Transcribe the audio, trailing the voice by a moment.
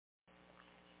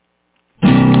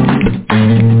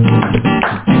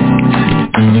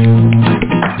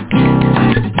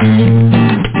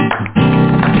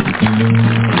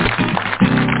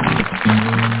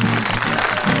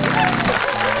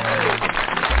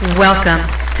Welcome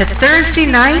to Thursday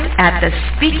night at the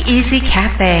SpeakEasy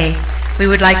Cafe. We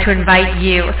would like to invite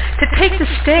you to take the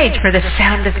stage for the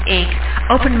Sound of Ink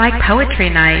open mic poetry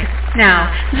night.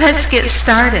 Now, let's get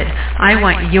started. I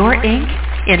want your ink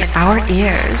in our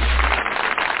ears.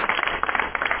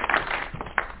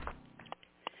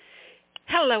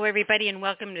 Hello, everybody, and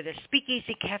welcome to the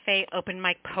SpeakEasy Cafe open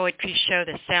mic poetry show,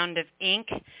 The Sound of Ink.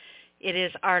 It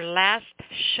is our last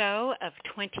show of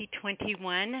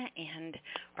 2021 and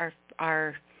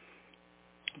our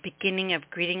beginning of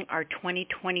greeting our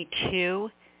 2022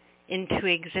 into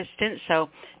existence. So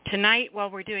tonight,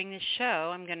 while we're doing this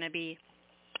show, I'm going to be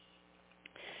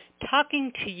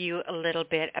talking to you a little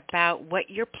bit about what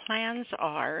your plans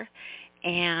are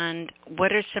and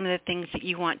what are some of the things that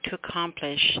you want to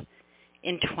accomplish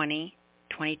in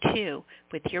 2022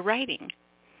 with your writing.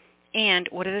 And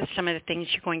what are some of the things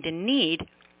you're going to need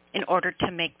in order to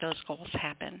make those goals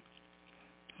happen?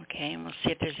 Okay, and we'll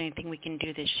see if there's anything we can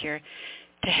do this year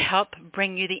to help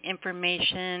bring you the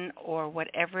information or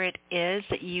whatever it is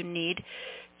that you need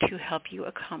to help you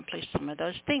accomplish some of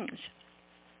those things.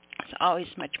 It's always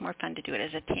much more fun to do it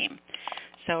as a team.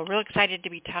 So real excited to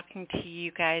be talking to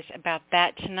you guys about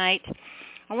that tonight.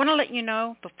 I want to let you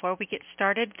know before we get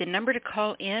started, the number to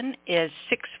call in is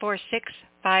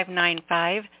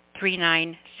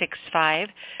 646-595-3965.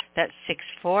 That's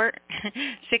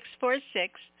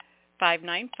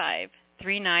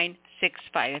 646-595-3965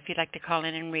 if you'd like to call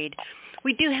in and read.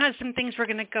 We do have some things we're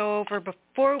going to go over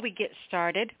before we get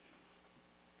started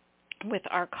with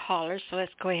our callers, so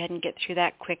let's go ahead and get through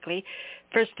that quickly.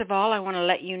 First of all, I want to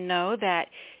let you know that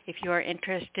if you are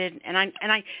interested, and I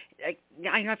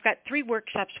know I've got 3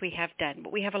 workshops we have done,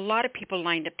 but we have a lot of people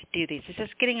lined up to do these. It's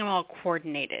just getting them all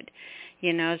coordinated,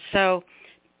 you know. So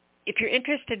if you're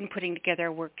interested in putting together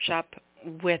a workshop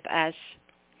with us,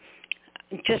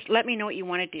 just let me know what you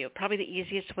want to do. Probably the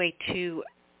easiest way to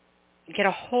get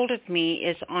a hold of me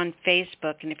is on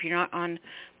Facebook, and if you're not on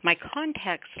my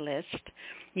contacts list,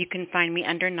 you can find me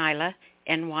under Nyla,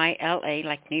 N-Y-L-A,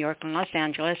 like New York and Los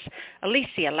Angeles,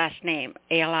 Alisia, last name,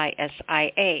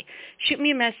 A-L-I-S-I-A. Shoot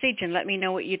me a message and let me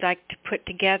know what you'd like to put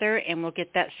together, and we'll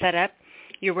get that set up.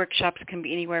 Your workshops can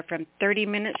be anywhere from 30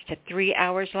 minutes to 3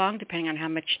 hours long, depending on how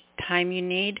much time you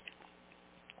need.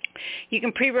 You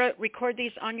can pre-record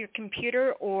these on your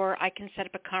computer, or I can set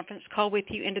up a conference call with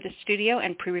you into the studio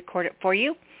and pre-record it for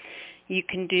you. You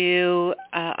can do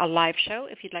a live show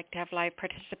if you'd like to have live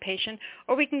participation,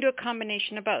 or we can do a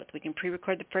combination of both. We can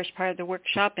pre-record the first part of the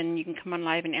workshop, and you can come on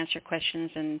live and answer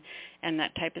questions and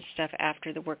that type of stuff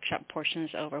after the workshop portion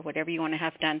is over, whatever you want to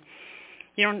have done.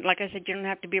 You don't, like I said, you don't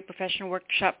have to be a professional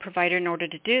workshop provider in order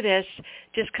to do this.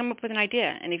 Just come up with an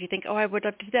idea. And if you think, oh, I would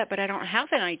love to do that, but I don't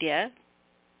have an idea,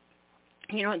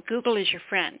 you know, Google is your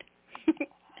friend.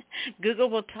 Google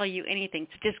will tell you anything.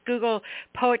 So just Google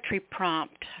poetry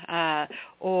prompt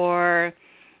or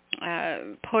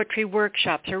poetry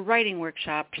workshops or writing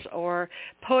workshops or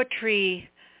poetry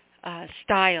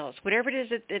styles, whatever it is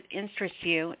that interests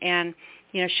you. And,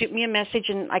 you know, shoot me a message,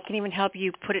 and I can even help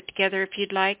you put it together if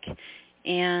you'd like.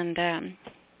 And,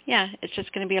 yeah, it's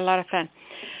just going to be a lot of fun.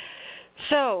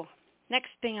 So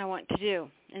next thing I want to do,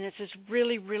 and this is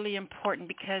really, really important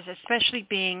because especially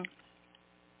being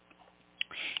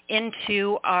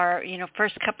into our, you know,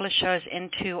 first couple of shows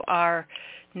into our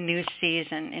new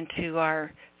season, into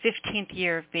our 15th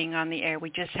year of being on the air. We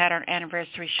just had our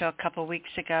anniversary show a couple of weeks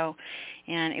ago,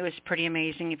 and it was pretty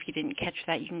amazing. If you didn't catch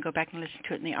that, you can go back and listen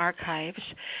to it in the archives.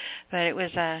 But it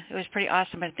was pretty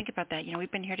awesome. But think about that. You know,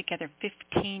 we've been here together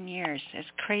 15 years.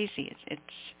 It's crazy. It's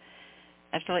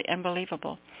absolutely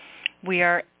unbelievable. We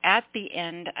are at the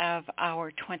end of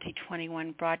our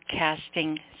 2021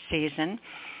 broadcasting season,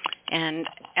 and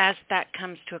as that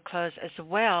comes to a close as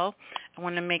well, I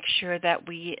want to make sure that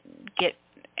we get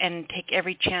and take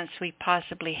every chance we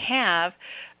possibly have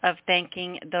of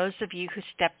thanking those of you who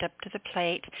stepped up to the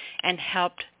plate and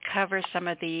helped cover some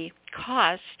of the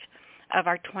cost of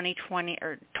our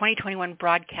 2021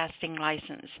 broadcasting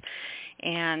license.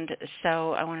 And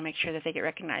so I want to make sure that they get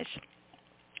recognized.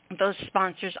 Those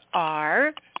sponsors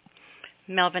are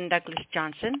Melvin Douglas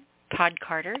Johnson, Todd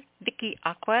Carter, Vicky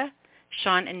Aqua,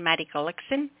 Sean and Maddie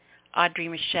Gullickson, Audrey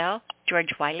Michelle,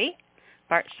 George Wiley,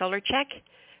 Bart Solarchek,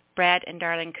 Brad and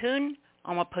Darlene Kuhn,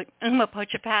 Uma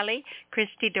Pochapalli,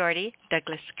 Christy Doherty,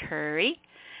 Douglas Curry,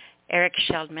 Eric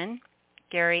Sheldman,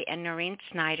 Gary and Noreen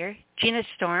Snyder, Gina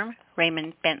Storm,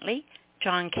 Raymond Bentley,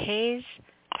 John Kays,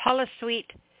 Paula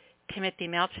Sweet, Timothy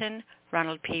Melton,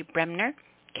 Ronald P. Bremner,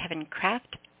 Kevin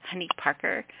Kraft, Honey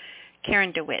Parker,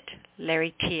 Karen DeWitt,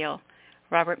 Larry Teal,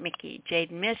 Robert Mickey,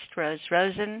 Jade Mist, Rose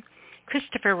Rosen,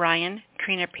 Christopher Ryan,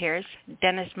 Trina Pierce,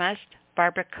 Dennis Must,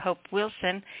 Barbara Cope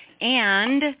Wilson,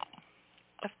 and,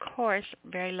 of course,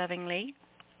 very lovingly,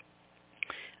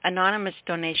 anonymous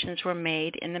donations were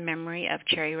made in the memory of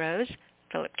Cherry Rose,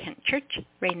 Philip Kent Church,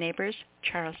 Ray Neighbors,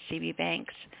 Charles C.B.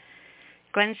 Banks,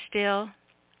 Glenn Steele,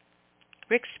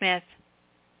 Rick Smith,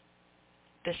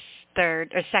 the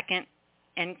second,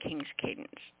 and King's Cadence.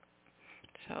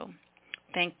 So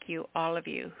thank you, all of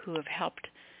you who have helped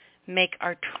make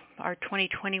our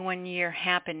 2021 year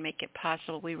happen, make it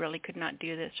possible. We really could not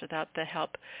do this without the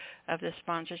help of the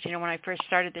sponsors. You know, when I first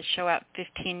started this show out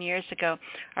 15 years ago,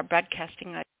 our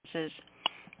broadcasting licenses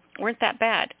weren't that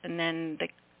bad. And then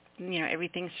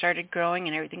everything started growing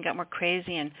and everything got more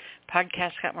crazy and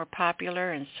podcasts got more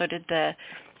popular, and so did the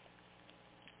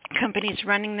companies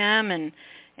running them, and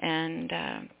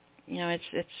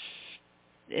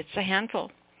it's a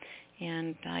handful.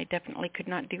 And I definitely could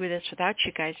not do this without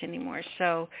you guys anymore.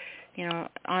 So,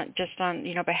 on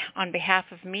behalf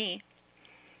of me,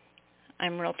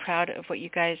 I'm real proud of what you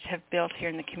guys have built here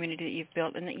in the community that you've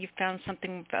built, and that you've found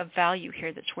something of value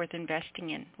here that's worth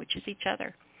investing in, which is each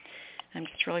other. I'm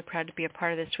just really proud to be a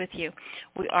part of this with you.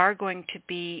 We are going to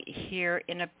be here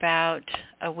in about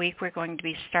a week. We're going to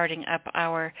be starting up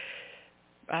our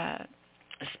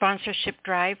sponsorship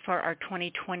drive for our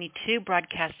 2022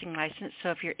 broadcasting license. So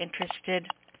if you're interested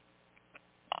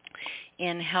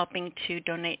in helping to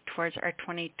donate towards our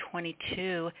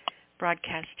 2022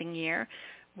 broadcasting year,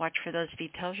 watch for those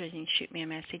details, or you can shoot me a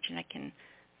message and I can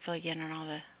fill you in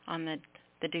on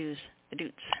the do's.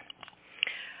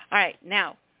 All right,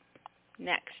 now,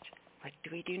 next. What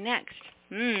do we do next?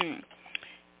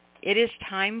 It is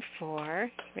time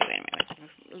for, wait a minute.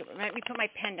 Let me put my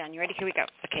pen down. You ready? Here we go.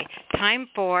 Okay, time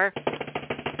for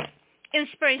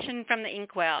inspiration from the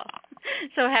inkwell.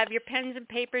 So have your pens and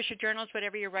papers, your journals,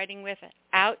 whatever you're writing with,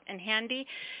 out and handy.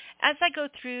 As I go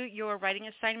through your writing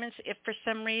assignments, if for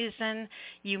some reason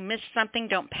you miss something,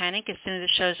 don't panic. As soon as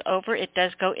the show's over, it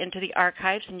does go into the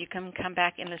archives, and you can come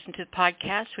back and listen to the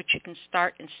podcast, which you can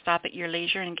start and stop at your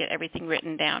leisure and get everything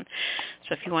written down.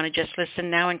 So if you want to just listen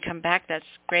now and come back, that's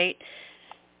great.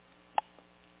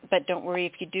 But don't worry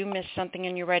if you do miss something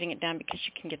and you're writing it down, because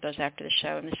you can get those after the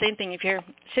show. And the same thing, if you're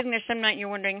sitting there some night and you're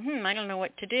wondering, I don't know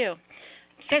what to do. You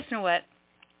guys know what?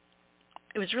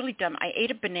 It was really dumb. I ate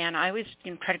a banana. I always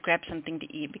try to grab something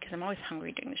to eat because I'm always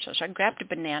hungry during the show. So I grabbed a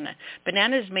banana.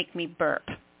 Bananas make me burp,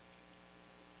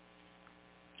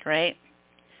 right?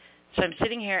 So I'm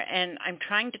sitting here and I'm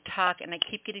trying to talk and I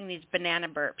keep getting these banana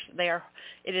burps.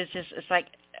 It's like,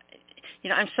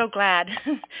 I'm so glad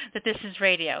that this is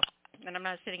radio and I'm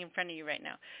not sitting in front of you right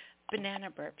now.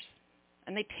 Banana burps.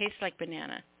 And they taste like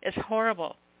banana. It's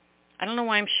horrible. I don't know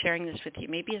why I'm sharing this with you.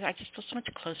 Maybe I just feel so much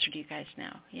closer to you guys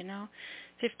now,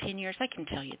 15 years, I can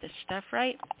tell you this stuff,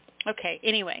 right? Okay,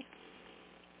 anyway.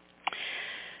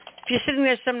 If you're sitting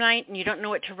there some night and you don't know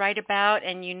what to write about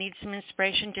and you need some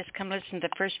inspiration, just come listen to the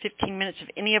first 15 minutes of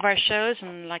any of our shows.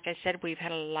 And like I said, we've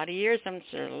had a lot of years, and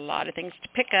there's a lot of things to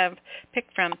pick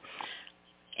from.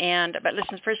 But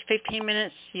listen, the first 15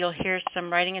 minutes, you'll hear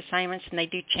some writing assignments, and they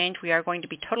do change. We are going to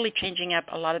be totally changing up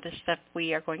a lot of the stuff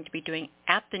we are going to be doing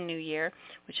at the new year,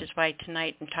 which is why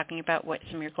tonight I'm talking about what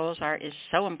some of your goals are is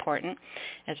so important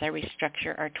as I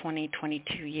restructure our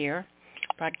 2022 year,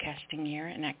 broadcasting year,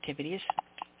 and activities.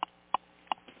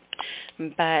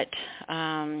 But,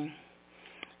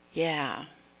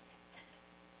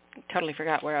 totally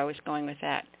forgot where I was going with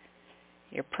that.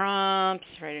 Your prompts,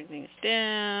 writing things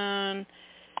down,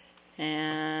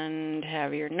 and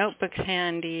have your notebooks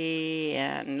handy,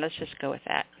 and let's just go with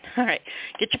that. All right,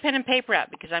 get your pen and paper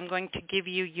out, because I'm going to give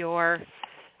you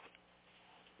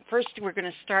first we're going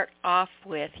to start off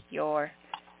with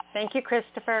thank you,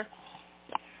 Christopher.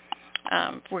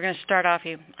 We're going to start off,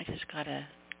 I just got a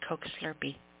Coke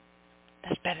Slurpee.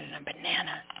 That's better than a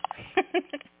banana.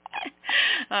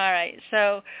 All right,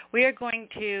 so we are going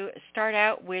to start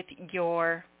out with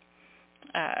your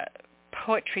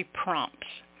poetry prompts.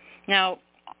 Now,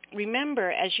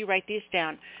 remember, as you write these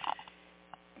down,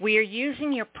 we are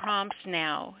using your prompts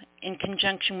now in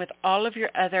conjunction with all of your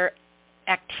other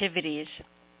activities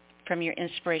from your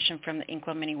inspiration from the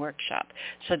Inkwell Mini Workshop.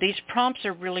 So these prompts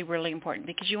are really, really important,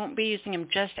 because you won't be using them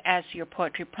just as your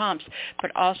poetry prompts,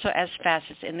 but also as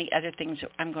facets in the other things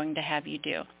that I'm going to have you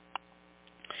do.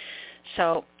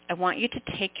 So I want you to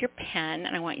take your pen,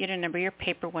 and I want you to number your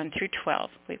paper 1 through 12.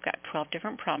 We've got 12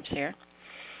 different prompts here.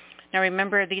 Now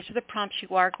remember, these are the prompts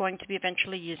you are going to be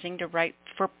eventually using to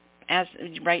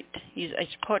use as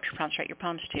poetry prompts, write your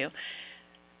poems to.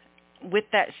 With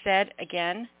that said,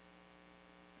 again,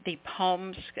 the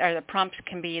prompts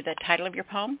can be the title of your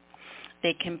poem,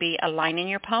 They can be a line in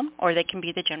your poem, or they can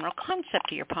be the general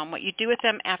concept of your poem. What you do with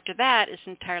them after that is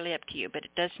entirely up to you, but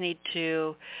it does need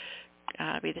to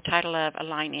be the title of a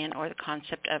line in or the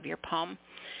concept of your poem.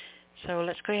 So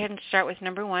let's go ahead and start with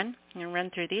number 1. I'm going to run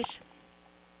through these.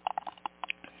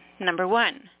 Number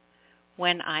 1,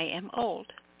 when I am old.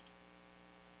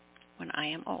 When I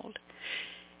am old.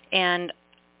 And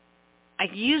I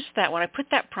used that when I put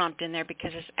that prompt in there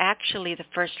because it's actually the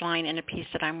first line in a piece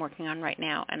that I'm working on right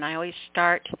now. And I always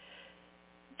start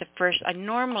the first, I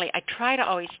try to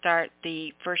always start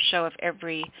the first show of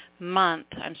every month.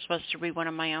 I'm supposed to read one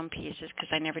of my own pieces because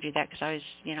I never do that because I always,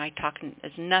 I talk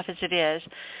as enough as it is.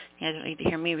 You guys don't need to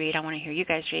hear me read. I want to hear you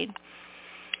guys read.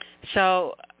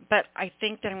 So, but I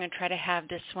think that I'm going to try to have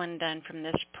this one done from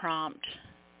this prompt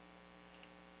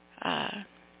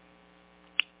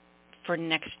for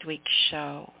next week's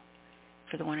show,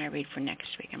 for the one I read for next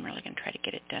week. I'm really going to try to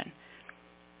get it done.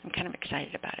 I'm kind of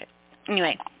excited about it.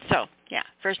 Anyway, so, yeah,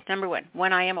 first, number 1,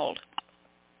 when I am old.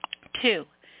 2,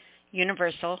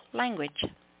 universal language.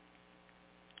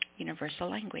 Universal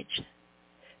language.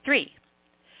 3,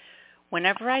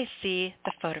 whenever I see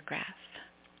the photograph.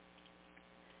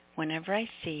 Whenever I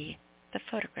see the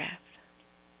photograph.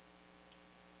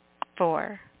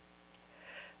 4,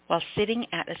 while sitting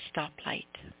at a stoplight.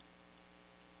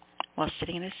 While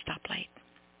sitting at a stoplight.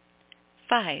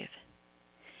 5,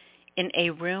 in a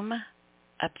room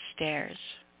upstairs.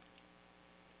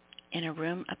 In a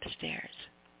room upstairs.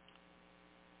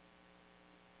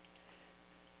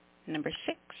 Number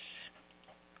 6,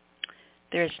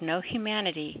 there is no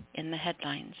humanity in the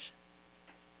headlines.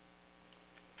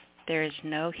 There is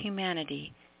no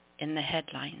humanity in the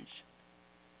headlines.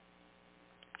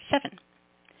 7,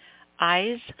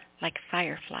 eyes like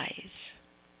fireflies.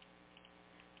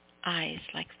 Eyes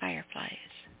like fireflies.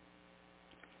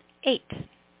 8,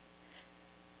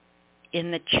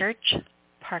 in the church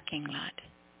parking lot.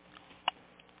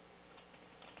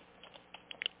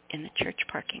 In the church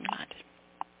parking lot.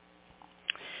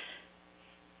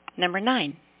 Number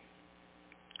 9,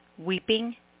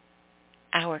 weeping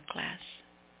hourglass.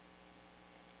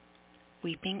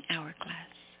 Weeping hourglass.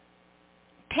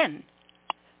 10,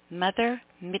 Mother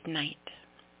Midnight.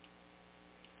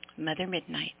 Mother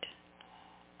Midnight.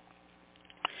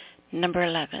 Number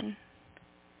 11,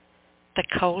 the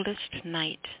coldest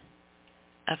night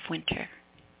of winter.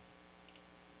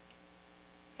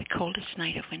 The coldest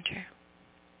night of winter.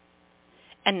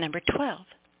 And number 12,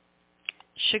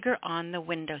 sugar on the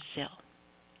windowsill.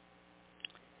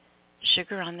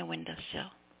 Sugar on the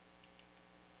windowsill.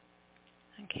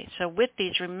 Okay, so with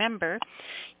these, remember,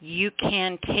 you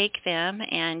can take them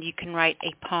and you can write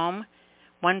a poem,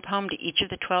 one poem to each of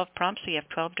the 12 prompts, so you have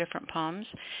 12 different poems.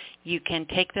 You can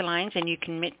take the lines and you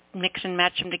can mix and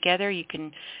match them together. You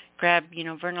can grab,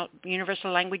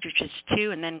 universal language, which is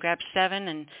 2, and then grab 7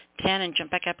 and 10 and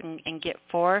jump back up and get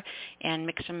 4 and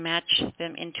mix and match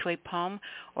them into a poem.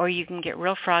 Or you can get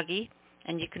real froggy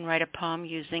and you can write a poem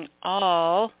using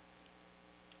all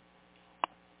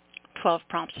 12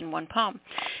 prompts in one poem.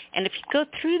 And if you go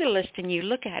through the list and you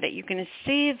look at it, you're going to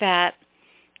see that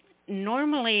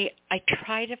normally I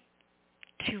try to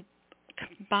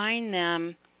combine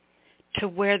them to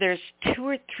where there's 2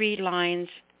 or 3 lines,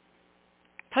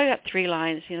 probably about 3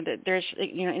 lines. There's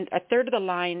a third of the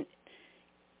line,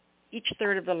 each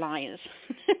third of the lines.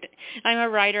 I'm a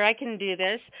writer. I can do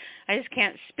this. I just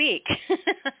can't speak.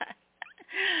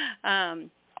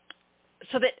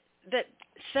 So that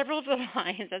several of the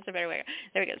lines, that's a better way.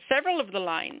 There we go. Several of the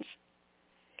lines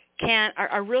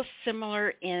are real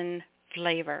similar in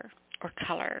flavor or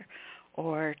color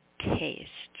or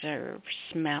taste or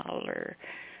smell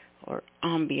or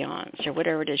ambiance or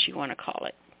whatever it is you want to call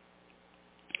it.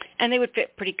 And they would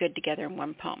fit pretty good together in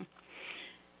one poem.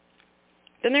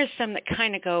 Then there's some that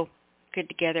kind of go good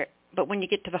together, but when you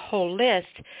get to the whole list,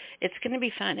 it's going to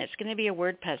be fun. It's going to be a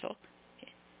word puzzle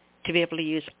to be able to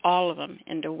use all of them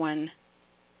into one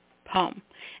poem.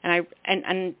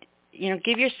 And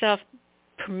give yourself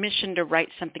permission to write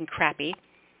something crappy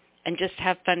and just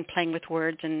have fun playing with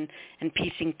words and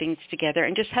piecing things together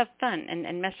and just have fun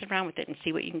and mess around with it and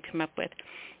see what you can come up with.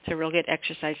 It's a real good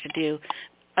exercise to do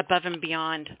above and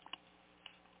beyond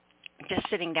just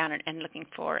sitting down and looking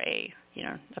for a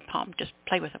poem. Just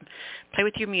play with them. Play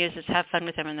with your muses, have fun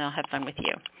with them, and they'll have fun with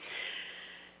you.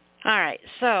 All right,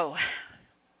 so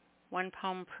 1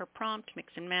 poem per prompt,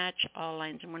 mix and match, all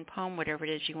lines in 1 poem, whatever it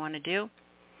is you want to do.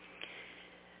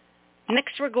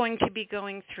 Next, we're going to be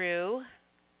going through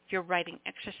your writing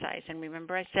exercise. And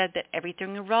remember I said that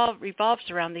everything revolves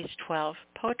around these 12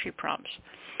 poetry prompts.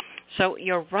 So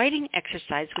your writing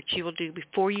exercise, which you will do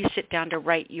before you sit down to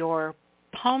write your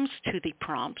poems to the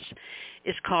prompts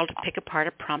is called Pick Apart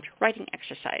a Prompt Writing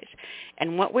Exercise.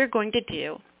 And what we're going to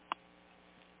do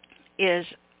is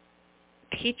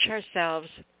teach ourselves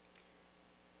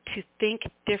to think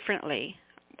differently.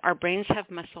 Our brains have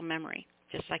muscle memory,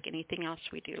 just like anything else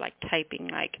we do, like typing,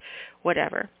 like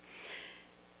whatever.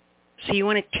 So you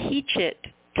want to teach it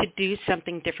to do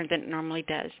something different than it normally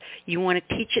does. You want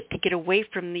to teach it to get away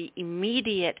from the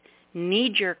immediate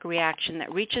knee-jerk reaction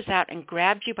that reaches out and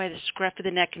grabs you by the scruff of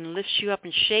the neck and lifts you up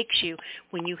and shakes you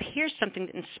when you hear something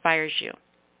that inspires you.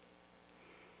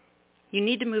 You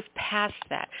need to move past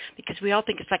that, because we all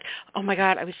think it's like, oh my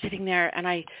God, I was sitting there and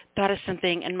I thought of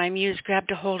something and my muse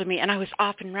grabbed a hold of me and I was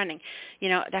off and running. You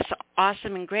know, that's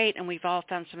awesome and great, and we've all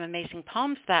found some amazing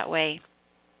poems that way.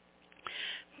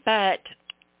 But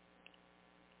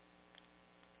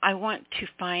I want to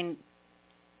find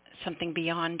something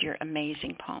beyond your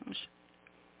amazing poems.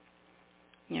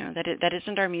 You know, that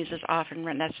isn't our muse's off and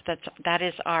run. That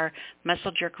is our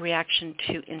muscle jerk reaction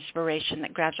to inspiration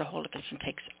that grabs a hold of us and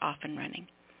takes off and running.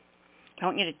 I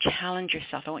want you to challenge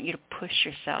yourself. I want you to push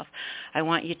yourself. I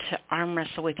want you to arm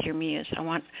wrestle with your muse. I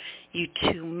want you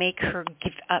to make her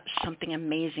give up something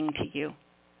amazing to you.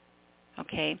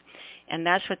 Okay? And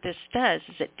that's what this does,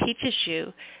 is it teaches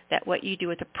you that what you do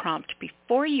with a prompt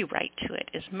before you write to it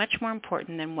is much more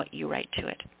important than what you write to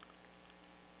it.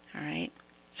 All right?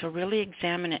 So really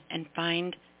examine it and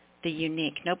find the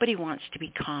unique. Nobody wants to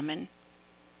be common.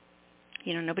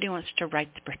 You know, nobody wants to write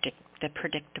the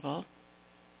predictable,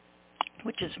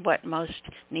 which is what most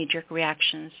knee-jerk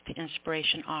reactions to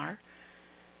inspiration are.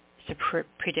 It's a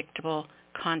predictable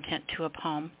content to a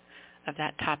poem of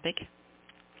that topic.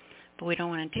 But we don't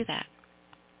want to do that.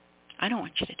 I don't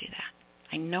want you to do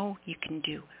that. I know you can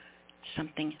do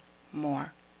something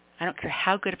more. I don't care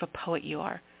how good of a poet you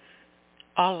are.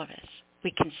 All of us,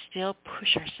 we can still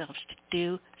push ourselves to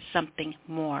do something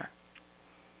more.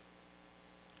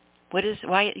 What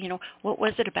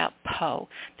was it about Poe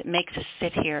that makes us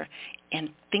sit here and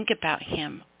think about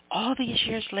him all these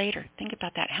years later? Think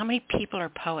about that. How many people are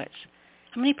poets?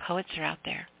 How many poets are out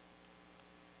there?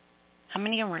 How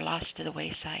many of them were lost to the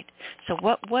wayside? So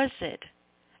what was it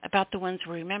about the ones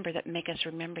we remember that make us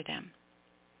remember them?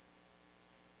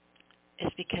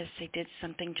 It's because they did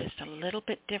something just a little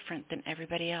bit different than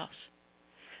everybody else.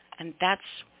 And that's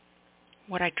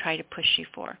what I try to push you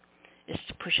for, is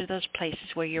to push you to those places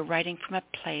where you're writing from a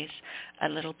place a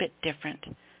little bit different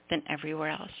than everywhere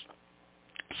else.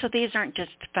 So these aren't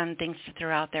just fun things to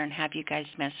throw out there and have you guys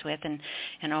mess with and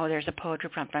oh, there's a poetry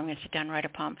prompt, I'm going to sit down and write a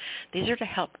poem. These are to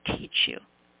help teach you.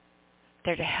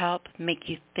 They're to help make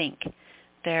you think.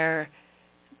 They're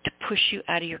to push you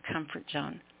out of your comfort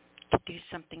zone, to do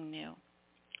something new,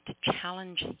 to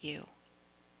challenge you.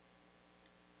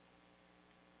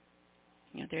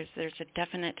 You know, there's a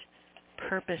definite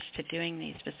purpose to doing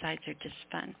these besides they're just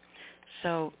fun.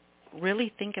 So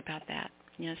really think about that.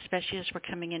 You know, especially as we're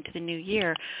coming into the new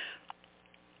year,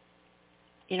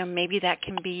 you know, maybe that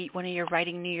can be one of your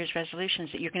writing New Year's resolutions,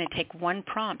 that you're going to take one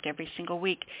prompt every single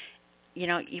week, you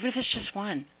know, even if it's just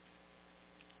one.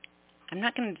 I'm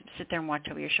not going to sit there and watch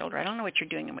over your shoulder. I don't know what you're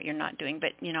doing and what you're not doing,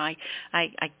 but, you know, I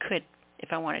could,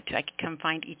 if I wanted to, I could come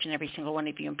find each and every single one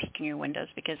of you and peek in your windows,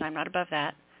 because I'm not above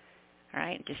that. All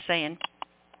right, just saying.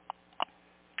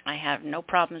 I have no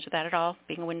problems with that at all,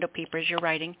 being a window peeper as you're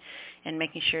writing and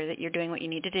making sure that you're doing what you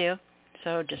need to do.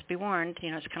 So just be warned,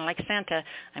 you know, it's kind of like Santa.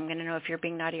 I'm going to know if you're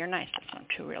being naughty or nice. That's not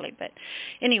true, really. But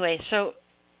anyway, so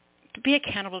be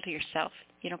accountable to yourself.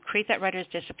 You know, create that writer's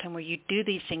discipline where you do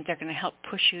these things. They're going to help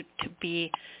push you to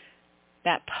be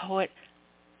that poet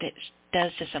that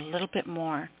does just a little bit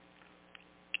more.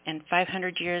 And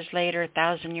 500 years later,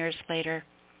 1,000 years later,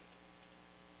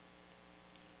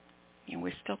 you know,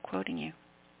 we're still quoting you.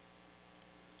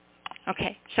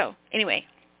 Okay, so anyway,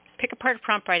 pick apart a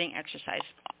prompt writing exercise.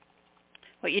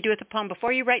 What you do with the poem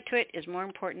before you write to it is more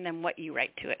important than what you write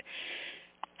to it.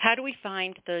 How do we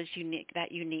find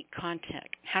that unique content?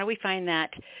 How do we find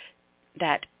that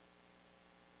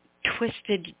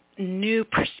twisted new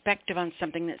perspective on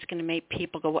something that's going to make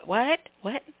people go, what?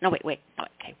 No, wait. No,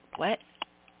 okay, what?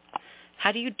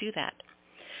 How do you do that?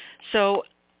 So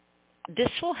this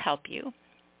will help you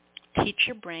teach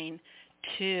your brain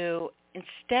to,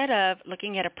 instead of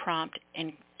looking at a prompt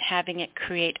and having it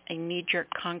create a knee-jerk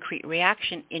concrete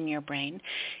reaction in your brain,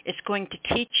 it's going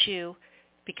to teach you,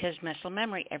 because muscle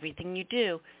memory, everything you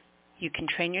do, you can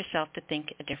train yourself to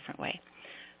think a different way.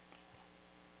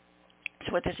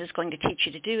 So what this is going to teach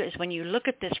you to do is, when you look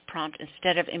at this prompt,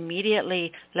 instead of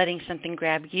immediately letting something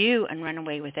grab you and run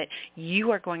away with it,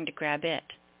 you are going to grab it.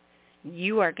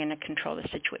 You are going to control the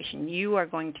situation. You are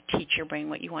going to teach your brain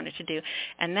what you want it to do.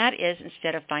 And that is,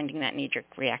 instead of finding that knee-jerk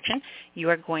reaction, you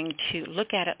are going to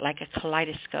look at it like a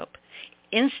kaleidoscope.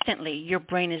 Instantly, your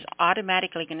brain is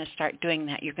automatically going to start doing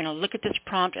that. You're going to look at this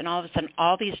prompt, and all of a sudden,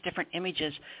 all these different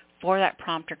images for that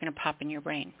prompt are going to pop in your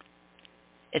brain.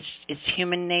 It's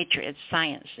human nature. It's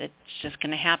science. It's just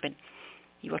going to happen.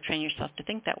 You will train yourself to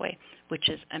think that way, which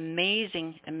is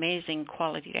amazing, amazing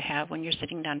quality to have when you're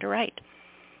sitting down to write.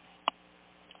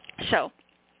 So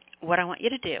what I want you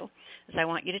to do is I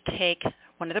want you to take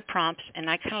one of the prompts, and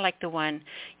I kind of like the one,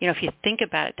 if you think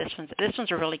about it, this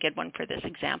one's a really good one for this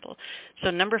example.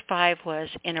 So number 5 was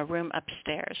in a room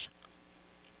upstairs.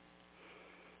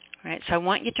 All right, so I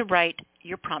want you to write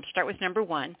your prompt. Start with number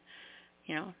 1,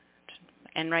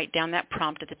 and write down that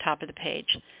prompt at the top of the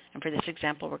page. And for this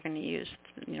example, we're going to use,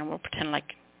 we'll pretend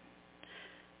like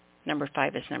number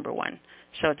 5 is number 1.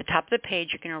 So at the top of the page,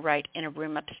 you're going to write in a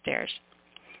room upstairs.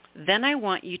 Then I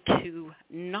want you to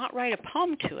not write a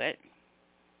poem to it,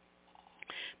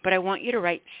 but I want you to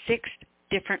write 6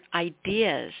 different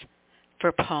ideas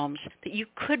for poems that you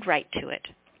could write to it.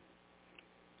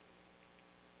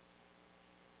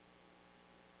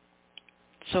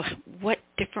 So what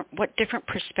different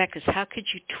perspectives, how could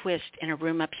you twist in a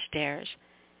room upstairs?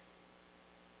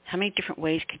 How many different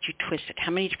ways could you twist it?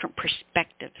 How many different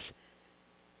perspectives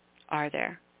are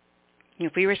there?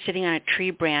 If we were sitting on a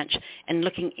tree branch and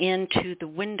looking into the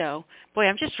window, boy,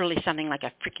 I'm just really sounding like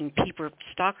a freaking peeper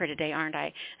stalker today, aren't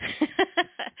I?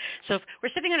 So if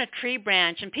we're sitting on a tree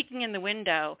branch and peeking in the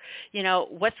window,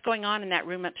 what's going on in that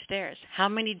room upstairs? How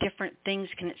many different things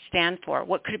can it stand for?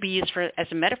 What could it be used for as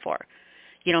a metaphor?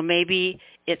 Maybe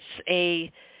it's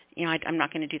I'm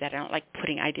not going to do that. I don't like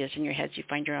putting ideas in your heads. You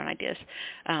find your own ideas.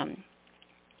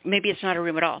 Maybe it's not a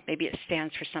room at all. Maybe it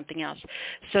stands for something else.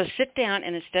 So sit down,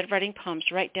 and instead of writing poems,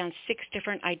 write down 6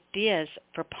 different ideas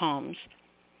for poems,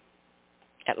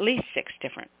 at least 6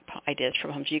 different ideas for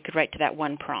poems you could write to that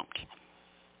one prompt.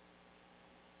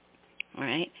 All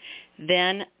right?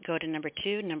 Then go to number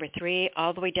 2, number 3,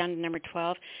 all the way down to number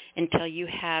 12 until you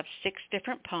have 6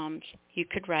 different poems you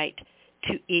could write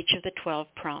to each of the 12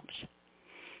 prompts.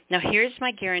 Now, here's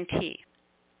my guarantee,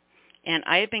 and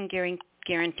I have been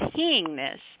guaranteeing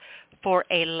this for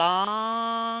a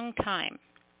long time,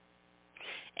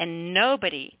 and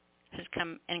nobody has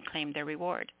come and claimed their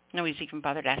reward. Nobody's even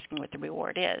bothered asking what the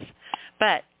reward is.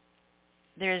 But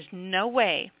there is no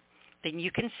way that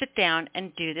you can sit down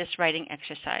and do this writing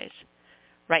exercise.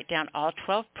 Write down all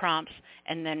 12 prompts,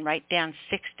 and then write down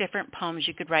 6 different poems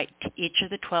you could write to each of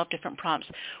the 12 different prompts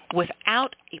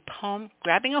without a poem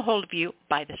grabbing a hold of you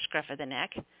by the scruff of the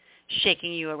neck,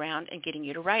 shaking you around, and getting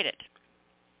you to write it.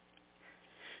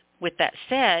 With that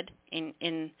said,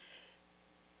 in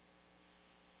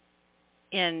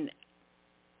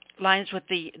lines with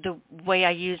the way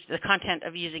I used the context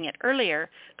of using it earlier,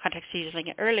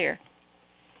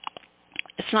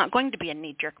 it's not going to be a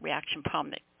knee-jerk reaction poem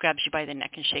that grabs you by the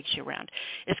neck and shakes you around.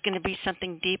 It's going to be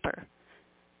something deeper,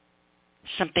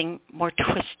 something more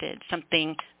twisted,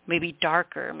 something maybe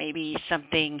darker, maybe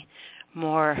something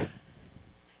more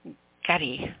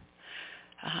gutty,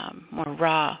 more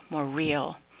raw, more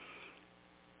real,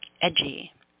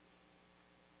 edgy,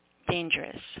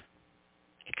 dangerous,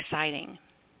 exciting.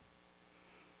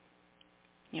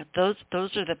 Those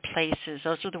are the places,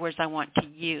 those are the words I want to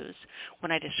use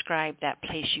when I describe that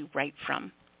place you write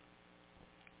from.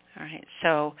 All right,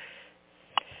 so,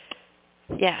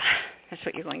 yeah, that's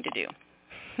what you're going to do.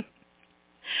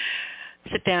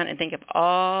 Sit down and think of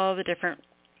all the different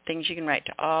things you can write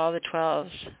to all the 12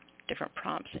 different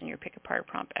prompts in your pick-apart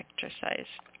prompt exercise.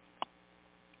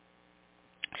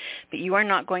 But you are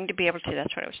not going to be able to.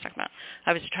 That's what I was talking about.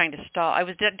 I was trying to stall.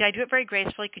 Did I do it very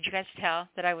gracefully? Could you guys tell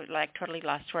that I would totally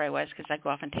lost where I was because I go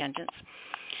off on tangents?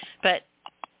 But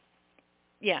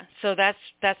yeah, so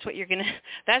that's what you're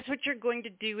going to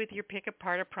do with your pick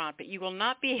apart a prompt. But you will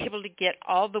not be able to get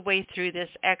all the way through this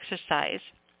exercise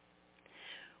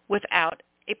without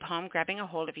a poem grabbing a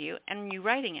hold of you and you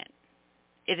writing it.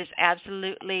 It is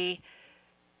absolutely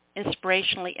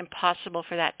inspirationally impossible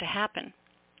for that to happen.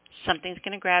 Something's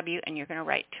going to grab you, and you're going to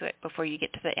write to it before you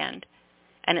get to the end.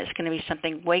 And it's going to be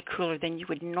something way cooler than you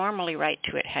would normally write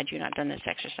to it had you not done this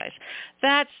exercise.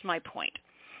 That's my point.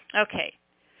 Okay,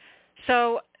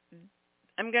 so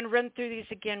I'm going to run through these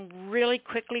again really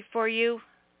quickly for you.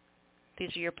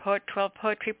 These are your 12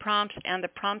 poetry prompts and the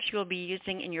prompts you will be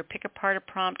using in your Pick Apart a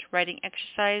Prompt writing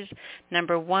exercise.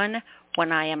 Number 1,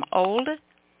 when I am old.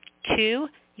 2,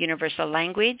 universal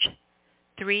language.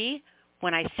 3,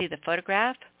 when I see the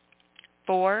photograph.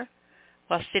 4,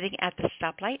 while sitting at the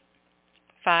stoplight.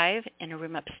 5, in a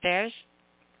room upstairs.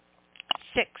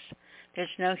 6, there's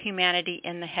no humanity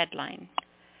in the headline.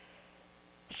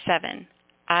 7,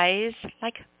 eyes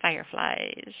like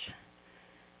fireflies.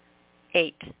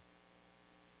 8,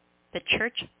 the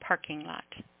church parking lot.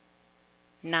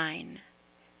 9,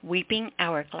 weeping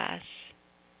hourglass.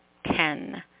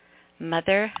 10,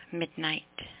 mother midnight.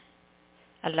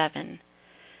 11,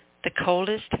 the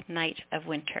coldest night of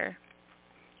winter.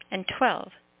 And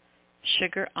 12,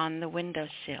 sugar on the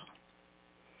windowsill.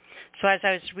 So as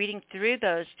I was reading through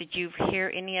those, did you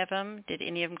hear any of them? Did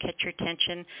any of them catch your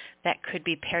attention that could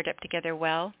be paired up together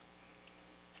well?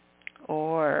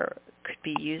 Or could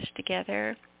be used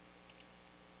together?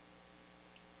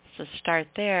 So start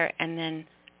there and then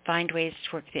find ways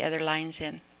to work the other lines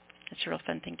in. That's a real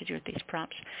fun thing to do with these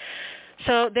prompts.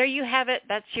 So there you have it.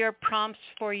 That's your prompts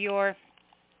for your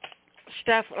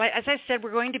stuff. As I said,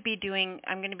 I'm going to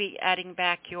be adding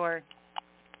back your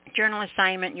journal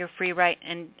assignment, your free write,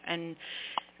 and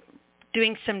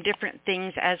doing some different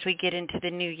things as we get into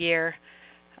the new year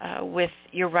with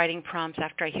your writing prompts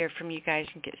after I hear from you guys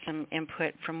and get some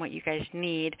input from what you guys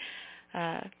need.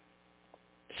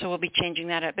 So we'll be changing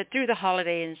that up. But through the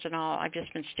holidays and all, I've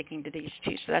just been sticking to these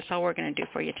two. So that's all we're going to do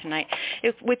for you tonight.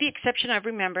 With the exception of,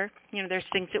 remember, there's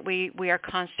things that we are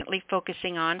constantly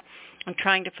focusing on and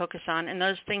trying to focus on. And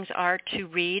those things are to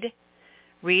read.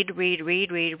 Read.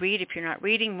 If you're not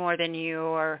reading more than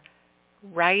you're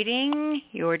writing,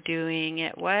 you're doing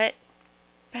it what?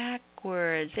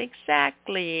 Backwards.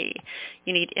 Exactly.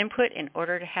 You need input in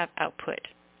order to have output.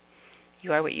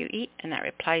 You are what you eat, and that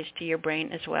applies to your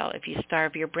brain as well. If you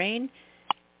starve your brain,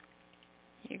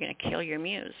 you're going to kill your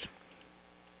muse.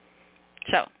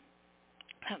 So,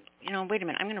 wait a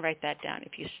minute. I'm going to write that down.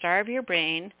 If you starve your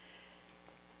brain,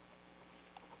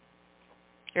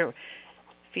 or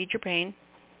feed your brain,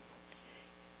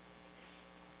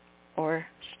 or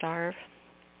starve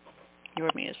your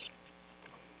muse.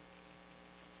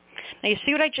 Now, you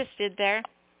see what I just did there?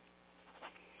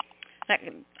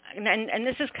 And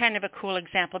this is kind of a cool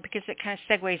example because it kind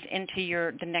of segues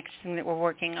into the next thing that we're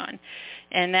working on.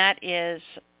 And that is,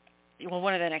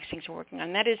 one of the next things we're working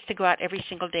on. That is to go out every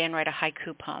single day and write a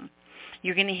haiku poem.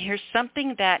 You're going to hear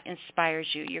something that inspires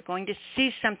you. You're going to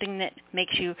see something that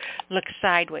makes you look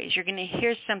sideways. You're going to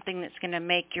hear something that's going to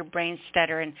make your brain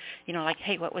stutter and, like,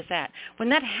 hey, what was that? When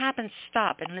that happens,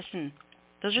 stop and listen.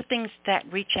 Those are things that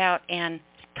reach out and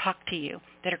talk to you,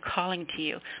 that are calling to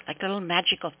you, like little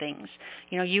magical things.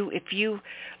 If you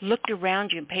looked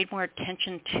around you and paid more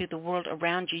attention to the world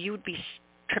around you, you would be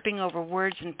tripping over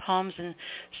words and poems and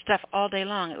stuff all day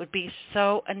long. It would be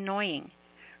so annoying,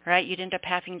 right? You'd end up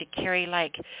having to carry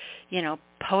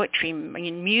poetry,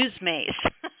 muse mace.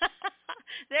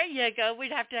 There you go.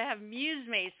 We'd have to have muse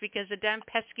mace because the damn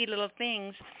pesky little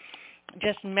things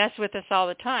just mess with us all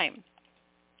the time,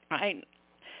 right?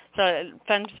 So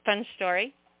fun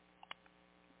story.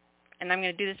 And I'm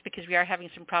going to do this because we are having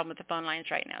some problem with the phone lines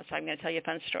right now. So I'm going to tell you a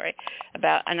fun story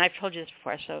about, and I've told you this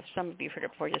before, so if some of you have heard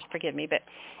it before, just forgive me, but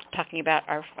talking about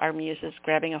our muses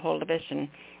grabbing a hold of us and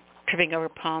tripping over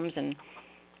poems and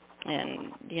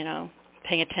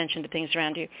paying attention to things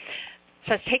around you.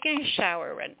 So I was taking a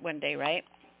shower one day, right?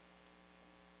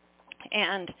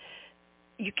 And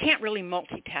you can't really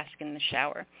multitask in the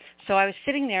shower. So I was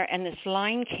sitting there, and this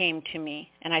line came to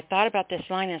me, and I thought about this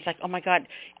line, and it's like, oh, my God.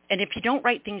 And if you don't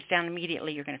write things down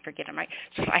immediately, you're going to forget them, right?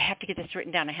 So I have to get this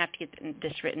written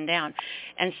down.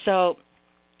 And so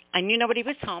I knew nobody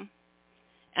was home,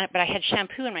 but I had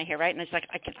shampoo in my hair, right? And it's like,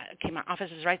 okay, my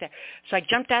office is right there. So I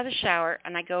jumped out of the shower,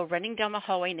 and I go running down the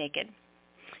hallway naked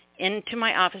into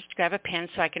my office to grab a pen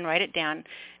so I can write it down.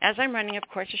 As I'm running, of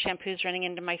course, the shampoo's running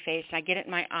into my face, and I get it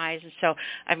in my eyes. And so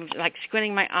I'm like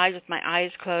squinting my eyes with my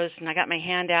eyes closed, and I got my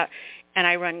hand out, and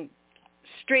I run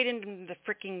straight into the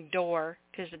freaking door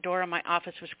because the door of my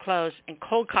office was closed, and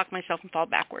cold cock myself and fall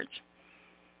backwards.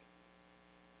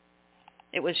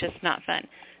 It was just not fun.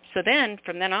 So then,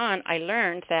 from then on, I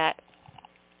learned that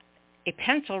a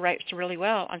pencil writes really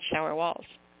well on shower walls.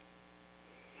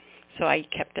 So I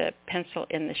kept a pencil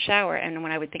in the shower, and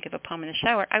when I would think of a poem in the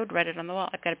shower, I would write it on the wall.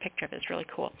 I've got a picture of it. It's really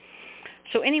cool.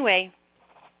 So anyway,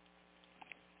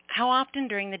 how often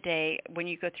during the day when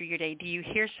you go through your day do you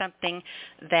hear something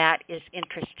that is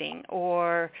interesting,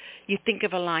 or you think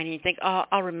of a line and you think, oh,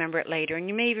 I'll remember it later, and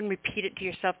you may even repeat it to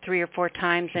yourself 3 or 4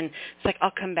 times, and it's like,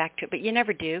 I'll come back to it, but you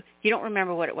never do. You don't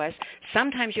remember what it was.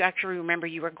 Sometimes you actually remember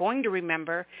you were going to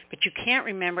remember, but you can't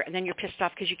remember, and then you're pissed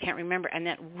off because you can't remember, and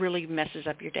that really messes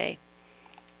up your day,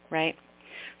 right?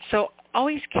 So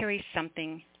always carry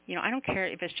something, I don't care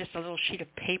if it's just a little sheet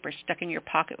of paper stuck in your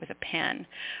pocket with a pen,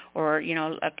 or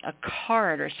a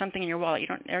card or something in your wallet.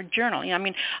 Or a journal.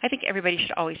 I think everybody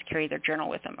should always carry their journal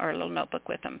with them or a little notebook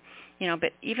with them.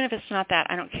 But even if it's not that,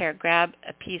 I don't care. Grab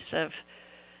a piece of,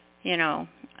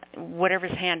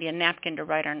 whatever's handy, a napkin to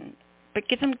write on. But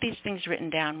get them these things written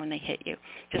down when they hit you,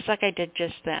 just like I did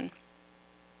just then.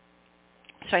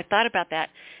 So I thought about that.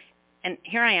 And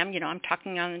here I am, I'm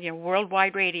talking on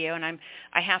worldwide radio, and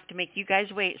I have to make you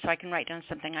guys wait so I can write down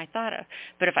something I thought of.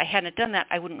 But if I hadn't done that,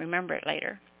 I wouldn't remember it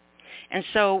later. And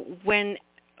so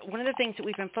one of the things that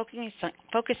we've been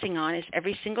focusing on is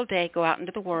every single day go out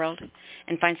into the world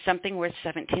and find something worth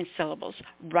 17 syllables.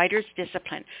 Writer's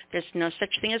discipline. There's no such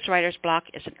thing as writer's block.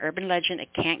 It's an urban legend. It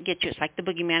can't get you. It's like the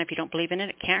boogeyman. If you don't believe in it,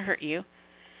 it can't hurt you.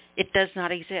 It does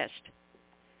not exist.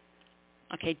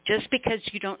 Okay, just because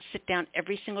you don't sit down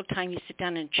every single time you sit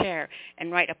down in a chair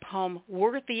and write a poem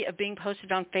worthy of being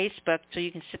posted on Facebook so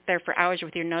you can sit there for hours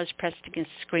with your nose pressed against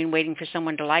the screen waiting for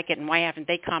someone to like it, and why haven't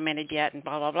they commented yet, and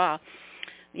blah, blah, blah.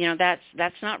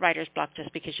 That's not writer's block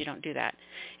just because you don't do that.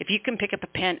 If you can pick up a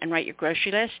pen and write your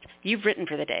grocery list, you've written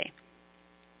for the day.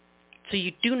 So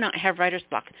you do not have writer's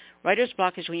block. Writer's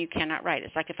block is when you cannot write.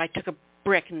 It's like if I took a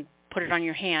brick and put it on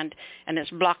your hand and it's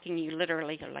blocking you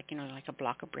literally, like a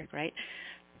block of brick, right?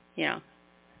 You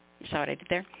saw what I did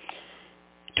there?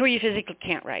 To where you physically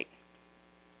can't write.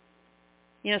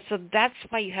 So that's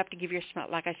why you have to give yourself,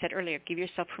 like I said earlier, give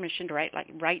yourself permission to write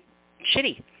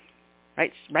shitty.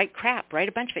 Write crap. Write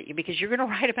a bunch of it, because you're going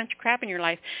to write a bunch of crap in your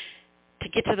life to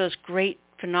get to those great,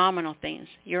 phenomenal things.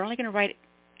 You're only going to write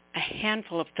a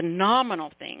handful of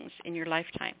phenomenal things in your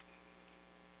lifetime.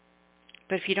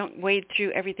 But if you don't wade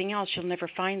through everything else, you'll never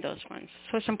find those ones.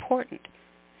 So it's important.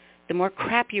 The more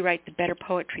crap you write, the better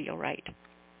poetry you'll write.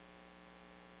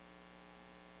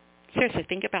 Seriously,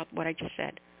 think about what I just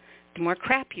said. The more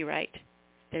crap you write,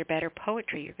 the better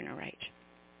poetry you're going to write.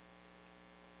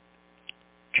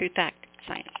 True fact,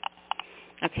 science.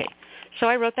 Okay, so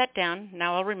I wrote that down.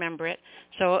 Now I'll remember it.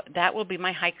 So that will be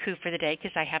my haiku for the day,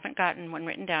 because I haven't gotten one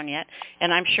written down yet.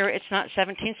 And I'm sure it's not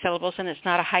 17 syllables and it's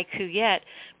not a haiku yet.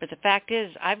 But the fact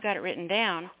is, I've got it written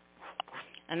down.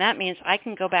 And that means I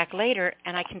can go back later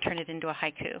and I can turn it into a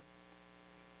haiku.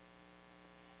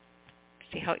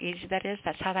 See how easy that is?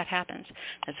 That's how that happens.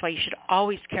 That's why you should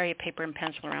always carry a paper and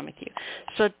pencil around with you.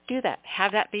 So do that.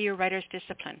 Have that be your writer's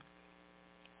discipline.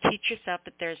 Teach yourself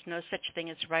that there's no such thing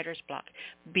as writer's block.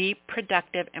 Be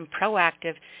productive and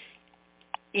proactive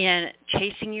in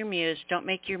chasing your muse. Don't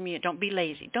be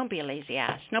lazy. Don't be a lazy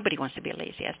ass. Nobody wants to be a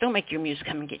lazy ass. Don't make your muse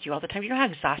come and get you all the time. You know how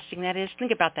exhausting that is?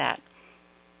 Think about that.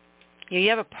 You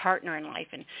have a partner in life,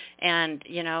 and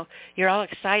you're all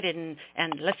excited,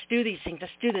 and let's do these things.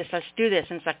 Let's do this.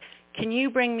 And it's like, can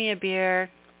you bring me a beer?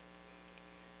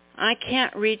 I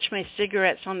can't reach my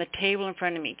cigarettes on the table in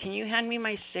front of me. Can you hand me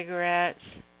my cigarettes?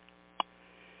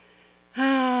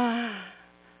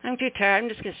 I'm too tired. I'm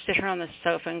just going to sit here on the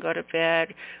sofa and go to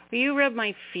bed. Will you rub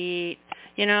my feet?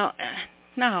 No.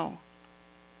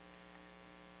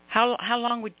 How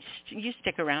long would you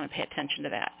stick around and pay attention to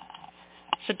that?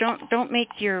 So don't make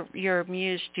your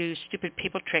muse do stupid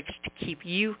people tricks to keep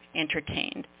you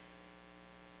entertained.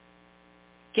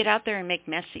 Get out there and make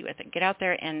messy with it. Get out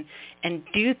there and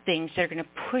do things that are going to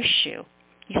push you.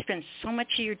 You spend so much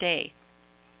of your day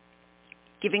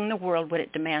giving the world what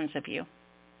it demands of you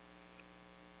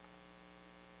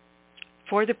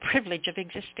for the privilege of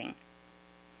existing.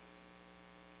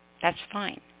 That's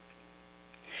fine.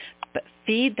 But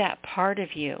feed that part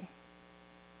of you.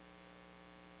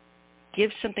 Give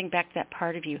something back to that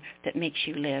part of you that makes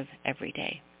you live every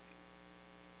day.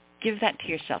 Give that to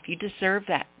yourself. You deserve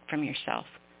that from yourself.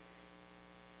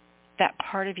 That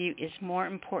part of you is more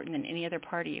important than any other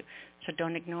part of you, so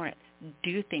don't ignore it.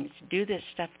 Do things. Do this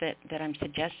stuff that I'm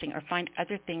suggesting, or find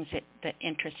other things that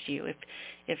interest you.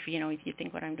 If you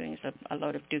think what I'm doing is a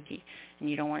load of dookie and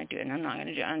you don't want to do it, and I'm not going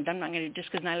to do it, I'm not going to do it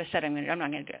just because Nyla said I'm not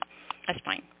going to do it. That's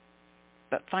fine.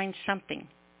 But find something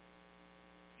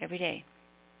every day.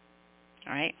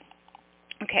 All right?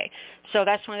 Okay, so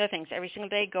that's one of the things. Every single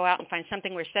day, go out and find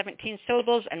something worth 17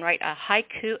 syllables and write a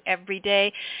haiku every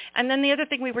day. And then the other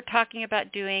thing we were talking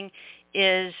about doing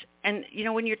is, and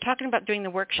when you're talking about doing the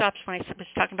workshops, when I was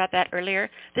talking about that earlier,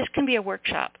 this can be a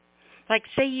workshop. Like,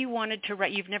 say you wanted to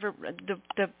write,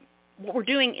 what we're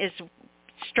doing is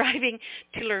striving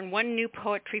to learn one new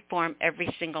poetry form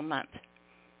every single month,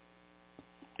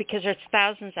 because there's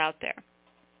thousands out there,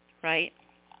 right?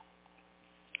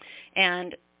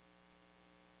 And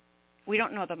we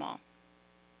don't know them all.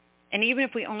 And even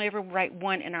if we only ever write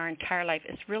one in our entire life,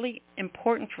 it's really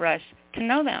important for us to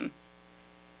know them,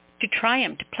 to try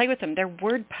them, to play with them. They're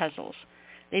word puzzles.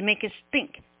 They make us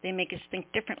think. They make us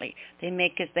think differently.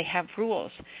 They have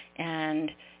rules,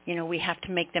 and, we have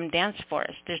to make them dance for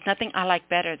us. There's nothing I like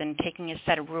better than taking a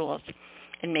set of rules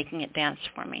and making it dance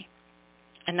for me.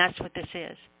 And that's what this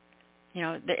is.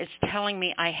 It's telling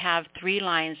me I have 3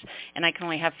 lines, and I can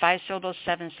only have 5 syllables,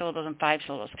 7 syllables, and 5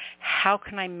 syllables. How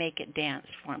can I make it dance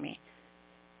for me?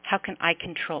 How can I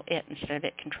control it instead of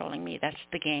it controlling me? That's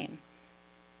the game.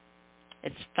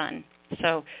 It's fun.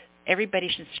 So everybody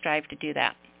should strive to do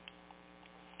that.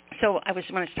 So when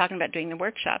I was talking about doing the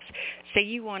workshops, say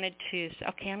you wanted to,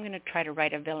 okay, I'm going to try to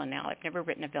write a villanelle. I've never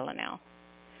written a villanelle.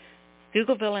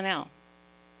 Google villanelle.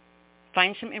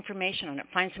 Find some information on it.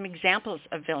 Find some examples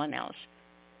of villanelles.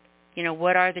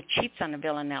 What are the cheats on a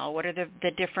villanelle? What are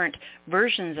the different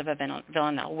versions of a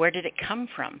villanelle? Where did it come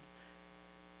from?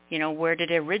 Where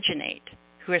did it originate?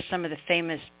 Who are some of the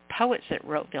famous poets that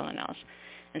wrote villanelles?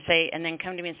 And then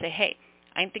come to me and say, hey,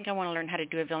 I think I want to learn how to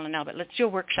do a villanelle, but let's do a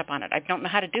workshop on it. I don't know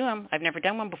how to do them. I've never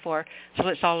done one before, so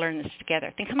let's all learn this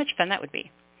together. Think how much fun that would be.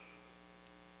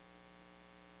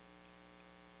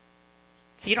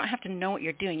 So you don't have to know what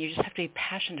you're doing. You just have to be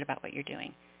passionate about what you're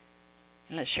doing.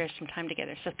 And let's share some time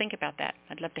together. So think about that.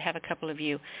 I'd love to have a couple of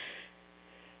you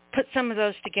put some of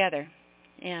those together.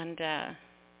 And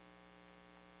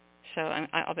so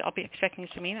I'll be expecting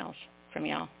some emails from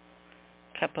y'all.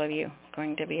 A couple of you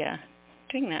going to be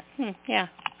doing that. Yeah.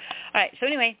 All right. So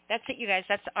anyway, that's it, you guys.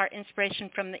 That's our inspiration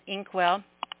from the Inkwell.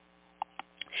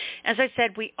 As I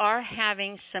said, we are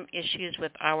having some issues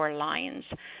with our lines.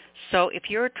 So if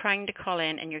you're trying to call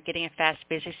in and you're getting a fast,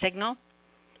 busy signal,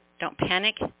 don't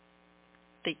panic.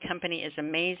 The company is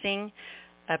amazing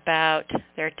about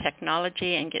their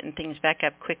technology and getting things back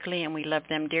up quickly, and we love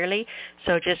them dearly.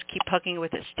 So just keep poking it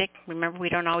with a stick. Remember, we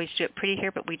don't always do it pretty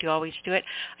here, but we do always do it.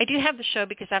 I do have the show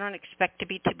because I don't expect to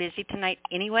be too busy tonight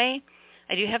anyway.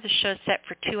 I do have the show set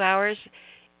for 2 hours.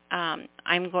 I'm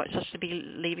supposed to be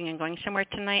leaving and going somewhere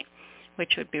tonight,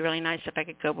 which would be really nice if I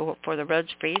could go before the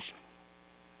roads freeze.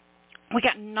 We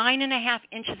got 9.5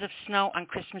 inches of snow on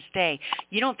Christmas Day.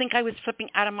 You don't think I was flipping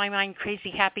out of my mind,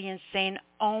 crazy, happy, insane?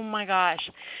 Oh, my gosh.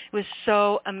 It was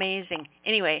so amazing.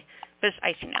 Anyway, but it's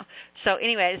icy now. So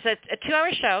anyway, it's a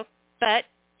 2-hour show, but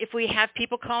if we have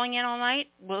people calling in all night,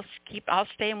 I'll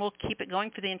stay and we'll keep it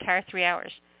going for the entire 3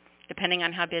 hours, depending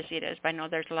on how busy it is. But I know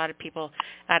there's a lot of people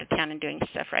out of town and doing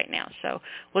stuff right now. So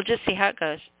we'll just see how it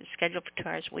goes. It's scheduled for 2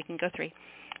 hours. We can go 3.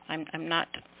 I'm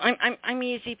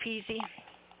easy peasy.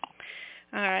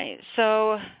 All right,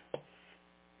 so,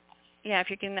 yeah, if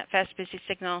you're getting that fast, busy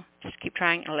signal, just keep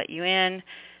trying. I'll let you in.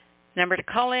 Number to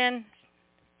call in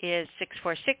is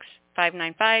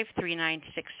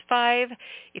 646-595-3965.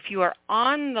 If you are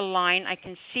on the line, I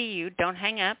can see you. Don't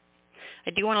hang up. I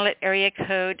do want to let area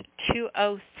code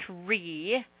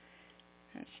 203.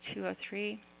 That's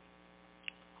 203.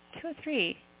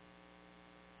 203.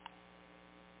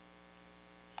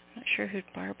 I'm not sure who's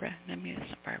Barbara. No, maybe that's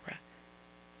not Barbara.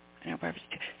 I know Barbara's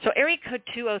too. So area code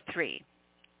 203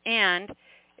 and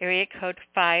area code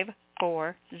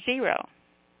 540.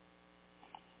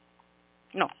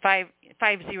 No,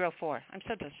 504. I'm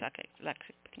so dyslexic with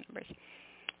numbers.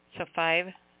 So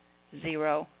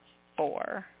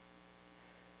 504.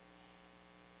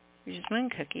 Which is Moon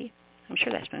Cookie. I'm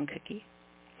sure that's Moon Cookie.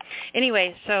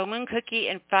 Anyway, so Moon Cookie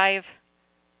and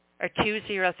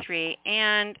 203,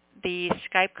 and the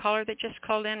Skype caller that just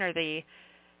called in, or the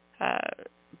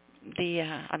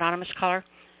anonymous caller,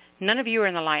 none of you are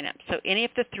in the lineup. So any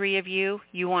of the 3 of you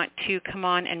want to come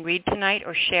on and read tonight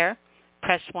or share,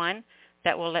 press 1.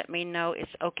 That will let me know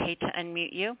it's okay to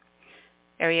unmute you.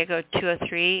 Area code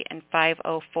 203 and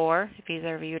 504, if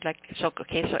either of you would like to. So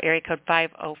area code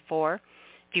 504.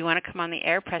 If you want to come on the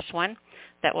air, press 1.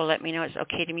 That will let me know it's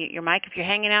okay to mute your mic. If you're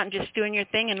hanging out and just doing your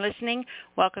thing and listening,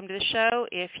 welcome to the show.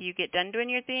 If you get done doing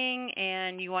your thing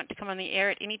and you want to come on the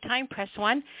air at any time, press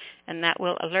 1, and that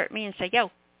will alert me and say, yo,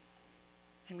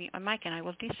 and mute my mic, and I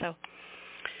will do so.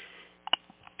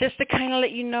 Just to kind of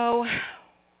let you know,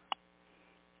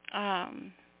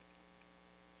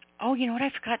 you know what I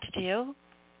forgot to do?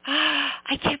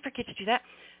 I can't forget to do that.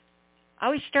 I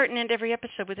always start and end every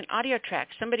episode with an audio track.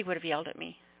 Somebody would have yelled at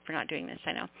me for not doing this,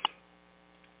 I know.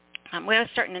 We always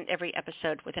start and end every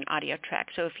episode with an audio track.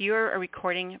 So if you're a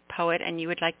recording poet and you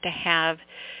would like to have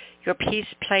your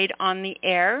piece played on the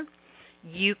air,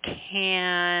 you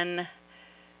can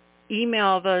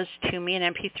email those to me,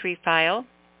 an MP3 file.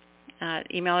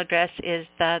 Email address is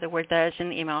the word "the" is in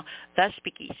the email, the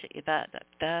SpeakEasy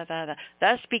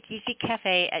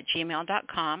Cafe at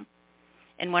gmail.com.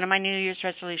 And one of my New Year's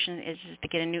resolutions is to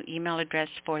get a new email address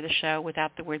for the show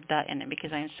without the word "the" in it,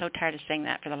 because I am so tired of saying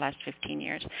that for the last 15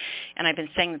 years. And I've been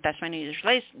saying that that's my New Year's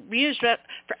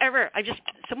forever.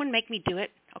 Someone make me do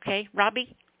it, okay?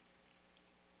 Robbie,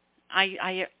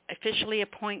 I officially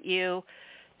appoint you.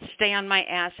 Stay on my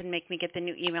ass and make me get the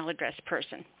new email address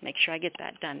person. Make sure I get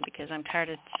that done, because I'm tired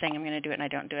of saying I'm going to do it and I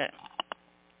don't do it.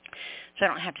 So I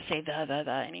don't have to say the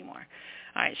anymore.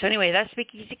 All right, so anyway, that's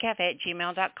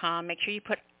SpeakEasyCafe@gmail.com. Make sure you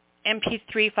put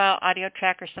MP3 file, audio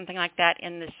track, or something like that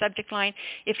in the subject line.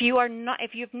 If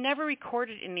you've never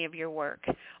recorded any of your work,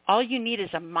 all you need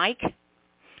is a mic,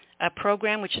 a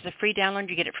program, which is a free download.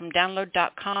 You get it from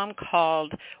download.com,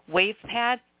 called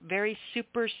WavePad. Very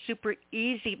super, super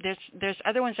easy. There's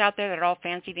other ones out there that are all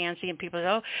fancy-dancy, and people say,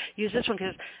 oh, use this one,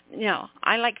 because,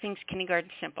 I like things kindergarten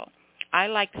simple. I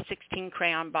like the 16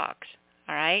 crayon box,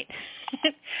 all right?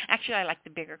 Actually, I like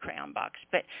the bigger crayon box.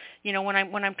 But, when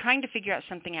I'm trying to figure out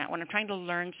something out, when I'm trying to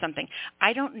learn something,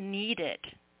 I don't need it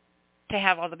to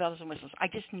have all the bells and whistles. I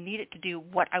just need it to do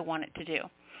what I want it to do.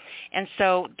 And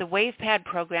so the WavePad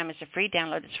program is a free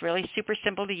download. It's really super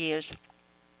simple to use.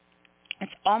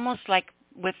 It's almost like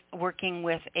with working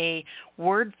with a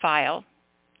Word file,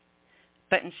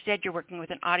 but instead you're working with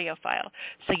an audio file.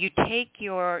 So you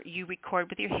record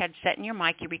with your headset and your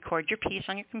mic, you record your piece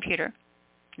on your computer,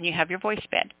 and you have your voice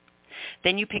bed.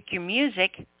 Then you pick your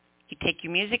music, you take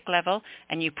your music level,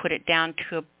 and you put it down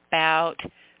to about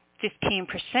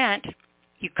 15%.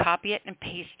 You copy it and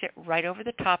paste it right over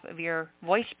the top of your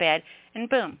voice bed, and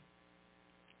boom,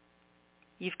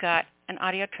 you've got an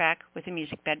audio track with a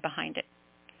music bed behind it.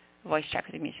 Voice track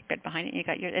with a music bed behind it. And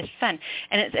it's fun.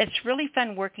 And it's really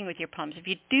fun working with your poems. If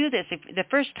you do this, the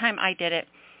first time I did it,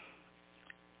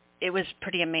 it was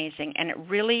pretty amazing. And it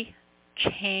really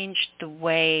changed the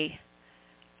way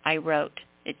I wrote.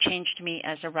 It changed me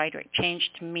as a writer. It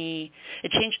changed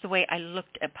the way I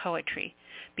looked at poetry,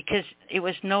 because it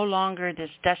was no longer this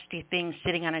dusty thing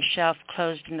sitting on a shelf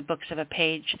closed in the books of a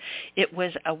page. It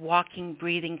was a walking,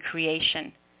 breathing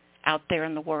creation out there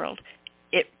in the world.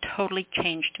 It totally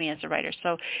changed me as a writer.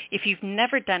 So if you've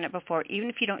never done it before, even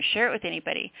if you don't share it with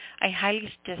anybody, I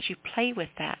highly suggest you play with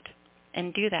that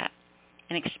and do that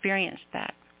and experience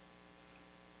that.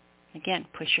 Again,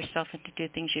 push yourself into do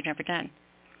things you've never done.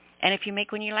 And if you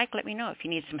make one you like, let me know. If you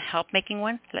need some help making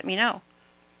one, let me know.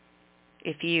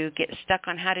 If you get stuck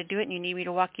on how to do it and you need me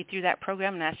to walk you through that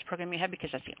program, and that's the program you have,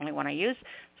 because that's the only one I use,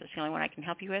 so it's the only one I can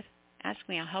help you with, ask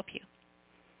me, I'll help you.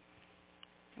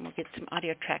 And we'll get some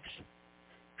audio tracks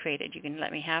created. You can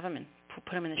let me have them and put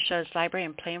them in the show's library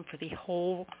and play them for the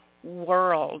whole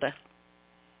world.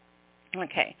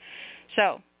 Okay,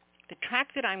 so the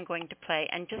track that I'm going to play,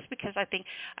 and just because I think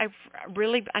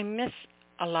I miss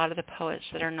a lot of the poets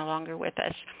that are no longer with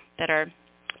us, that are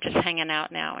just hanging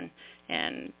out now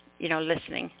and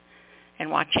listening and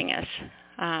watching us.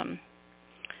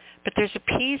 But there's a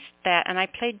piece that, and I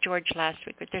played George last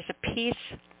week, but there's a piece,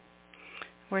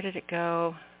 where did it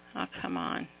go? Oh, come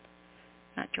on.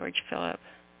 Not George, Philip.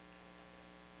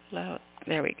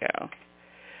 There we go.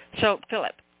 So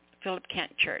Philip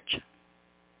Kent Church.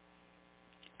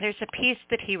 There's a piece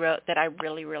that he wrote that I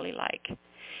really, really like.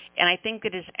 And I think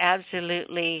it is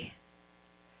absolutely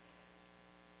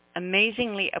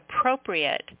amazingly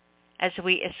appropriate as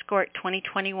we escort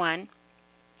 2021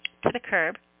 to the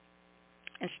curb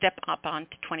and step up on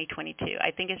to 2022.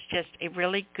 I think it's just a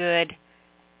really good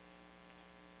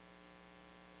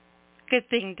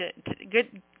thing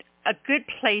a good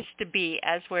place to be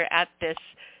as we're at this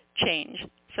change.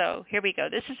 So here we go.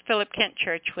 This is Philip Kent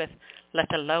Church with Let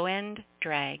the Low End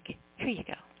Drag. Here you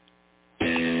go.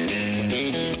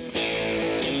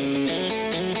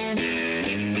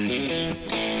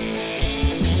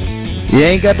 You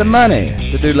ain't got the money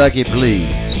to do like you please,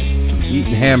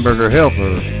 eating hamburger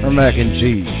helper or mac and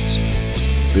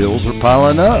cheese. Bills are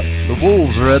piling up, the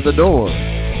wolves are at the door.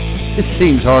 It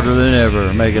seems harder than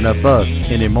ever making a buck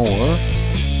anymore.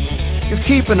 If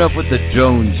keeping up with the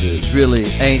Joneses really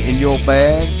ain't in your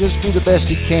bag, just do the best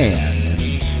you can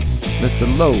and let the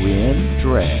low end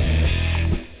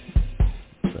drag.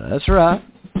 That's right,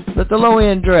 let the low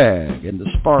end drag and the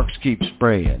sparks keep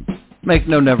spraying. Make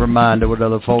no never mind to what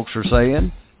other folks are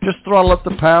saying. Just throttle up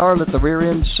the power, let the rear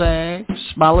end sag,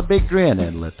 smile a big grin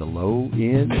and let the low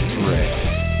end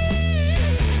drag.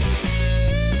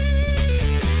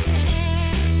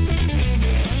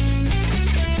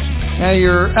 Now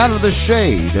you're out of the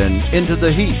shade and into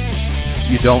the heat.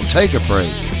 You don't take a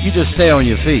break, you just stay on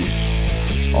your feet.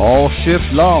 All shift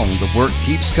long, the work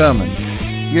keeps coming.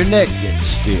 Your neck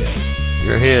gets stiff,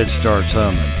 your head starts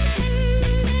humming.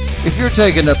 If you're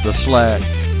taking up the slack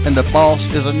and the boss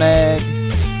is a nag,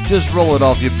 Just roll it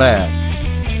off your back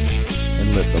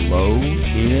and let the low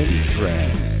end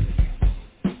drag.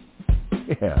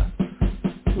 Yeah,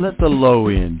 let the low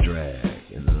end drag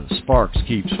and the sparks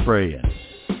keep spraying.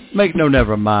 Make no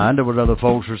never mind of what other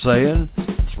folks are saying.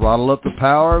 Throttle up the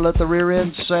power, let the rear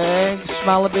end sag,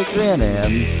 smile a big grin,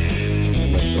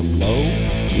 and let the low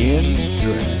end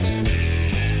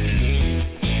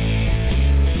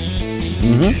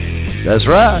drag. That's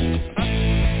right.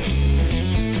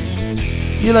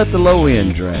 You let the low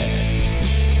end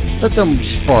drag. Let them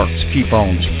sparks keep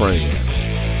on spraying.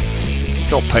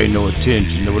 Don't pay no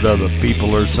attention to what other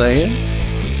people are saying.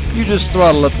 You just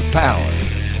throttle up the power.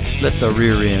 Let the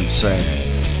rear end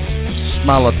sag.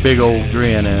 Smile a big old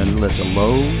grin and let the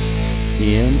low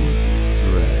end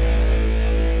drag.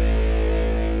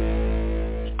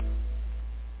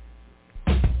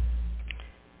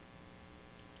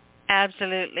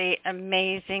 Absolutely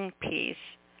amazing piece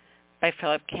by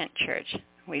Philip Kent Church.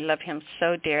 We love him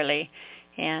so dearly,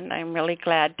 and I'm really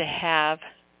glad to have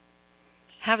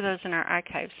those in our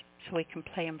archives so we can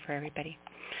play them for everybody.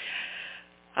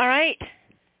 All right.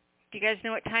 Do you guys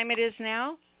know what time it is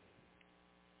now?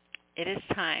 It is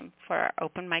time for our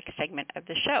open mic segment of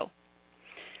the show.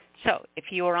 So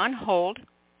if you are on hold,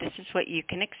 this is what you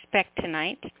can expect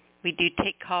tonight. We do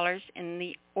take callers in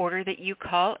the order that you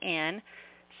call in,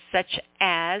 such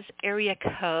as area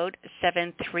code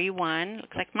 731.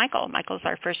 Looks like Michael. Michael's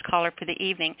our first caller for the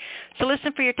evening. So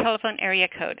listen for your telephone area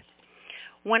code.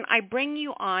 When I bring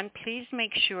you on, please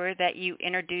make sure that you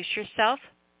introduce yourself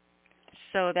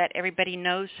so that everybody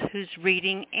knows who's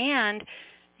reading. And,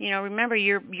 remember,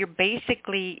 you're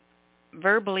basically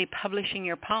verbally publishing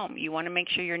your poem. You want to make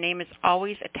sure your name is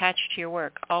always attached to your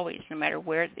work, always, no matter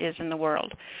where it is in the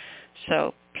world.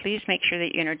 So please make sure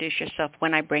that you introduce yourself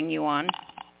when I bring you on.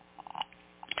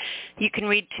 You can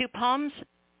read 2 poems,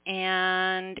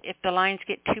 and if the lines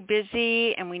get too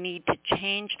busy and we need to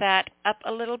change that up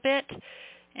a little bit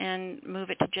and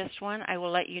move it to just one, I will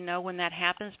let you know when that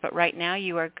happens. But right now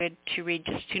you are good to read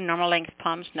just 2 normal-length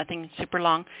poems, nothing super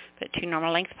long, but 2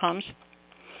 normal-length poems.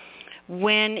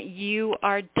 When you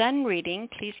are done reading,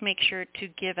 please make sure to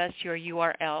give us your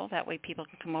URL. That way people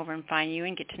can come over and find you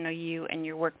and get to know you and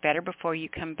your work better before you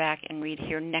come back and read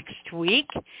here next week.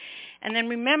 And then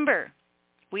remember,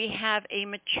 we have a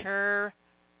mature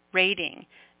rating.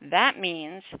 That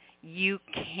means you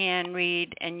can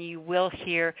read and you will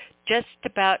hear just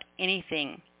about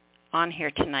anything on here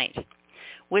tonight,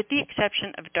 with the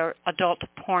exception of adult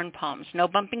porn poems. No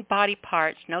bumping body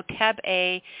parts, no tab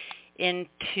A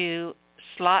into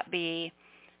slot B.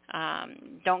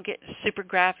 Don't get super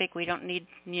graphic. We don't need,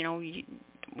 you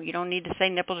don't need to say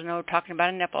nipple to know we're talking about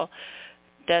a nipple.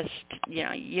 Just,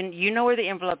 you know where the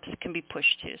envelopes can be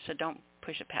pushed to, so don't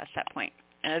push it past that point.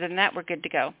 And other than that, we're good to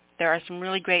go. There are some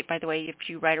really great, by the way, if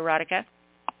you write erotica,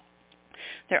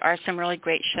 there are some really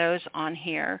great shows on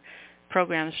here,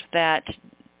 programs that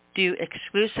do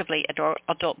exclusively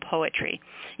adult poetry.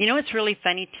 It's really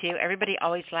funny, too. Everybody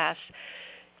always laughs.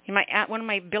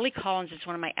 Billy Collins is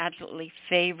one of my absolutely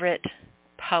favorite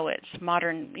poets,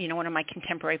 modern, one of my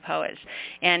contemporary poets.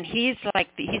 And he's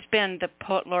been the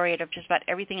poet laureate of just about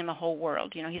everything in the whole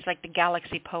world. He's like the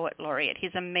Galaxy Poet Laureate.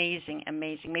 He's amazing,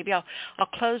 amazing. Maybe I'll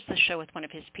close the show with one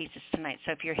of his pieces tonight.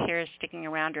 So if you're here sticking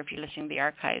around or if you're listening to the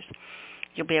archives,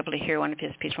 you'll be able to hear one of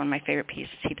his pieces, one of my favorite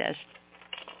pieces he does.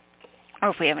 Or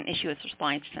if we have an issue with his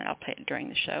lines tonight, I'll play it during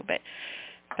the show. But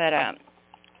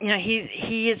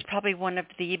he is probably one of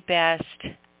the best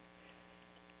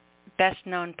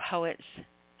known poets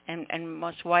and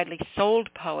most widely sold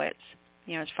poets,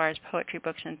 as far as poetry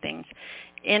books and things,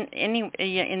 in the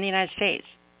United States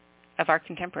of our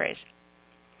contemporaries.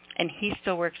 And he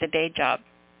still works a day job.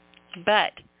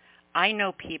 But I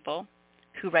know people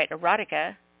who write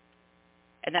erotica,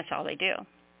 and that's all they do.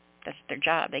 That's their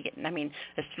job.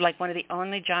 It's like one of the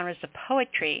only genres of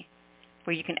poetry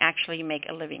where you can actually make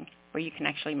a living, where you can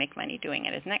actually make money doing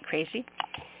it. Isn't that crazy?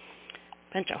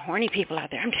 Bunch of horny people out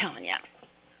there, I'm telling you.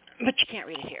 But you can't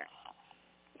read it here.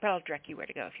 But I'll direct you where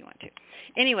to go if you want to.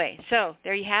 Anyway, so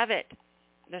there you have it.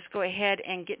 Let's go ahead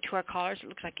and get to our callers. It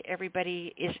looks like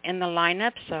everybody is in the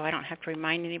lineup, so I don't have to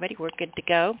remind anybody. We're good to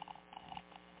go.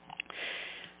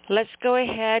 Let's go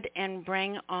ahead and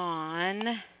bring on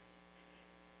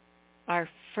our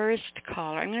first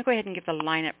caller. I'm going to go ahead and give the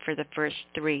lineup for the first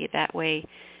 3. That way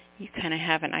you kind of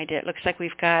have an idea. It looks like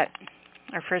we've got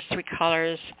our first 3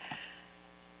 callers.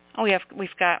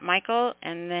 We've got Michael,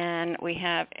 and then we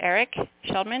have Eric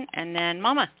Sheldman, and then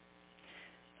Mama.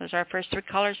 Those are our first 3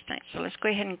 callers tonight. So let's go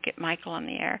ahead and get Michael on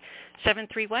the air.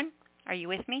 731, are you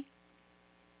with me?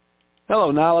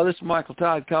 Hello, Nyla. This is Michael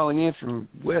Todd calling in from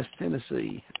West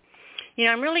Tennessee.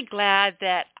 I'm really glad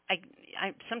that I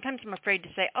sometimes I'm afraid to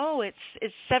say, oh, it's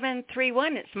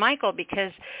 731. It's Michael,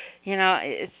 because,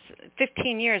 it's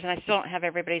 15 years and I still don't have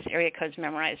everybody's area codes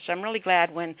memorized. So I'm really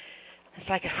glad when it's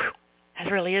like,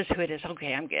 that really is who it is.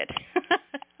 Okay, I'm good.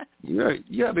 You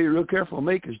got to be real careful with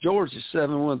me, because George is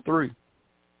 713.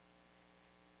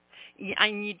 Yeah,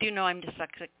 and you do know I'm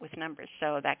dyslexic with numbers,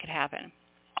 so that could happen.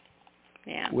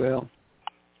 Yeah. Well,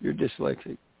 you're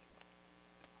dyslexic.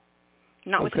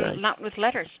 Not with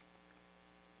letters.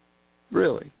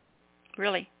 Really?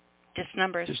 Really. Just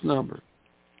numbers. Just numbers.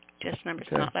 Just numbers,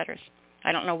 Okay. not letters.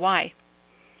 I don't know why.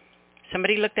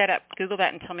 Somebody look that up. Google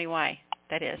that and tell me why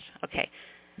that is. Okay.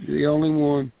 You're the only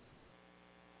one.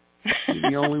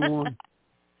 You're the only one.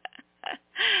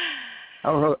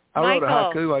 I wrote a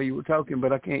haiku while you were talking,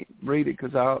 but I can't read it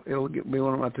because it'll be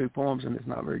one of my 2 poems, and it's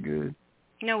not very good.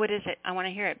 No, what is it? I want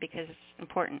to hear it because it's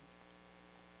important.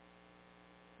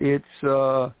 It's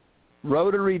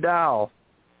rotary dial,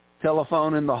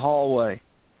 telephone in the hallway,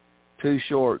 2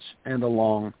 shorts and a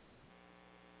long.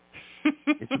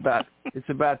 It's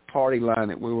about party line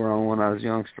that we were on when I was a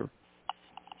youngster.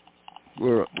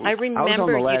 I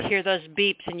remember you'd hear those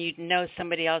beeps and you'd know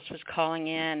somebody else was calling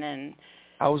in. And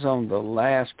I was on the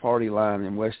last party line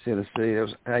in West Tennessee. There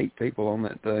was 8 people on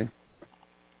that day.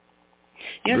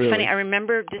 It's funny. I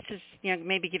remember, this is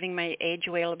maybe giving my age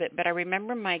away a little bit, but I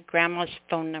remember my grandma's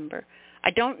phone number.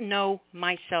 I don't know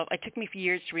myself. It took me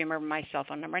years to remember my cell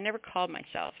phone number. I never called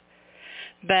myself,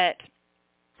 but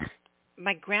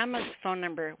my grandma's phone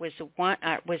number was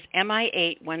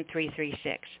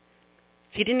MI81336.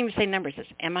 So you didn't even say numbers. It's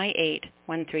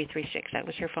MI81336. That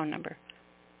was her phone number.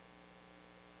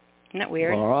 Isn't that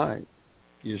weird? All right.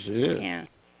 Yes, it is. Yeah.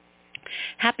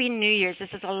 Happy New Year's. This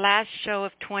is the last show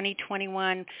of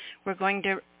 2021. We're going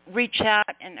to reach out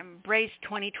and embrace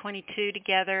 2022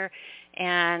 together.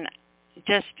 And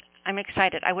I'm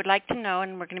excited. I would like to know,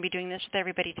 and we're going to be doing this with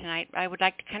everybody tonight, I would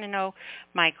like to kind of know,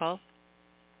 Michael,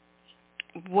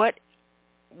 what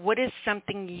is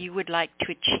something you would like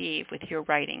to achieve with your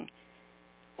writing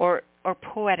or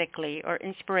poetically or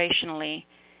inspirationally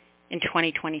in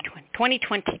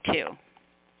 2022?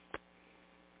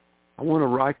 I want to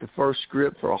write the first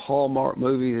script for a Hallmark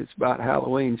movie that's about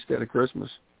Halloween instead of Christmas.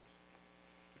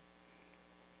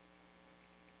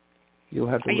 You'll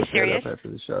have to look that up after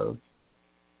the show.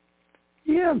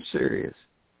 Yeah, I'm serious.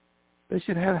 They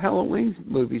should have Halloween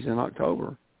movies in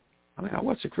October. I mean, I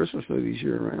watch the Christmas movies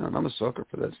year-round. I'm a sucker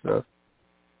for that stuff.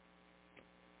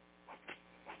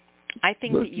 I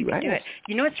think that you can do it.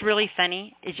 You know what's really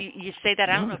funny is you say that.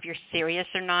 I don't know if you're serious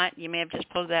or not. You may have just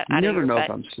pulled that out of your butt. You never know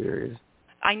if I'm serious.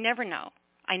 I never know.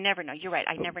 You're right.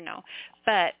 I never know.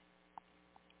 But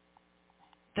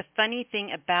the funny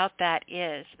thing about that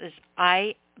is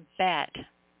I bet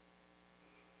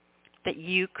that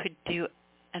you could do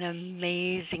an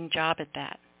amazing job at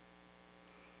that.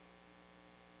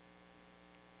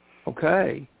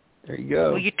 Okay. There you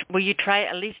go. Will you try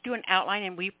at least do an outline,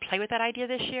 and will you play with that idea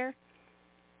this year?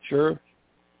 Sure.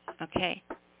 Okay.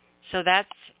 So that's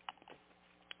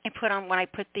when I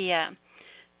put the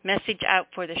message out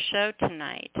for the show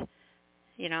tonight.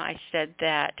 I said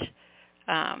that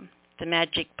the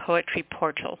Magic Poetry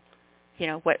Portal.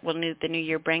 What will the new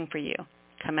year bring for you?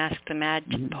 Come ask the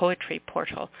Magic Poetry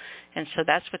Portal. And so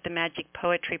that's what the Magic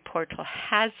Poetry Portal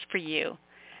has for you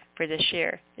for this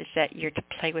year, is that you're to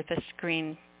play with the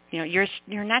screen. You're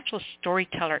a natural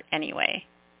storyteller anyway.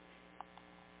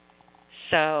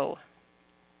 So,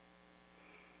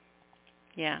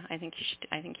 yeah, I think you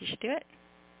should do it.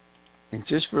 And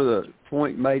just for the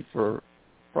point made for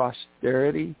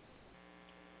posterity,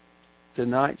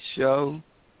 tonight's show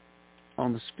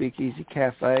on the Speakeasy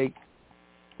Cafe,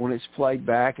 when it's played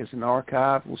back as an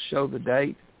archive, will show the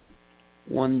date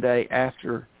one day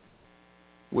after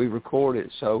we record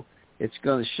it. So it's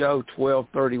going to show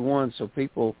 12/31, so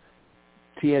people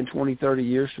 10, 20, 30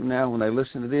 years from now, when they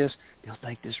listen to this, they'll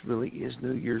think this really is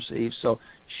New Year's Eve. So,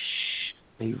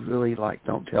 be really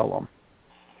don't tell them.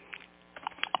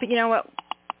 But you know what?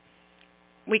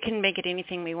 We can make it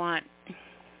anything we want.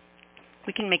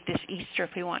 We can make this Easter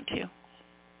if we want to.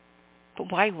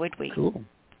 But why would we? Cool.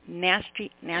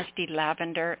 Nasty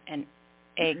lavender and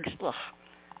eggs. Ugh.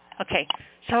 Okay.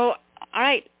 So, all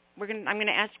right. I'm going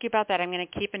to ask you about that. I'm going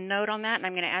to keep a note on that, and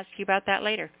I'm going to ask you about that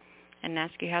later and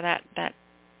ask you how that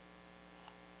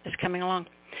is coming along.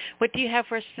 What do you have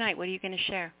for us tonight? What are you going to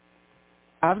share?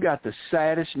 I've got the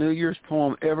saddest New Year's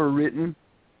poem ever written,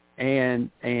 and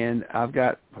I've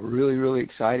got a really, really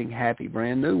exciting, happy,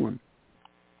 brand new one.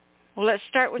 Well, let's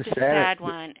start with the sad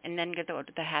one and then go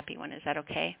to the happy one. Is that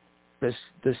okay?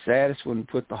 The saddest one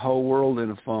put the whole world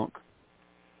in a funk.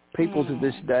 People to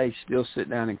this day still sit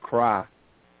down and cry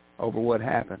over what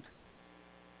happened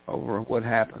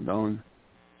on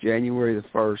January the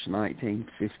 1st,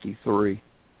 1953.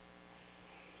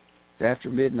 After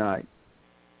midnight,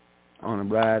 on a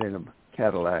ride in a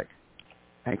Cadillac,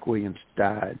 Hank Williams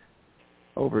died,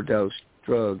 overdosed,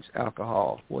 drugs,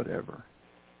 alcohol, whatever.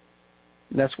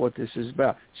 And that's what this is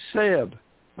about. Seb,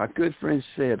 my good friend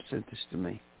Seb, sent this to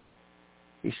me.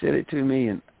 He sent it to me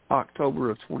in October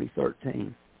of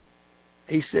 2013.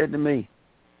 He said to me,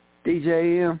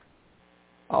 DJM,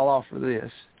 I'll offer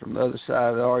this from the other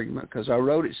side of the argument because I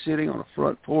wrote it sitting on a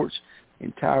front porch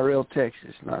in Tyrell,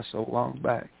 Texas, not so long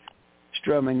back,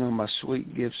 strumming on my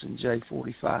sweet Gibson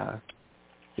J45.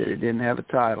 That it didn't have a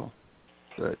title,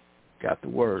 but got the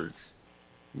words.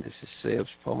 And this is Seb's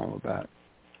poem about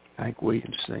Hank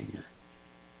Williams Sr.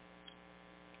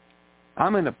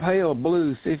 I'm in a pale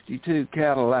blue 52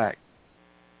 Cadillac,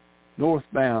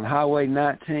 northbound Highway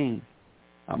 19.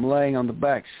 I'm laying on the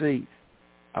back seat.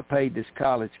 I paid this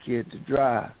college kid to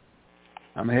drive.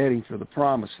 I'm heading for the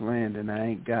promised land, and I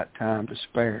ain't got time to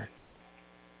spare.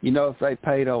 You know, if they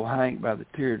paid old Hank by the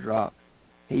teardrop,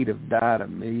 he'd have died a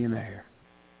millionaire.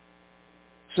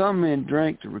 Some men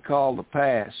drink to recall the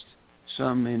past.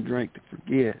 Some men drink to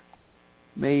forget.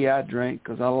 Me, I drink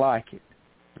because I like it,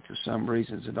 but for some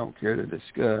reasons I don't care to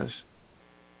discuss.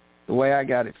 The way I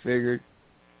got it figured,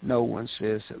 no one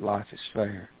says that life is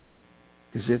fair.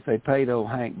 Because if they paid old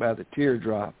Hank by the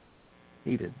teardrop,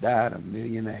 he'd have died a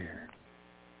millionaire.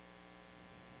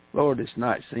 Lord, this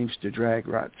night seems to drag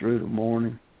right through the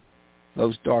morning.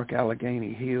 Those dark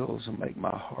Allegheny hills will make my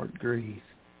heart grieve.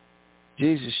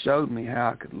 Jesus showed me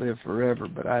how I could live forever,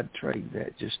 but I'd trade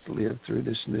that just to live through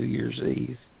this New Year's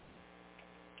Eve.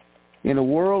 In a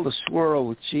world aswirl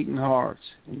with cheating hearts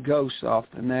and ghosts off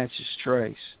the Natchez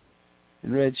Trace,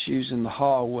 and red shoes in the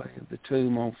hallway of the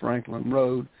tomb on Franklin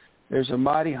Road, there's a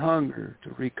mighty hunger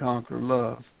to reconquer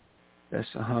love. That's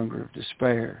the hunger of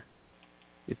despair.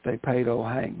 If they paid old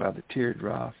Hank by the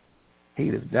teardrop,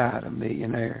 he'd have died a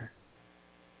millionaire.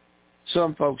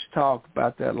 Some folks talk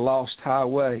about that lost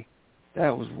highway.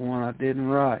 That was one I didn't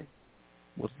write.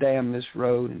 Well, damn this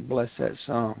road and bless that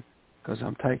song, 'cause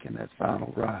I'm taking that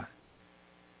final ride.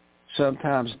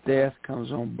 Sometimes death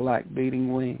comes on black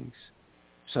beating wings.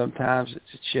 Sometimes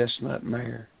it's a chestnut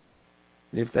mare.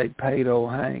 And if they paid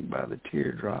old Hank by the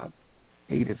teardrop,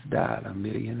 he'd have died a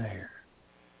millionaire.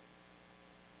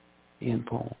 End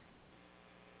poem.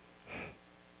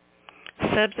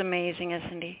 Seb's amazing,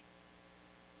 isn't he?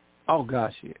 Oh,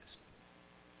 gosh, yes.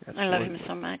 I love him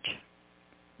so much.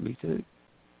 Me too.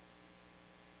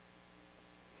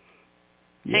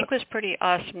 Hank was pretty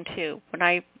awesome too. When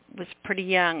I was pretty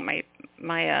young, my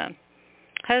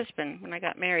husband, when I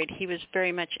got married, he was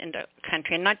very much into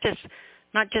country, and not just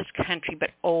country, but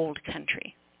old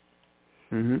country.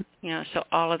 Mm-hmm. You know, so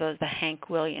all of those, the Hank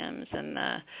Williams and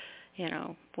the,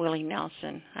 Willie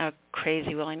Nelson. I have a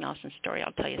crazy Willie Nelson story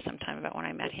I'll tell you sometime about when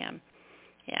I met him.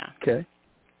 Yeah. Okay.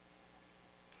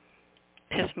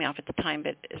 Pissed me off at the time,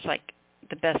 but it's like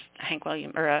the best Hank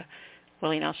Williams or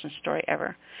Willie Nelson story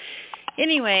ever.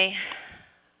 Anyway,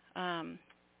 so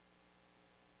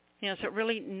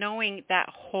really knowing that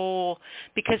whole,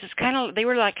 because it's they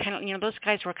were like those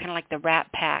guys were kind of like the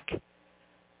Rat Pack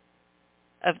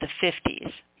of the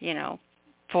 50s,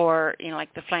 for,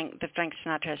 like the Frank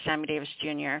Sinatra, Sammy Davis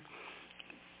Jr.,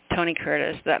 Tony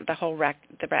Curtis, the whole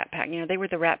the Rat Pack. They were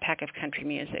the Rat Pack of country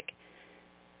music.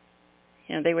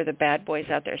 They were the bad boys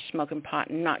out there smoking pot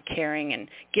and not caring and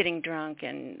getting drunk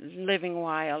and living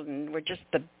wild, and were just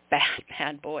the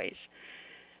bad boys,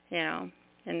 and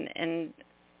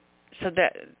so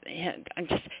that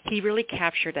he really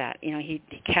captured that. He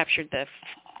captured the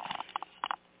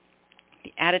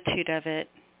attitude of it.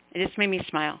 It just made me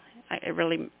smile. It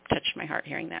really touched my heart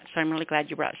hearing that. So I'm really glad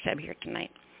you brought Seb here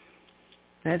tonight.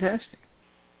 Fantastic.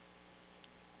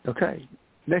 Okay,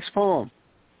 next poem.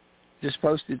 Just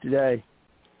posted today.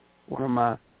 One of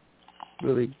my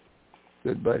really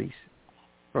good buddies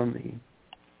from the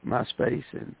MySpace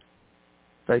and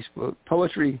Facebook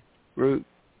poetry group,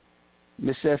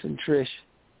 Miss F and Trish.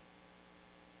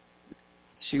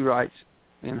 She writes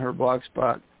in her blog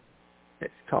spot,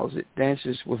 it calls it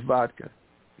Dances with Vodka.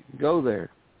 You can go there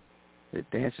at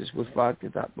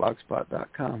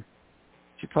danceswithvodka.blogspot.com.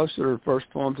 She posted her first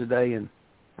poem today, and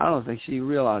I don't think she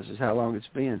realizes how long it's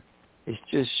been. It's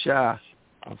just shy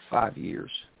of 5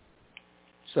 years.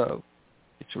 So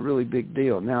it's a really big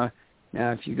deal. Now,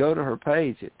 if you go to her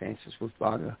page at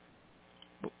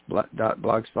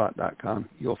danceswithvodka.blogspot.com,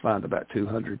 you'll find about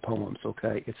 200 poems,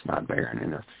 okay? It's not barren,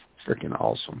 and they're freaking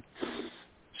awesome.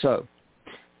 So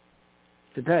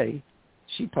today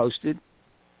she posted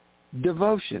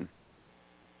Devotion.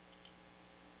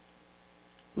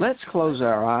 Let's close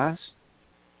our eyes.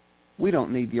 We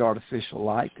don't need the artificial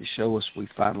light to show us we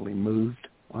finally moved,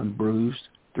 unbruised,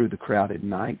 through the crowded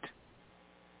night.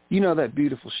 You know that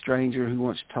beautiful stranger who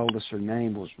once told us her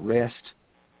name was Rest?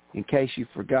 In case you've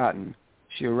forgotten,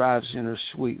 she arrives in her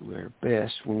sweetwear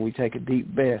best when we take a deep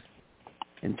breath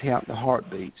and count the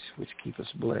heartbeats which keep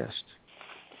us blessed.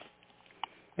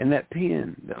 And that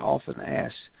pen that often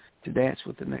asks to dance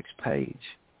with the next page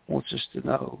wants us to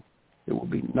know that we'll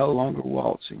be no longer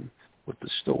waltzing with the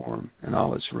storm and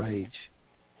all its rage.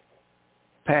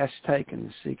 Paths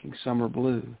taken seeking summer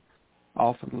blue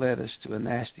often led us to a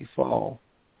nasty fall.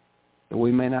 Though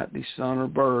we may not be sun or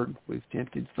bird, we've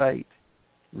tempted fate,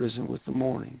 risen with the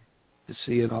morning to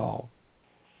see it all.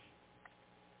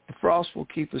 The frost will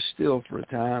keep us still for a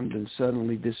time, then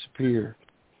suddenly disappear,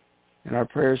 and our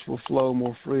prayers will flow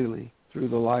more freely through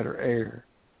the lighter air.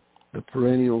 The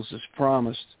perennials, as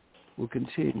promised, will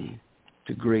continue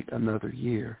to greet another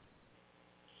year.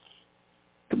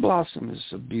 The blossom is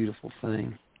a beautiful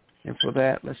thing, and for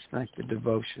that, let's thank the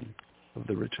devotion of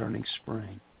the returning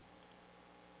spring.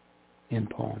 End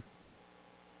poem.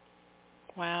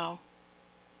 Wow.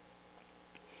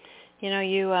 You know,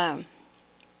 you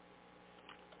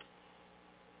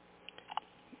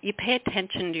pay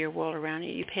attention to your world around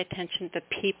you. You pay attention to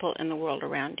the people in the world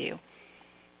around you.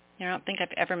 I don't think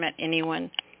I've ever met anyone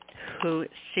who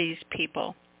sees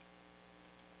people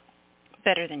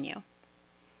better than you.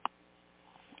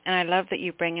 And I love that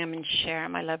you bring them and share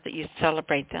them. I love that you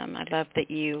celebrate them. I love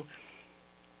that you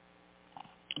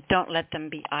don't let them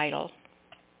be idle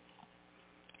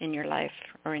in your life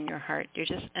or in your heart. You're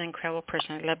just an incredible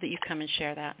person. I love that you come and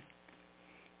share that,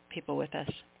 people with us.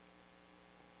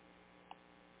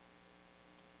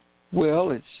 Well,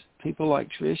 it's people like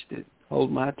Trish that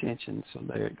hold my attention, so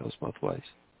there it goes both ways.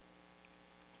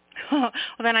 Well,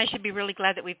 then I should be really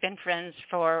glad that we've been friends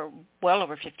for well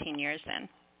over 15 years then.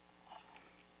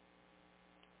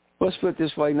 Let's put it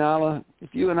this way, Nyla.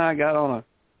 If you and I got on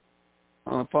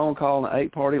a phone call on an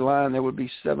 8-party line, there would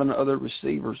be 7 other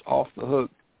receivers off the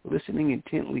hook, listening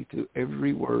intently to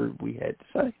every word we had to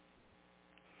say.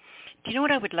 Do you know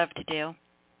what I would love to do?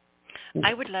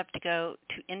 I would love to go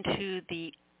into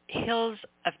the hills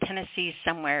of Tennessee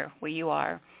somewhere where you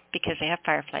are, because they have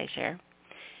fireflies there,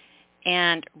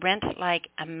 and rent like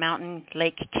a mountain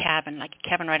lake cabin, like a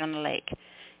cabin right on the lake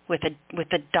with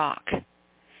a dock.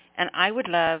 And I would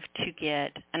love to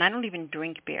get, and I don't even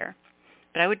drink beer,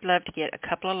 but I would love to get a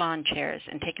couple of lawn chairs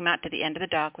and take them out to the end of the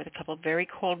dock with a couple of very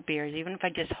cold beers, even if I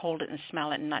just hold it and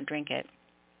smell it and not drink it,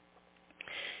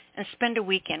 and spend a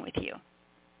weekend with you.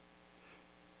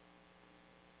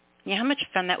 You know how much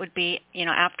fun that would be,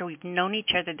 after we've known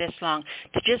each other this long,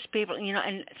 to just be able,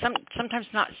 and sometimes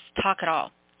not talk at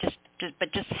all,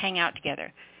 but just hang out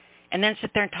together, and then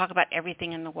sit there and talk about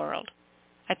everything in the world.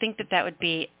 I think that would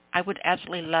be, I would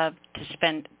absolutely love to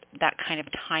spend that kind of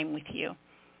time with you,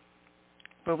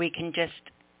 where we can just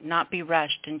not be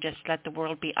rushed and just let the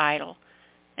world be idle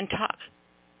and talk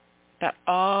about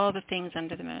all the things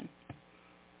under the moon.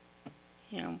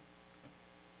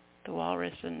 The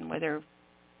walrus and whether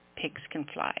pigs can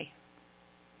fly.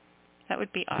 That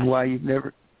would be awesome. Why you've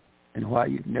never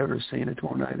seen a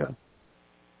tornado?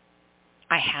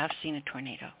 I have seen a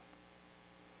tornado.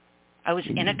 I was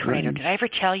in a tornado. Did I ever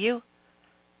tell you?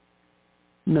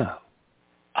 No.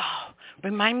 Oh,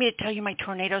 remind me to tell you my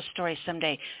tornado story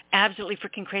someday. Absolutely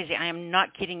freaking crazy. I am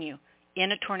not kidding you.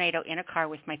 In a tornado, in a car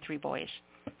with my 3 boys.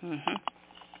 Mm-hmm.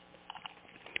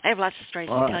 I have lots of stories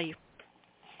to tell you,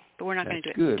 but we're not going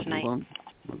to do it tonight.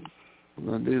 We're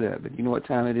going to do that, but you know what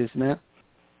time it is now?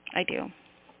 I do.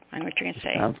 I know what you're going to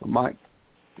say. It's time for Mike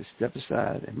to step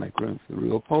aside and make room for the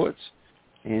real poets.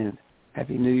 And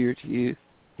Happy New Year to you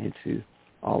and to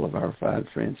all of our fine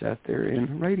friends out there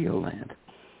in Radio Land.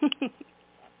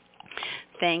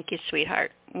 Thank you,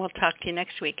 sweetheart. We'll talk to you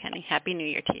next week, honey. Happy New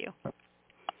Year to you.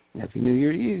 Happy New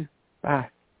Year to you. Bye.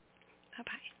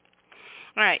 Bye-bye.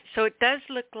 All right, so it does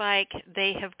look like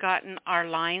they have gotten our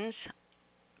lines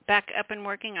back up and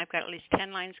working. I've got at least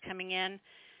 10 lines coming in.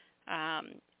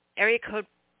 Area code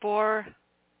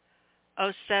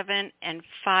 407 and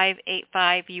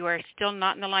 585. You are still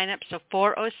not in the lineup, so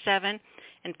 407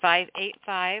 and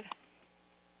 585.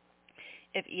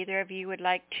 If either of you would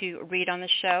like to read on the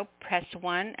show, press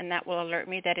 1, and that will alert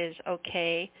me that is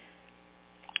okay.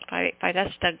 585,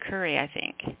 that's Doug Curry, I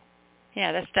think.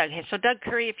 Yeah, that's Doug. So Doug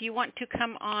Curry, if you want to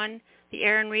come on the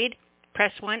air and read,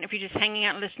 press 1. If you're just hanging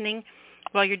out and listening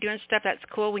while you're doing stuff, that's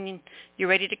cool. When you're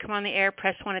ready to come on the air,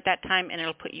 press 1 at that time, and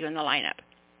it'll put you in the lineup.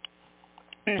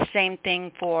 And the same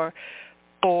thing for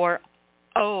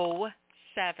 407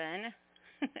 407.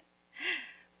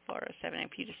 407,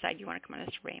 if you decide you want to come on,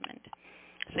 it's Raymond.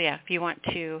 So, yeah, if you want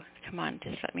to come on,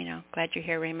 just let me know. Glad you're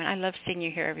here, Raymond. I love seeing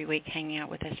you here every week, hanging out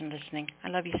with us and listening. I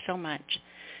love you so much.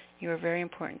 You are very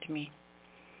important to me.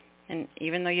 And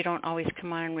even though you don't always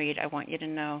come on and read, I want you to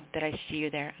know that I see you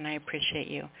there, and I appreciate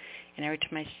you. And every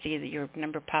time I see that your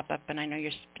number pop up and I know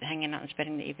you're hanging out and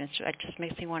spending the evening, so it just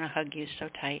makes me want to hug you so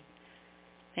tight.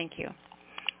 Thank you.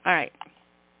 All right.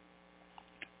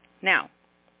 Now,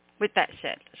 with that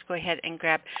said, let's go ahead and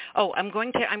grab. Oh, I'm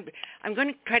going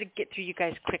to try to get through you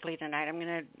guys quickly tonight.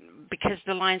 Because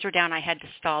the lines were down, I had to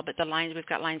stall, but we've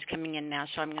got lines coming in now,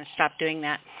 so I'm going to stop doing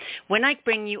that. When I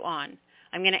bring you on,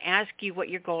 I'm going to ask you what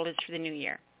your goal is for the new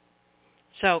year.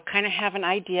 So kind of have an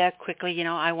idea quickly,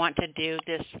 I want to do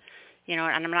this, and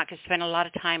I'm not going to spend a lot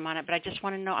of time on it, but I just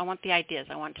want to know, I want the ideas.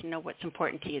 I want to know what's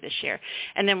important to you this year.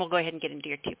 And then we'll go ahead and get into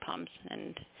your 2 poems,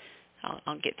 and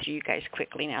I'll get through you guys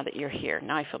quickly now that you're here.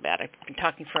 Now I feel bad. I've been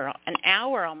talking for an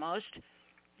hour almost.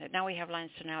 But now we have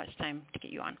lines, so now it's time to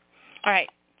get you on. All right.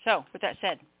 So with that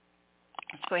said,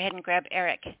 let's go ahead and grab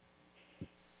Eric.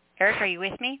 Eric, are you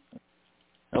with me?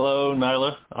 Hello,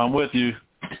 Nyla. I'm with you.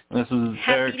 This is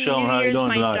Eric Shellman. How are you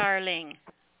doing tonight? Happy New Year's, my darling.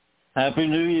 Happy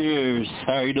New Year's.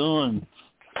 How are you doing?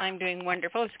 I'm doing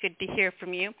wonderful. It's good to hear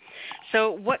from you.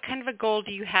 So what kind of a goal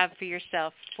do you have for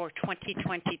yourself for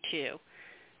 2022?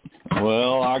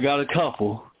 Well, I got a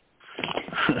couple.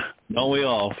 Don't we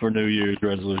all for New Year's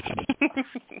resolution?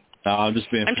 No, I'm just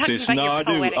being facetious. No, I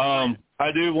do.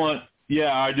 I do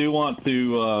want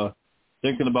to.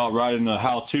 Thinking about writing a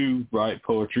how-to write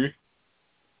poetry.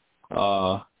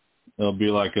 It'll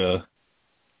be like it'll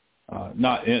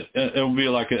be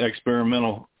like an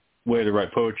experimental way to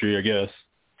write poetry, I guess.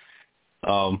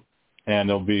 And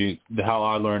it'll be how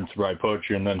I learned to write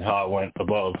poetry, and then how I went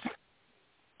above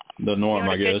the norm,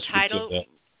 I guess. A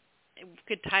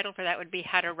good title for that would be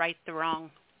How to Right the Wrong.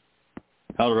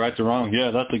 How to Right the Wrong. Yeah,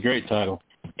 that's a great title.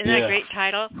 Isn't that a great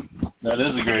title? That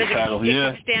is a great title, It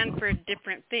can stand for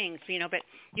different things, but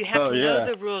you have to know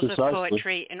the rules of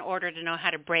poetry in order to know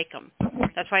how to break them.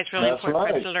 That's why it's really important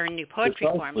for us to learn new poetry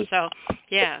forms. So,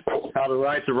 yeah. How to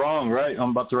Right the Wrong, right?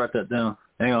 I'm about to write that down.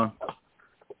 Hang on.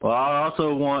 Well, I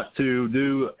also want to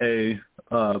do a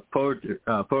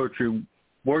poetry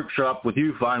workshop with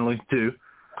you finally, too.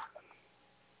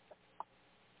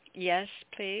 Yes,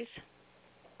 please.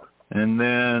 And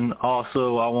then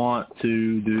also I want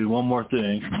to do one more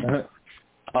thing.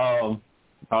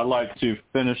 I'd like to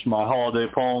finish my holiday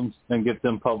poems and get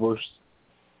them published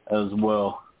as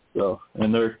well. So,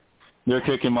 and they're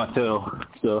kicking my tail.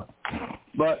 So,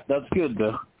 but that's good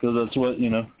though, because that's what,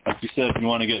 like you said, if you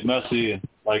want to get messy, and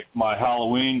like my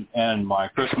Halloween and my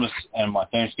Christmas and my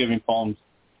Thanksgiving poems,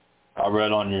 I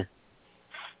read on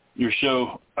your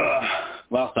show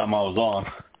last time I was on.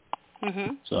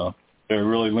 Mm-hmm. So they're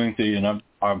really lengthy, and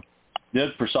I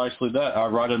did precisely that. I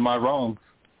righted my wrongs.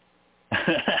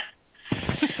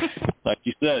 Like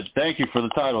you said, thank you for the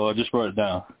title. I just wrote it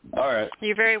down. All right.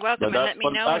 You're very welcome, and let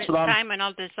me know when it's time, and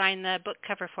I'll design the book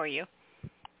cover for you.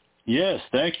 Yes,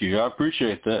 thank you. I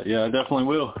appreciate that. Yeah, I definitely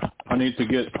will. I need to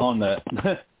get on that.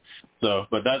 So,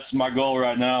 but that's my goal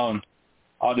right now, and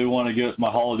I do want to get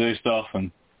my holiday stuff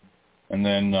and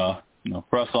then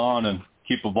press on and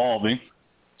keep evolving.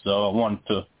 So I wanted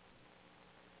to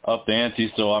up the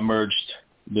ante, so I merged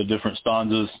the different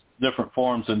stanzas, different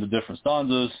forms into different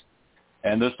stanzas,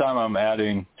 and this time I'm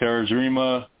adding Terra's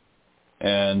Rima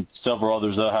and several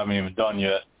others that I haven't even done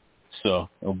yet, so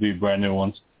it'll be brand new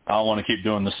ones. I don't want to keep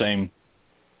doing the same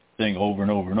thing over and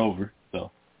over and over.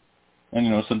 So,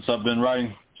 and since I've been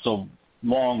writing so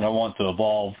long, I want to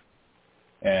evolve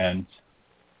and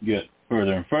get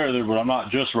further and further, but I'm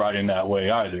not just writing that way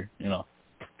either,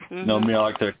 Mm-hmm. Know me, I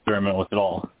like to experiment with it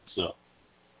all. So,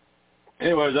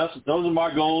 anyways, those are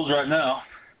my goals right now.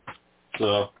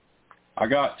 So, I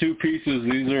got 2 pieces.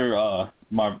 These are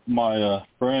my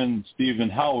friend Stephen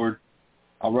Howard.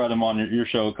 I read him on your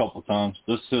show a couple of times.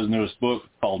 This is his newest book.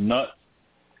 It's called Nut,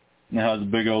 and it has a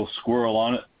big old squirrel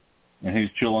on it, and he's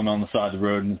chilling on the side of the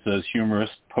road, and it says humorous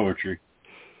poetry.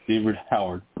 Stephen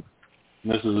Howard.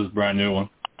 This is his brand new one.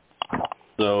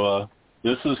 So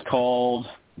this is called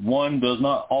One Does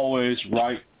Not Always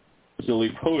Write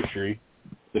Silly Poetry.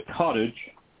 The Cottage.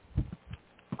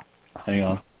 Hang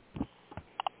on.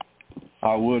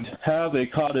 I would have a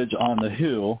cottage on the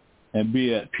hill and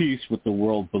be at peace with the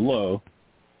world below,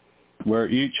 where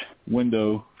each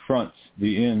window fronts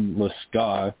the endless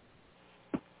sky,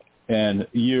 and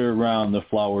year-round the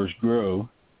flowers grow,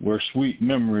 where sweet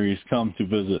memories come to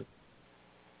visit,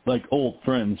 like old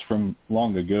friends from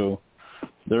long ago,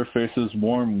 their faces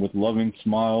warm with loving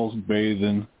smiles bathe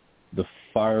in the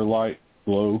firelight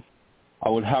low, I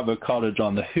would have a cottage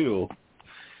on the hill,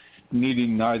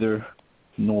 needing neither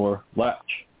nor latch,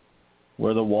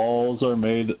 where the walls are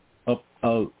made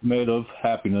of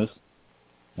happiness,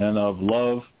 and of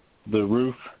love the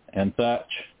roof and thatch.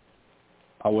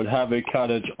 I would have a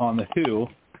cottage on the hill,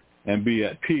 and be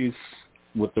at peace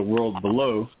with the world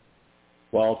below,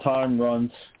 while time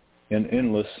runs in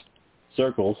endless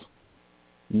circles,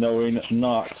 knowing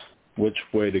not which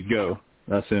way to go.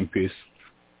 That's in peace.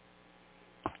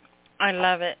 I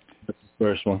love it. That's the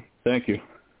first one. Thank you.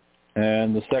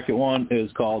 And the second one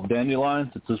is called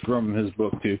Dandelions. It's just from his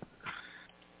book, too.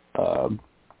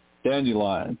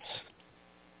 Dandelions.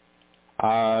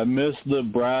 I miss the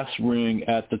brass ring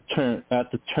at the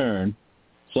turn.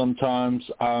 Sometimes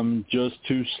I'm just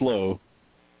too slow,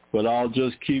 but I'll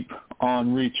just keep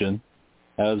on reaching.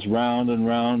 As round and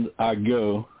round I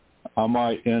go, I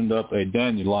might end up a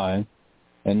dandelion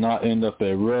and not end up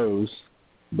a rose,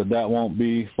 but that won't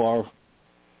be from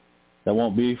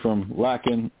lack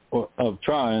of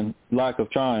trying.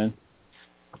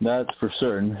 That's for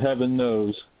certain. Heaven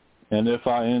knows. And if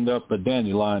I end up a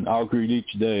dandelion, I'll greet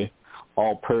each day,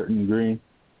 all pert and green,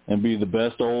 and be the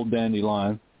best old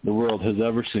dandelion the world has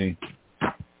ever seen.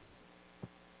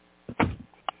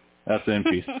 That's in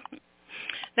peace.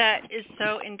 That is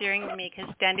so endearing to me because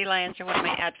dandelions are one of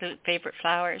my absolute favorite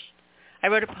flowers. I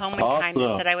wrote a poem one time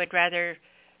that said I would rather,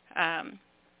 and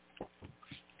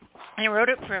I wrote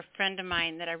it for a friend of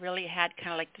mine that I really had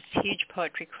kind of like this huge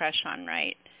poetry crush on,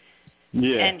 right?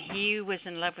 Yeah. And he was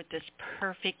in love with this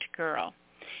perfect girl.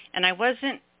 And I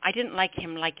didn't like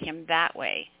him that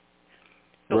way.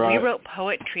 But right. We wrote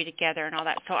poetry together and all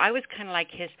that. So I was kind of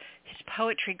like his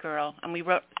poetry girl, and we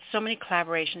wrote so many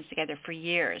collaborations together for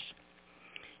years.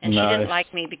 And nice. She didn't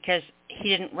like me because he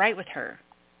didn't write with her.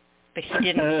 But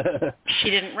she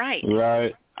didn't write.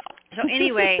 Right. So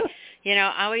anyway,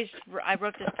 I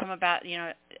wrote this poem about,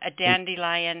 a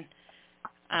dandelion.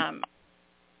 I'm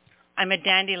a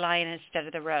dandelion instead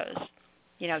of the rose.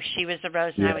 She was the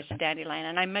rose and I was the dandelion,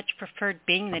 and I much preferred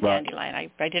being the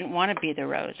dandelion. I didn't want to be the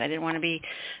rose. I didn't want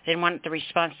the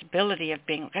responsibility of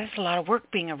being. That's a lot of work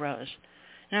being a rose.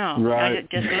 No, right.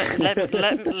 Just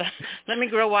let me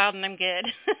grow wild and I'm good.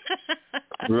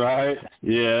 Right.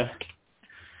 Yeah.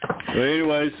 Well,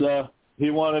 anyways, he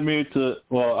wanted me to.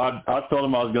 Well, I told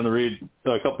him I was going to read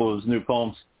a couple of his new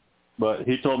poems, but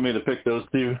he told me to pick those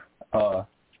two,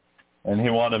 and he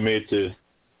wanted me to.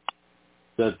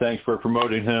 Said thanks for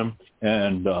promoting him,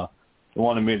 and he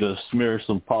wanted me to smear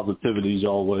some positivities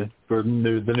all the way for the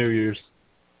New Year's.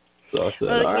 So I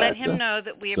said, well, let him know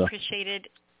that we appreciated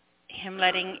him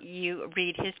letting you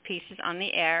read his pieces on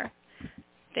the air.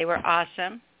 They were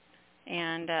awesome,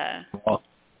 and I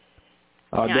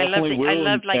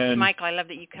love like Michael. I love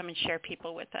that you come and share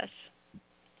people with us.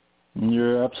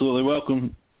 You're absolutely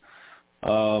welcome.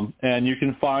 And you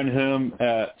can find him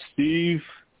at Steve.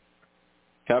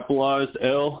 Capitalized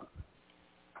L.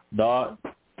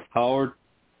 Howard,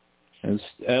 and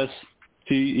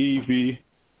STEV,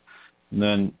 and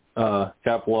then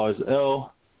capitalized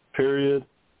L.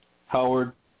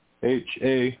 Howard,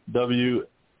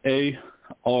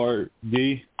 HAWARD.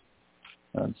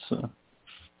 That's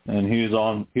and he was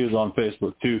on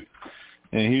Facebook too,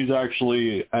 and he's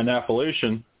actually an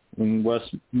Appalachian in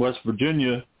West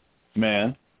Virginia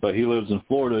man, but he lives in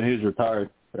Florida. He's retired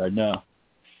right now.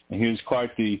 And he was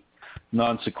quite the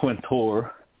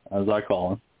non-sequitur, as I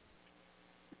call him,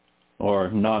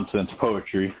 or nonsense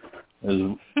poetry,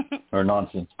 or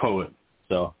nonsense poet.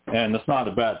 So, and it's not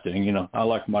a bad thing, I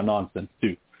like my nonsense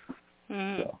too.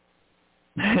 Mm. So,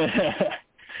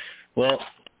 well,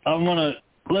 I'm gonna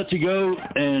let you go,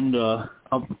 and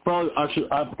I'll probably be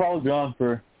on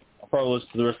I'll probably listen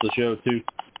to the rest of the show too.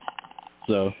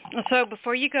 So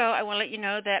before you go, I want to let you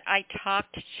know that I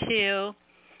talked to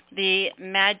the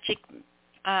Magic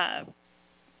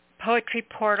Poetry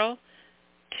Portal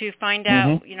to find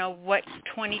out, what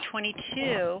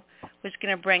 2022 was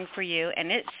going to bring for you.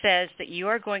 And it says that you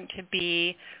are going to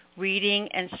be reading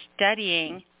and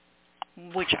studying,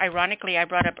 which ironically I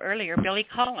brought up earlier, Billy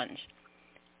Collins.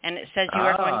 And it says you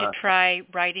are going to try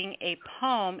writing a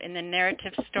poem in the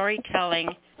narrative storytelling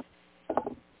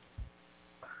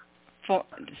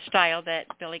style that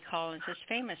Billy Collins is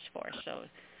famous for. So,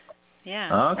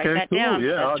 yeah, okay, write that cool. down.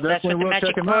 Yeah, That's what the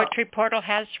Magic Poetry Portal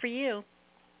has for you.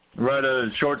 Write a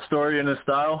short story in his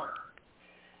style.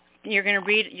 You're going to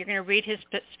read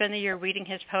spend the year reading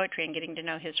his poetry and getting to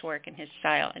know his work and his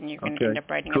style, and you're going to end up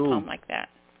writing a poem like that.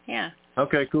 Yeah.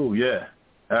 Okay, cool. Yeah,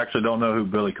 I actually don't know who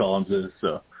Billy Collins is,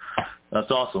 so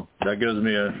that's awesome. That gives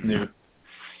me a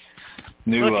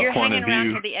new well, if you're point hanging of around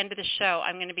view. to the end of the show,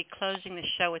 I'm going to be closing the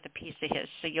show with a piece of his,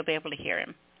 so you'll be able to hear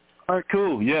him. All right,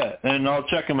 cool. Yeah, and I'll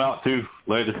check him out too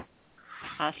later.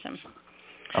 Awesome.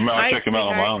 I mean, I'll check him out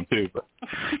on my own too. But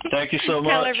thank you so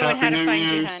much. Tell everyone Happy how to New find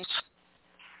Year's. you,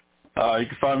 hon. You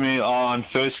can find me on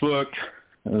Facebook.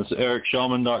 It's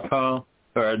EricShellman.com.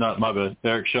 Or not, my bad,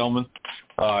 Eric Shellman.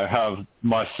 I have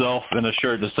myself in a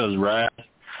shirt that says Rad.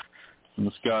 And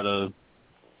it's got a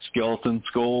skeleton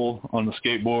skull on the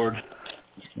skateboard.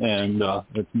 And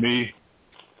it's me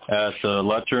at the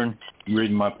lectern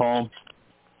reading my poem.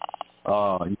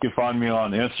 You can find me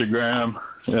on Instagram.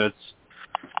 It's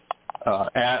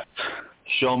at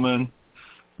Shellman.e.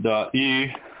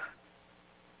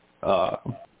 I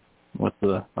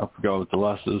forgot what the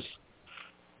last is.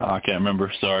 I can't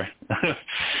remember. Sorry.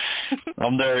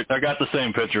 I'm there. I got the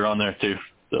same picture on there too.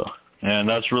 So, and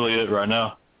that's really it right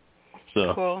now.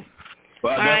 So, cool.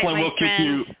 But I definitely will keep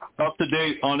you friend. up to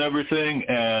date on everything.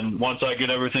 And once I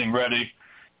get everything ready,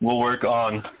 we'll work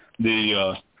on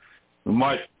the.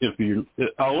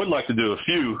 I would like to do a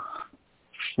few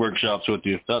workshops with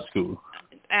you if that's cool.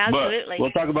 Absolutely. But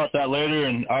we'll talk about that later,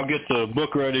 and I'll get the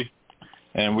book ready,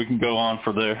 and we can go on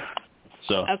from there.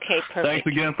 So, okay, perfect. Thanks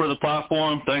again for the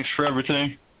platform. Thanks for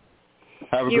everything.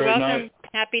 Have a You're great welcome. night.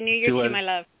 Happy New Year to you, my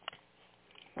love.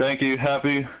 Thank you.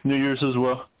 Happy New Year's as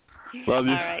well. Love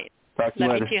you. All right. Talk to you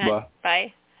Love later. you too, hon.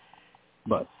 Bye.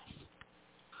 Bye. Bye.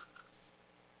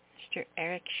 Mr.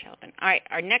 Eric Sheldon. All right,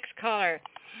 our next caller,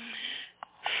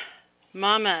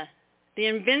 Mama, the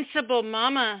invincible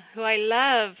Mama, who I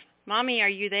love. Mommy, are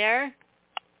you there?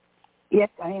 Yes,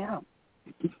 I am.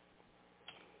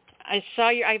 I saw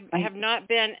you. I have not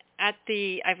been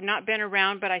I've not been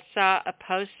around, but I saw a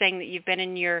post saying that you've been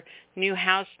in your new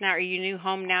house now, or your new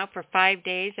home now for 5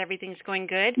 days. Everything's going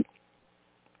good?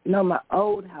 No, my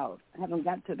old house. I haven't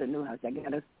got to the new house. I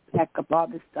got to pack up all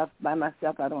this stuff by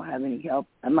myself. I don't have any help.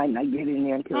 I might not get in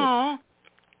there until... Oh,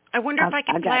 I wonder if I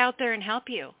could fly out there and help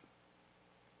you.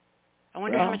 I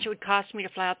wonder how much it would cost me to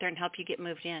fly out there and help you get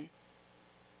moved in.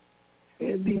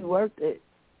 It'd be worth it.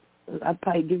 I'd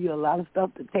probably give you a lot of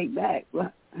stuff to take back.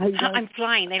 I'm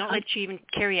flying. They don't let you even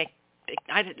carry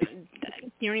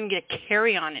you don't even get a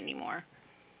carry-on anymore.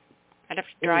 I'd have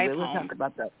to drive home.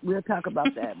 We'll talk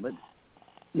about that. But,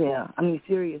 yeah, I mean,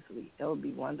 seriously, that would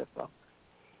be wonderful.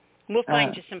 We'll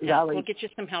find you some help. We'll get you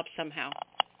some help somehow.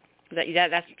 That's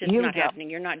just not happening.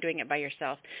 You're not doing it by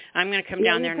yourself. I'm going to come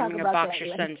down there and I'm going to box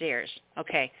your son's ears.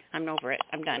 Okay, I'm over it.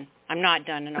 I'm done. I'm not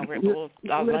done and over it,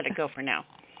 but I'll let it go for now.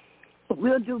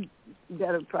 We'll do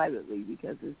better privately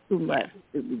because it's too much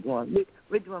to be going.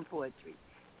 We're doing poetry.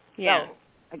 Yeah. So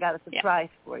I got a surprise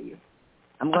for you.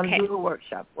 I'm going to do a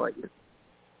workshop for you.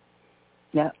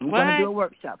 Yeah, I'm going to do a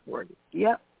workshop for you.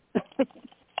 Yep.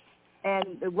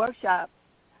 And the workshop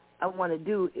I want to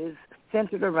do is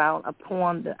centered around a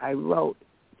poem that I wrote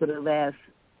for the last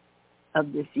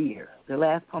of this year. The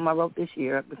last poem I wrote this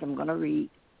year, which I'm going to read.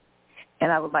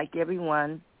 And I would like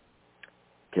everyone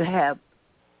to have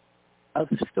a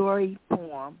story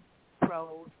poem,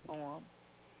 prose poem,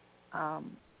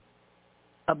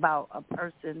 about a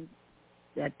person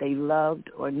that they loved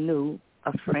or knew,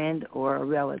 a friend or a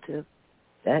relative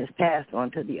that has passed on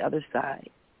to the other side.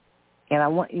 And I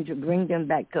want you to bring them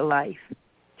back to life,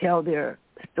 tell their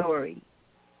story.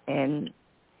 And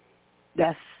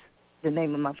that's the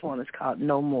name of my poem. It's called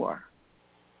No More.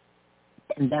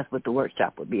 And that's what the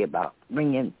workshop would be about,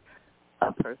 bringing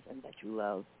a person that you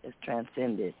love is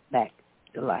transcended back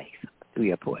to life through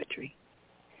your poetry.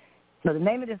 So the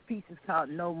name of this piece is called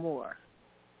No More.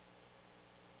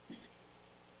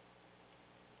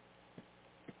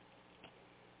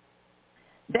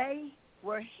 They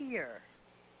were here,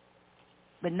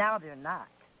 but now they're not.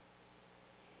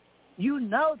 You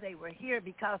know they were here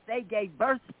because they gave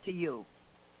birth to you,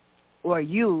 or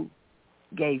you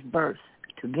gave birth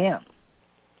to them.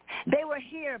 They were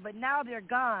here, but now they're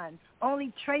gone,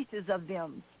 only traces of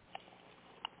them,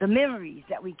 the memories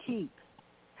that we keep.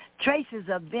 Traces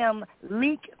of them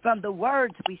leak from the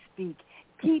words we speak.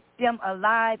 Keep them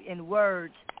alive in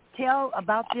words. Tell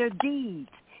about their deeds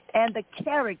and the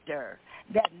character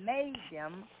that made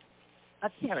them a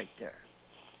character.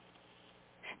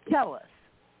 Tell us.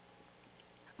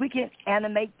 We can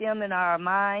animate them in our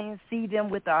minds, see them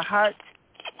with our hearts.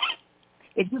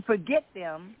 If you forget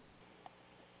them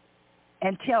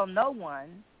and tell no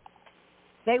one,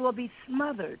 they will be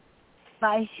smothered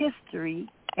by history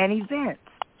and events.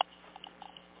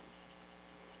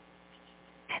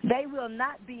 They will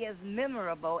not be as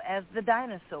memorable as the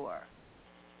dinosaur.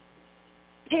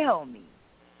 Tell me.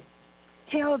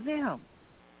 Tell them.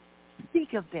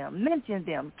 Speak of them. Mention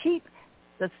them. Keep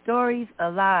the stories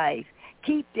alive.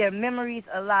 Keep their memories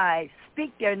alive.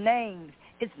 Speak their names.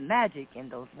 It's magic in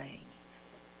those names.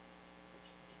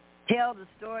 Tell the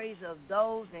stories of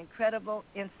those incredible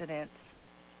incidents.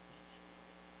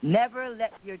 Never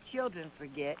let your children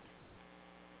forget.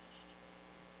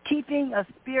 Keeping a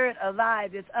spirit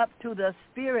alive is up to the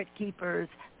spirit keepers,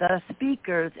 the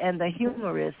speakers, and the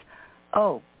humorists.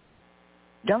 Oh,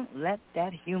 don't let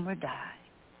that humor die.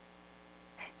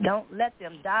 Don't let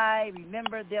them die.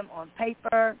 Remember them on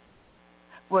paper.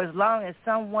 For as long as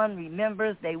someone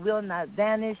remembers, they will not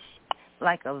vanish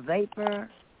like a vapor.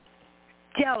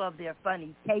 Tell of their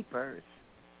funny capers.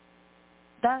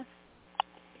 Thus,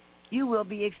 you will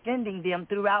be extending them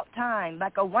throughout time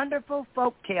like a wonderful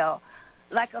folk tale,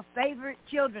 like a favorite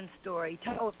children's story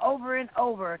told over and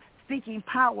over, speaking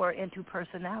power into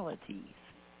personalities.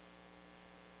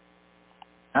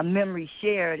 A memory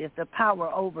shared is the power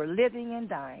over living and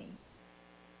dying.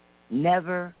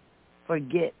 Never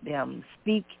forget them.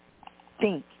 Speak,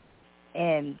 think,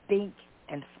 and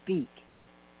speak.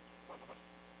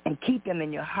 And keep them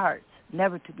in your hearts,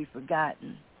 never to be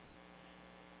forgotten.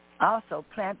 Also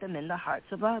plant them in the hearts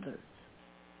of others.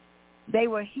 They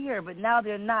were here, but now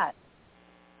they're not.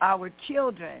 Our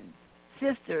children,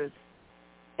 sisters,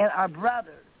 and our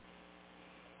brothers.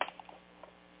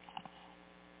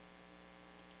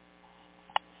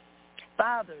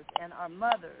 Fathers and our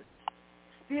mothers.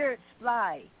 Spirits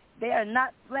fly. They are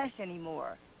not flesh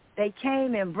anymore. They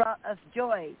came and brought us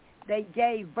joy. They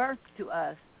gave birth to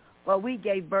us, while we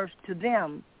gave birth to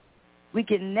them. We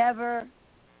can never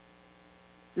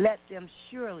let them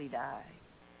surely die.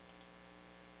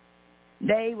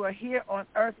 They were here on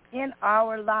earth in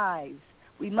our lives.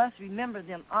 We must remember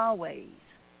them always.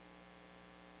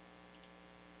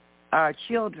 Our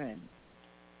children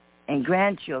and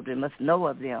grandchildren must know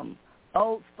of them.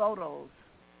 Old photos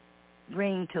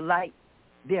bring to light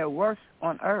their worth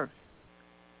on earth.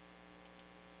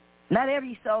 Not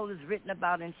every soul is written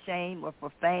about in shame or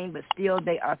for fame, but still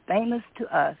they are famous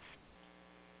to us.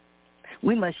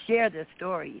 We must share their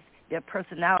stories, their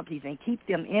personalities, and keep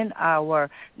them in our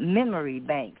memory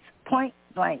banks. Point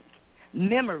blank,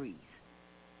 memories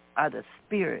are the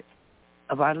spirit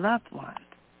of our loved ones.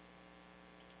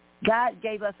 God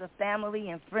gave us a family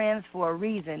and friends for a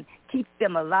reason. Keep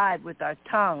them alive with our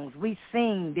tongues. We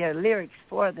sing their lyrics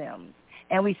for them,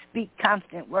 and we speak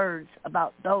constant words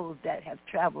about those that have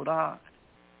traveled on.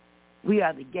 We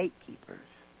are the gatekeepers,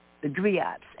 the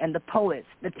griots, and the poets,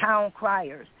 the town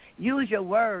criers. Use your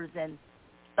words and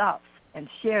thoughts and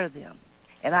share them,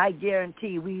 and I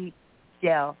guarantee we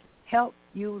shall help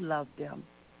you love them.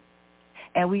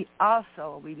 And we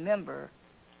also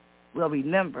will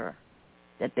remember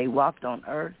that they walked on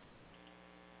earth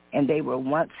and they were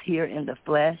once here in the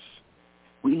flesh.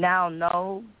 We now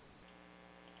know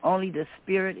only the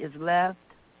spirit is left.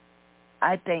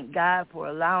 I thank God for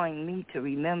allowing me to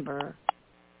remember,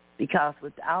 because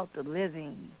without the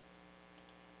living,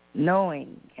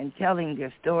 knowing and telling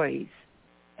their stories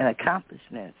and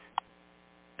accomplishments,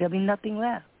 there'll be nothing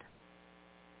left.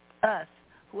 Us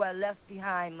who are left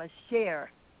behind must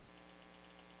share,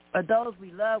 or those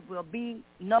we love will be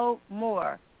no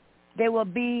more. They will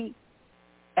be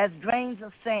as grains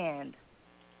of sand.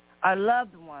 Our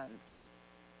loved ones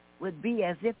would be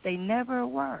as if they never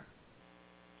were.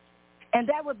 And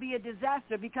that would be a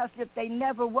disaster, because if they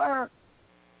never were,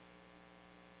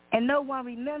 and no one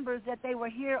remembers that they were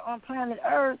here on planet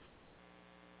Earth,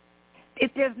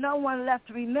 if there's no one left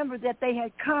to remember that they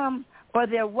had come or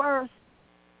their worth,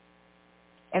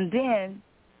 and then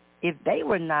if they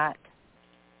were not,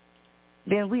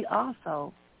 then we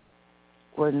also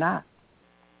were not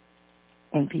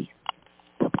in peace.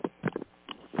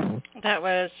 That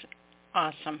was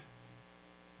awesome.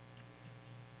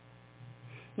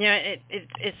 You know,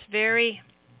 it's very.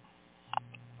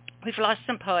 We've lost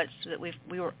some poets that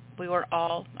we were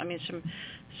all. I mean,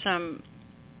 some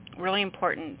really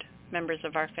important members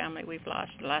of our family we've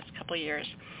lost the last couple of years.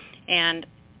 And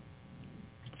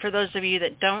for those of you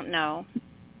that don't know,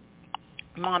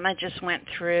 Mama just went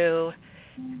through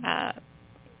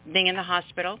being in the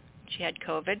hospital. She had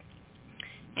COVID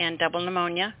and double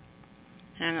pneumonia.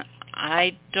 And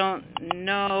I don't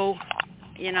know,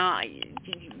 you know,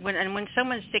 when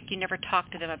someone's sick, you never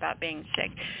talk to them about being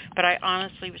sick. But I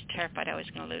honestly was terrified I was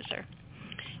going to lose her.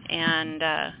 And,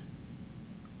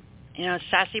 you know,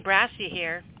 Sassy Brassy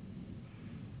here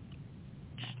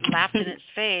just laughed in its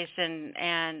face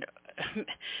and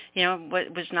you know,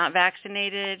 was not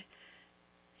vaccinated,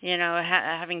 you know,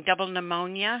 having double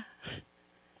pneumonia.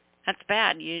 That's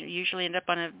bad. You usually end up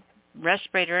on a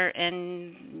respirator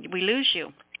and we lose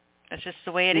you. That's just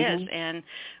the way it is. And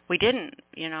we didn't,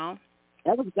 you know.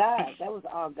 That was God. That was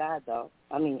all God, though.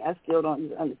 I mean, I still don't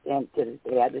even understand it to this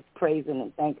day. I just praise him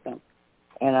and thank him.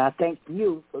 And I thank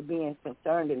you for being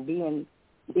concerned and being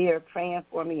there praying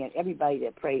for me and everybody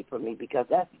that prayed for me, because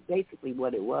that's basically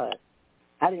what it was.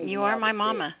 I didn't. You are my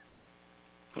mama.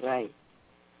 Right.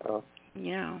 So.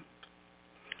 Yeah.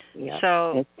 Yeah.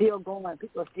 So. And it's still going.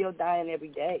 People are still dying every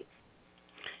day.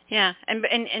 Yeah, and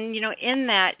in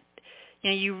that,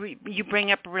 you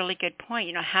bring up a really good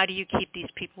point. How do you keep these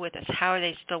people with us? How are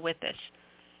they still with us?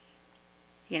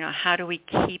 How do we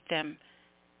keep them?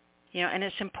 And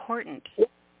it's important.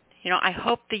 I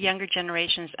hope the younger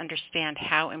generations understand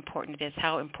how important it is,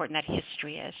 how important that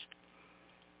history is.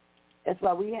 That's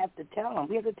why we have to tell them.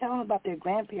 We have to tell them about their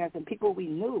grandparents and people we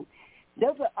knew.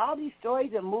 Those are all these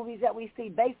stories and movies that we see.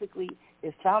 Basically,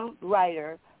 is some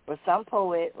writer or some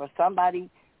poet or somebody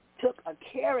took a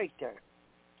character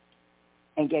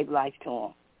and gave life to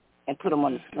them and put them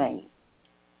on the screen.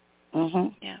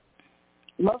 Mhm. Yeah.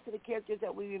 Most of the characters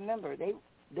that we remember, they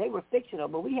were fictional,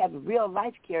 but we have real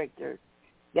life characters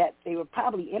that they were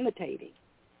probably imitating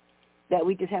that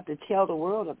we just have to tell the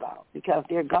world about, because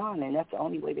they're gone, and that's the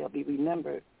only way they'll be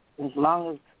remembered. As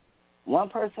long as one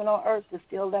person on earth is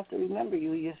still left to remember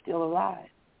you, you're still alive.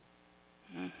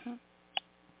 Mhm.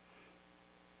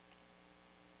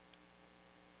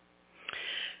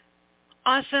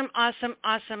 Awesome,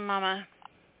 Mama.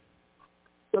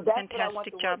 So that's fantastic what I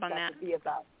want the job on workshop that. to be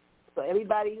about. So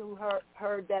everybody who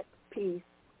heard that piece,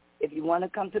 if you want to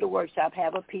come to the workshop,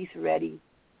 have a piece ready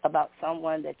about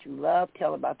someone that you love.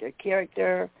 Tell about their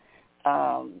character,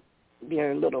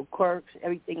 their little quirks,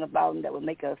 everything about them that would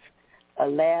make us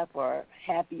laugh or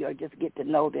happy or just get to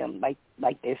know them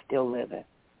like they're still living.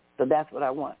 So that's what I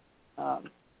want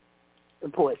the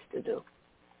poets to do.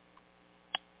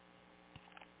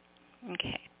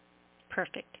 Okay,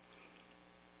 perfect.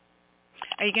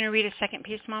 Are you going to read a second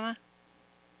piece, Mama?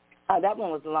 That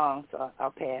one was long, so I'll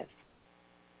pass.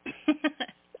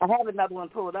 I have another one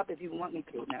pulled up if you want me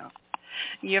to now.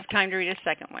 You have time to read a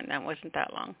second one. That wasn't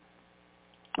that long.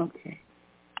 Okay,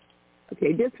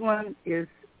 this one is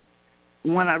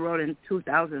one I wrote in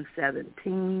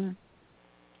 2017,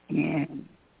 and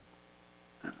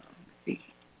let's see.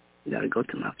 You got to go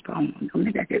to my phone.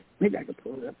 Maybe I could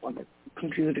pull it up on the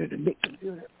computer, the big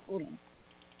computer. Hold on.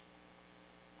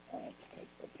 Okay,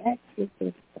 so back to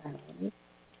this file.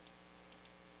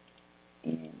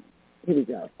 And here we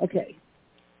go. Okay.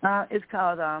 It's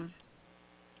called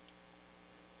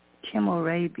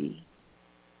Chemorrhaby.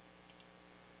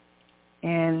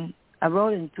 And I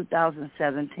wrote it in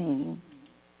 2017.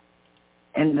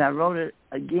 And I wrote it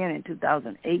again in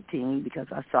 2018 because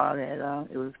I saw that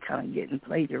it was kind of getting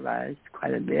plagiarized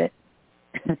quite a bit.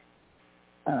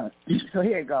 So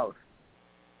here it goes.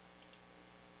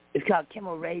 It's called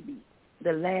Chemorrhaby,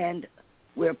 the land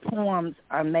where poems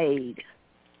are made.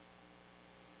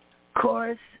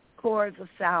 Chords of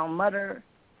sound mutter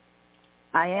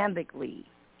iambically,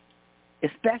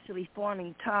 especially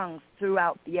forming tongues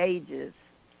throughout the ages,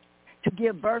 to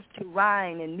give birth to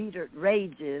rhyme and metered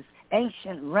rages.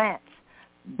 Ancient rants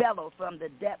bellow from the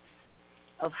depths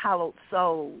of hollowed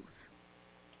souls,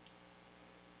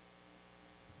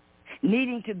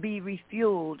 needing to be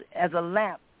refueled as a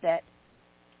lamp that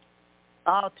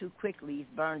all too quickly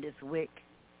burned its wick.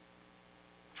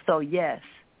 So yes,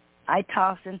 I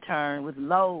toss and turn with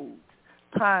loads,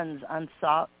 puns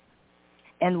unsought,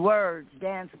 and words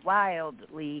dance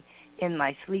wildly in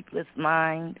my sleepless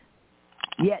mind,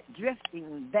 yet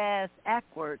drifting vast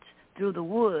ackwards through the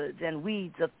woods and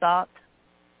weeds of thought.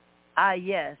 Ah,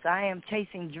 yes, I am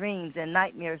chasing dreams and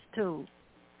nightmares too,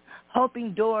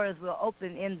 hoping doors will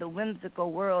open in the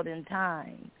whimsical world in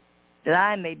time, that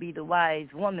I may be the wise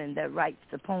woman that writes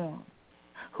the poem,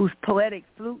 whose poetic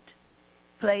flute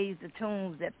plays the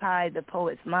tunes that pie the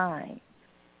poet's mind,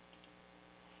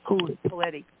 whose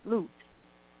poetic flute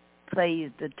plays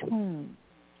the tunes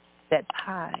that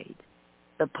pied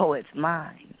the poet's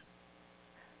mind.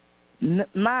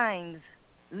 Minds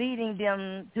leading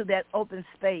them to that open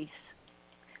space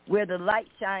where the light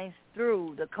shines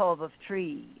through the cove of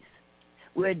trees,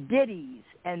 where ditties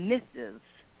and missives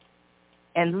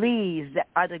and leaves that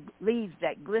are the leaves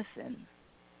that glisten,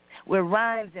 where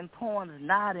rhymes and poems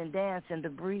nod and dance in the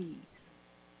breeze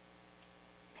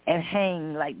and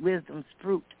hang like wisdom's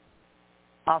fruit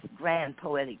off grand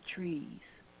poetic trees.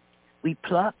 We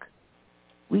pluck,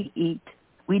 we eat,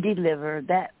 we deliver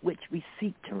that which we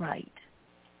seek to write,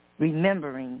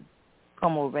 remembering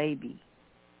Chemorrhaby.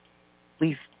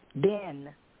 We've then,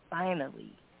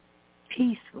 finally,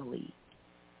 peacefully,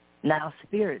 now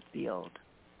spirit-filled,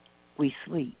 we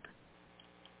sleep.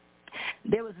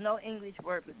 There was no English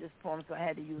word for this poem, so I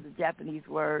had to use a Japanese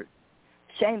word.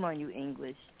 Shame on you,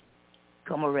 English.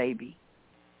 Komorabi.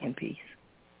 In peace.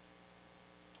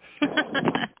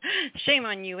 Shame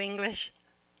on you, English.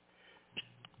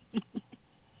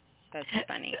 That's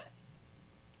funny.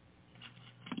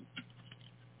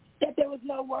 That there was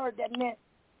no word that meant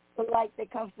the light that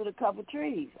comes through the cover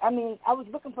trees. I mean, I was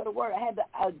looking for the word. I had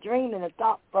a dream and a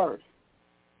thought first.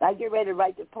 I get ready to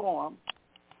write the poem,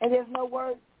 and there's no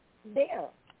word there.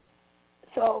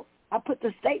 So I put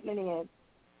the statement in.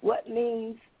 What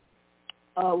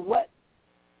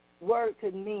word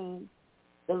could mean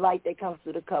the light that comes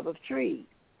through the cover of trees?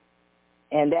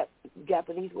 And that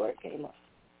Japanese word came up.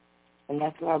 And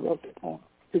that's why I wrote the poem,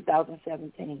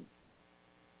 2017.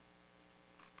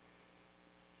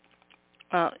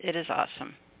 Well, it is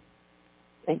awesome.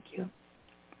 Thank you.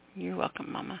 You're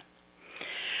welcome, Mama.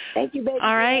 Thank you, baby.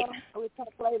 All right. I will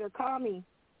talk later. Call me.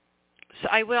 So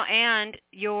I will. And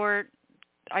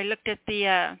I looked at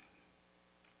the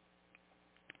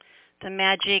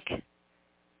Magic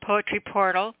Poetry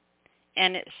Portal,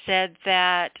 and it said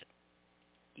that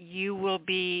you will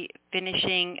be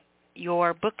finishing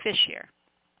your book this year.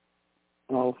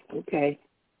 Oh, okay.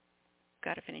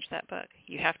 Got to finish that book.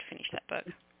 You have to finish that book.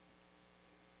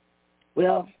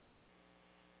 Well,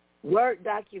 Word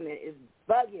document is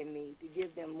bugging me to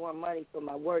give them more money for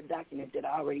my Word document that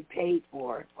I already paid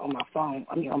for on my phone,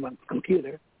 on my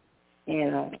computer.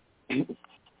 And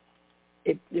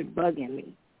they're bugging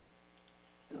me.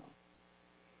 So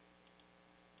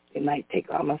they might take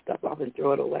all my stuff off and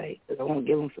throw it away because I want to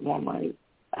give them some more money.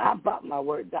 I bought my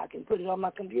Word doc and put it on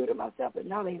my computer myself, and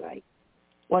now they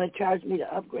want to charge me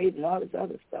to upgrade and all this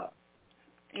other stuff.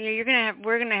 We're gonna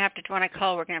have to, when I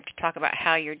call, we're gonna have to talk about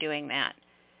how you're doing that.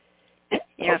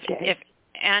 You know, Okay. if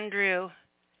Andrew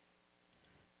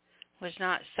was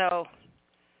not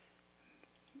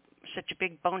such a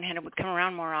big bonehead and would come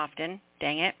around more often,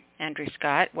 dang it, Andrew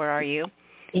Scott, where are you?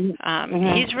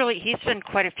 Mm-hmm. He's done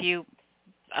quite a few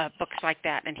books like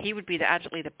that, and he would be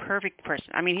absolutely the perfect person.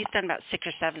 I mean, he's done about 6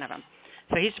 or 7 of them,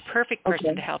 so he's the perfect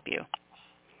person to help you.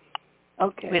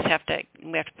 Okay. We have to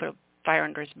put a fire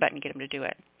under his butt and get him to do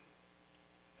it.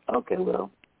 Okay, well,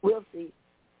 we'll see.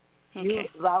 Okay. You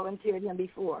volunteered him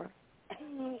before.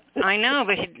 I know,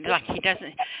 but he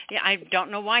doesn't. Yeah, I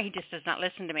don't know why he just does not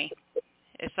listen to me.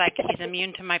 It's like he's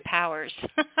immune to my powers.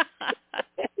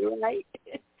 Right.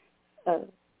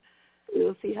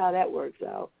 We'll see how that works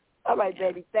out. All right,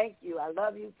 baby. Thank you. I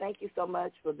love you. Thank you so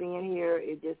much for being here.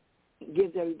 It just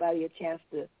gives everybody a chance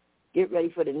to get ready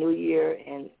for the new year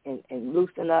and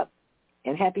loosen up.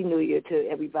 And Happy New Year to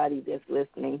everybody that's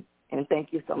listening. And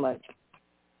thank you so much.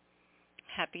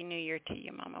 Happy New Year to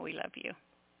you, Mama. We love you.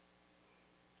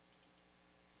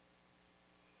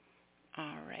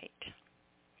 All right.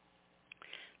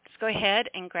 Let's go ahead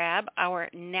and grab our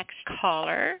next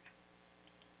caller.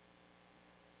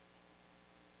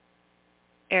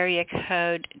 Area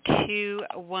code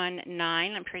 219.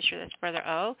 I'm pretty sure that's Brother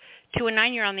O.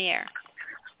 219, you're on the air.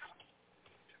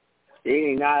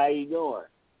 Hey, Nyla, how you doing?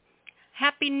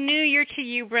 Happy New Year to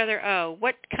you, Brother O.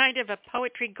 What kind of a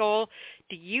poetry goal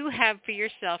do you have for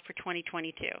yourself for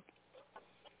 2022?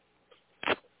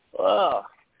 Well,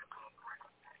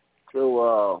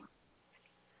 to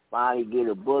finally get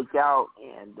a book out,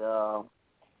 and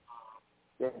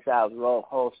since I was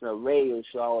hosting a radio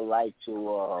show, I would like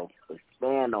to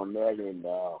expand on that and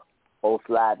host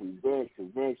live events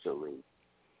eventually.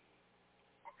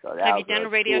 So have you done a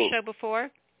radio show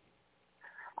before?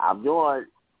 I'm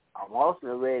hosting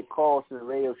a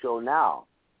radio show now.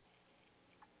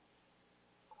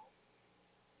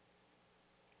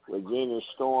 With Gina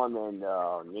Storm and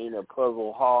Nina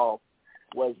Purple Hall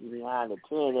Waiting Behind the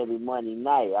Pen every Monday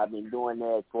night. I've been doing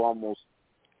that for almost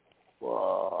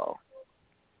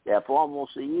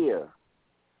a year.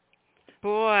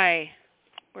 Boy,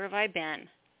 where have I been?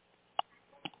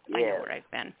 Yeah. I know where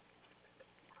I've been.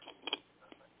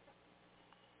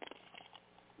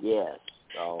 Yes.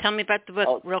 So, tell me about the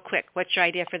book real quick. What's your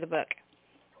idea for the book?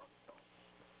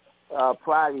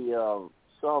 Probably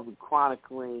something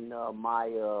chronicling my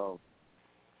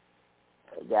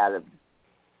got a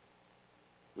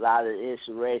lot of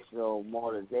inspirational,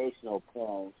 motivational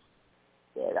poems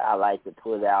that I like to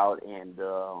put out, and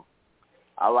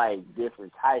I like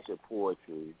different types of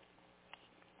poetry.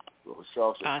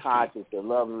 Social conscious and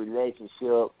loving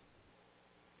relationship.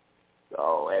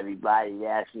 So everybody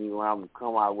asks me when I'm going to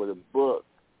come out with a book.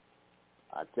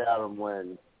 I tell them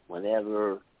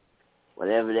whenever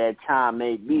that time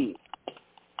may be.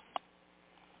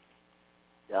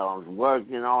 So I'm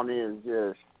working on it, and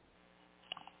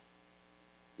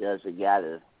just got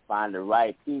to find the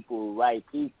right people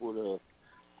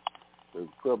to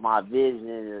put my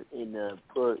vision in the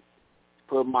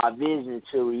put my vision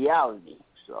to reality.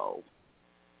 So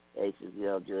basically,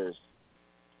 I'm just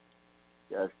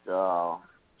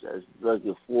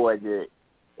looking forward to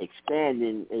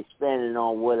expanding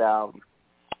on what I'm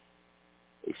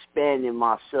expanding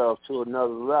myself to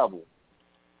another level.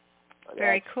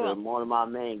 Very cool. That's one of my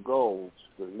main goals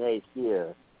for next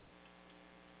year.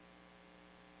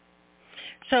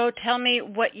 So tell me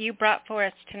what you brought for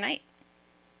us tonight.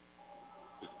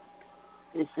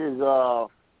 This is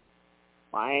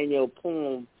my annual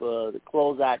poem for the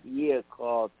close out the year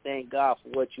called Thank God for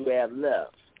What You Have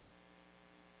Left.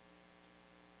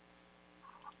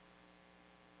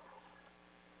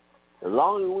 The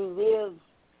longer we live,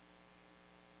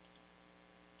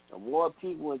 the more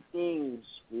people and things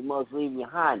we must leave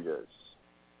behind us.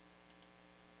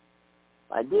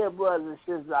 My dear brothers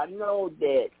and sisters, I know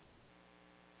that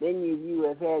many of you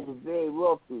have had it very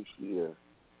rough this year.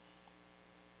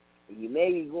 You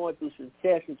may be going through some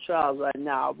tests and trials right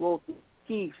now. I wrote this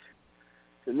piece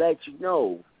to let you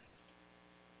know,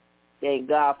 thank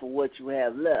God for what you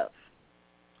have left.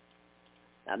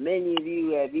 Now, many of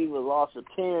you have either lost a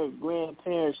parent,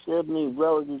 grandparent, sibling,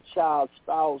 relative, child,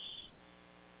 spouse,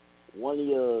 one of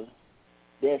your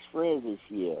best friends this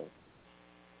year.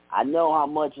 I know how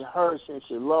much it hurts since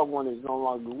your loved one is no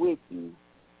longer with you.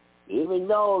 Even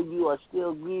though you are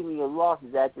still grieving your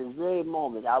losses at this very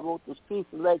moment, I wrote this piece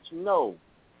to let you know.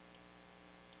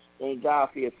 Thank God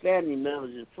for your family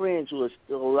members and friends who are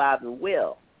still alive and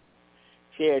well.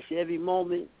 Cherish every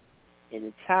moment and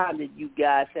the time that you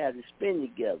guys have to spend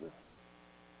together,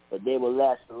 but they will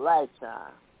last a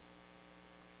lifetime.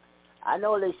 I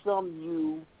know that some of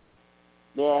you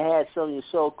may have had some of your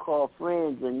so-called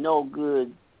friends and no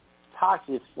good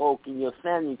toxic folk in your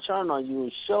family turn on you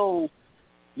and show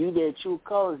you their true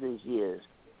colors this year.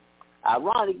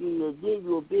 Ironically, they did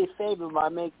you a big favor by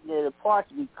making it a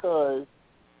party because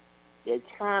their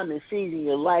time and season in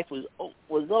your life was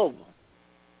over.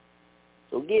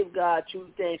 So give God true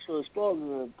thanks for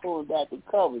exposing and pulling back the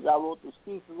covers. I wrote this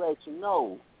piece to let you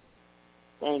know.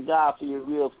 Thank God for your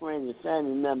real friends and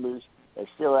family members that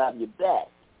still have your back.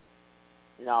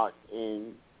 You know,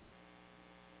 and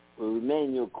will remain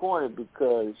in your corner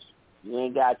because you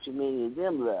ain't got too many of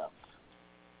them left.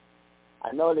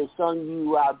 I know that some of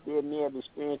you out there may have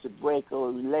experienced a breakup or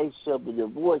a relationship or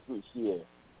divorce this year.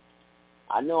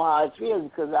 I know how it feels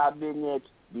because I've been there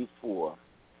before.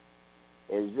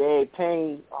 It's very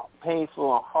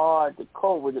painful and hard to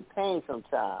cope with the pain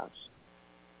sometimes.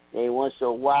 And once in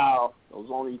a while, those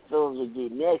only feelings will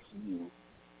get next to you.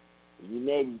 You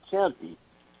may be tempted.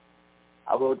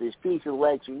 I wrote this piece to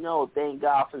let you know, thank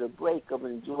God for the breakup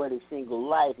and enjoy the single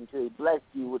life until He blessed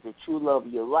you with the true love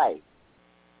of your life.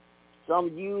 Some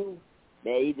of you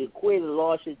may either quit or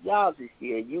lost your jobs this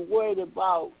year. You're worried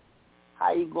about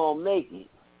how you're going to make it.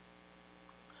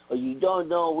 Or you don't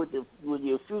know what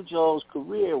your future holds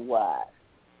career-wise.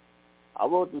 I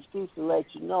wrote this piece to let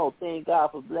you know, thank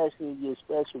God for blessing you with your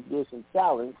special gifts and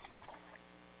talents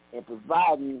and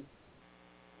providing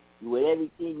you with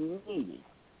everything you needed.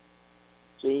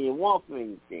 So you didn't want for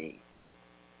anything.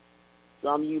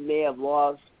 Some of you may have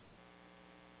lost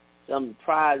some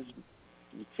prized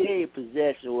material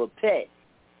possession or a pet.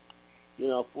 You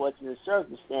know, unfortunate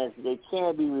circumstances, they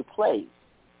can be replaced.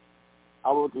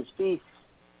 I wrote this piece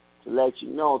to let you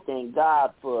know, thank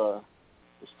God for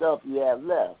the stuff you have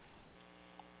left.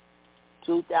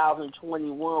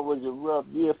 2021 was a rough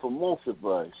year for most of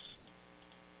us.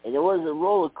 And it was a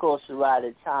roller coaster ride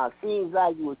at times. Seems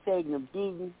like you were taking a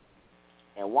beating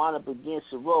and wound up against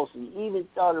the ropes. And you even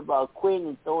thought about quitting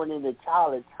and throwing in the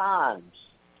towel at times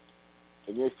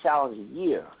in this challenging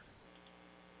year.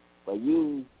 But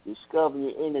you discovered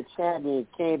your inner champion and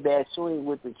came back swinging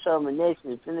with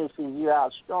determination and finished the year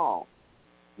out strong.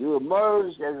 You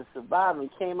emerged as a survivor and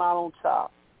came out on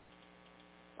top.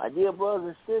 My dear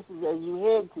brothers and sisters, as you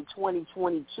head to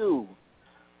 2022,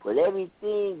 put everything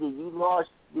that you lost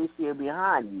this year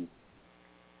behind you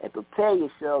and prepare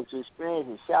yourself to experience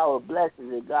the shower of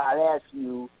blessings that God has for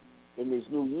you in this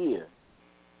new year.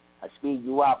 I speak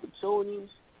new opportunities,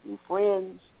 new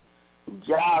friends, new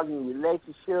jobs, new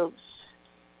relationships,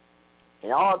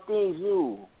 and all things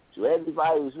new to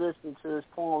everybody who's listening to this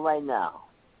poem right now.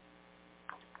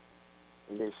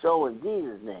 And then so in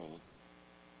Jesus' name,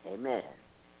 amen.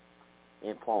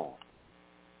 In poem.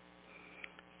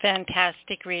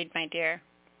 Fantastic read, my dear.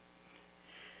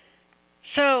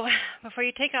 So before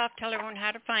you take off, tell everyone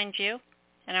how to find you.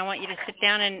 And I want you to sit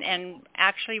down and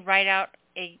actually write out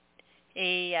a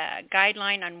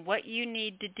guideline on what you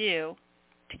need to do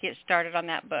to get started on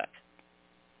that book.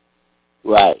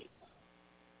 Right.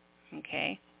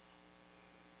 Okay.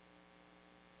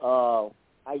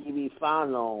 I I can be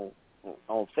found on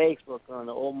Facebook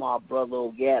under Omar Brother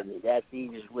O'Gatney. That's the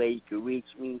easiest way you can reach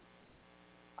me.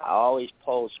 I always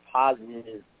post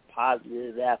positive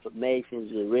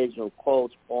affirmations, original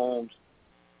quotes, poems,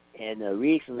 and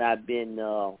recently I've been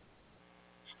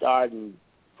starting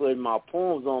putting my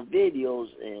poems on videos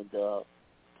and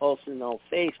posting on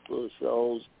Facebook.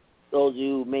 So those of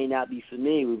you who may not be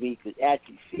familiar with me could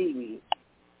actually see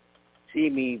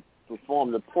me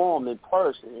perform the poem in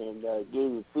person and give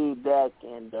you feedback.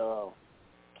 And I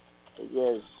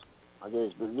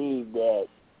just believe that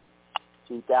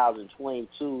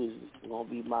 2022 is gonna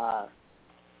be my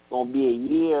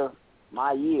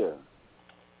year.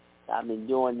 I've been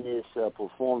doing this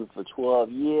performing for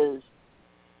 12 years,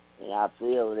 and I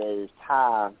feel that it's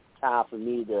time for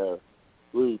me to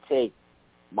really take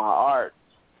my art,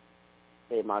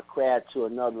 take my craft to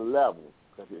another level,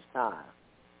 because it's time.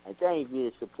 And thank you for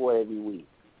your support every week.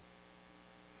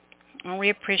 Well, we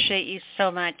appreciate you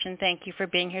so much, and thank you for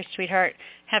being here, sweetheart.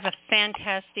 Have a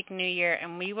fantastic new year,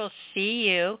 and we will see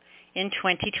you in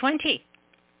 2020.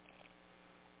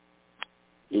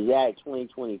 Exactly,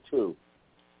 2022.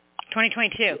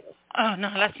 2022. Yes. Oh, no,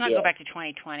 let's not go back to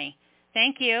 2020.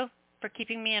 Thank you for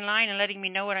keeping me in line and letting me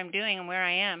know what I'm doing and where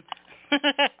I am.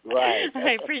 Right.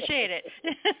 I appreciate it.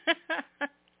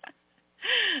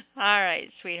 All right,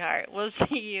 sweetheart. We'll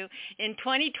see you in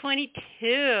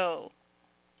 2022.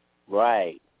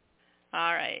 Right.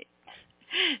 All right.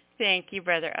 Thank you,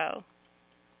 Brother O.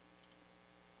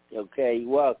 Okay, you're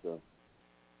welcome.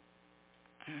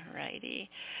 All righty.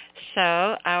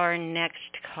 So our next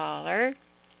caller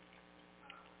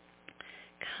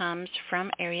comes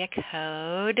from area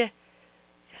code,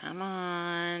 come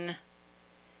on,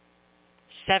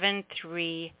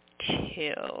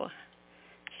 732.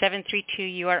 732,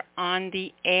 you are on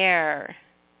the air.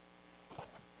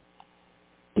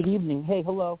 Good evening. Hey,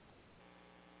 hello.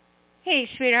 Hey,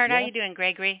 sweetheart, Yeah? how you doing,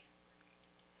 Gregory?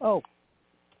 Oh,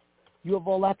 you have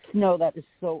all that snow. That is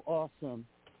so awesome.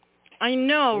 I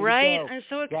know, There right? you go. I'm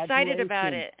so excited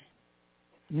about it.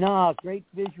 Nah, great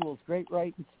visuals, great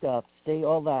writing stuff. Stay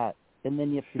all that. And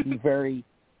then you have to be very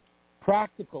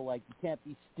practical, like you can't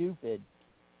be stupid.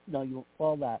 No, you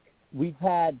all that. We've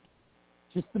had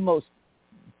just the most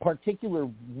particular,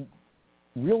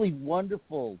 really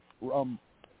wonderful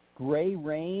gray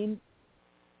rain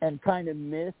and kind of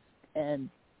mist, and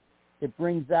it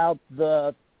brings out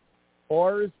the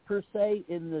auras, per se,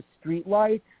 in the street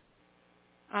lights.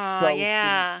 Oh, So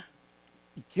yeah.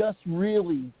 Just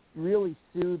really, really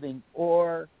soothing,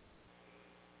 or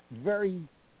there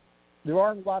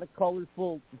aren't a lot of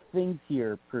colorful things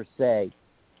here, per se,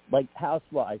 like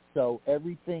house-wise, so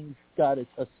everything's got a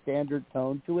standard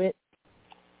tone to it.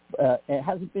 It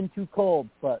hasn't been too cold,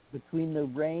 but between the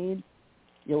rain,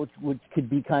 which could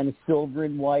be kind of silver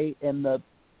and white, and the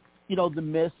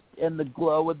mist and the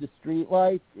glow of the street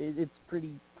lights, it's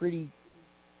pretty.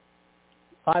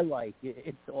 I like it.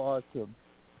 It's awesome.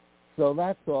 So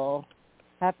that's all.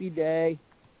 Happy day.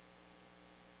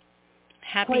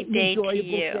 Happy Quite day an enjoyable to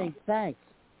you. thing. Thanks.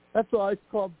 That's all. It's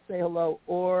called say hello.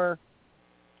 Or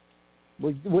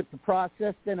with the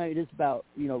process, then it is about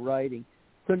writing.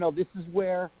 So no, this is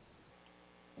where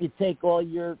you take all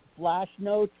your flash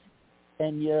notes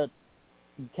and you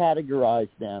categorize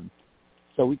them.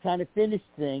 So we kind of finished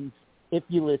things. If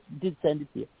you listen, did send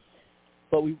it to you,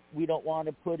 but we don't want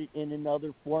to put it in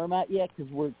another format yet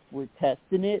because we're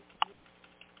testing it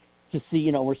to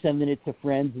see. We're sending it to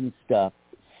friends and stuff.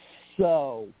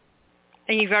 So.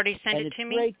 And you've already sent it to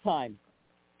me? It's break time.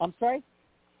 I'm sorry?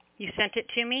 You sent it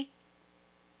to me?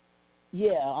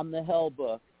 Yeah, on the Hell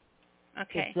book.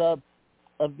 Okay. It's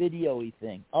a video-y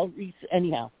thing.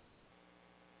 Anyhow,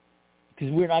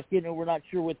 because we're not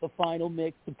sure with the final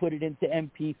mix to put it into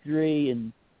MP3,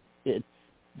 and it's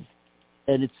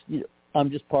I'm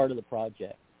just part of the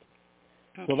project.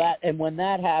 Okay. So when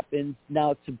that happens,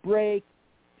 now it's a break,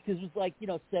 because it's like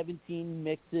 17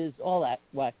 mixes, all that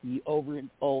wacky,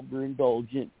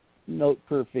 overindulgent, note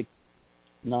perfect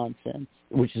nonsense,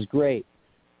 which is great.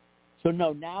 So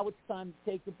no, now it's time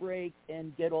to take a break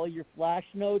and get all your flash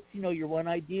notes, your one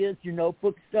ideas, your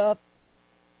notebook stuff,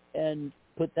 and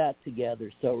put that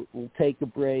together. So we'll take a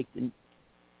break and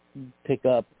pick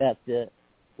up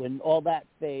when all that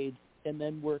fades, and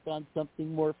then work on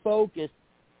something more focused.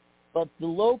 But the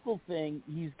local thing,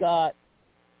 he's got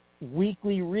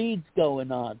weekly reads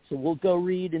going on. So we'll go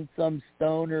read in some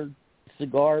stoner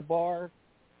cigar bar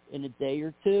in a day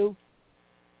or two.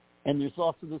 And there's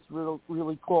also this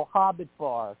really cool Hobbit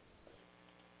bar.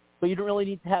 But you don't really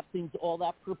need to have things all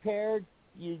that prepared.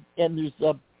 And there's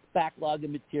a backlog of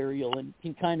material, and you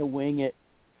can kind of wing it.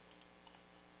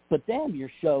 But damn, your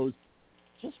show's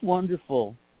just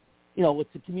wonderful. You know, it's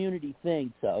a community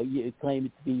thing, so you claim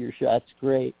it to be your show. That's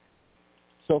great.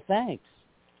 So thanks.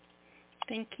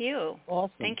 Thank you.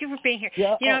 Awesome. Thank you for being here.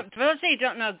 Yeah, you know, for those of you who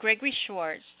don't know, Gregory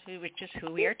Schwartz, which is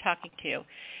who we are talking to,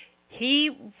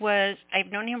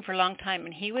 I've known him for a long time,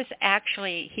 and he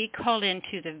called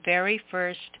into the very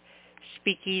first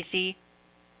Speakeasy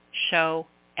show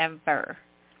ever.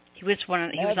 He was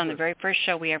on the very first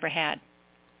show we ever had.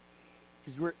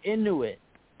 Because we're into it.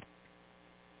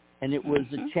 And it was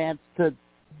a chance to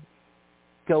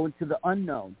go into the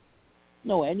unknown.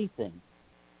 Know anything.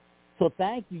 So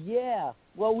thank you. Yeah.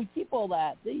 Well, we keep all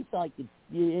that. These like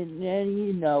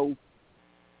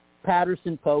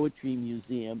Patterson Poetry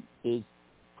Museum is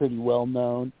pretty well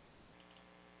known.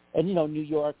 And New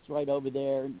York's right over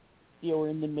there. We're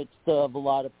in the midst of a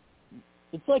lot of.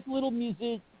 It's like little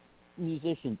musicians.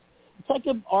 It's like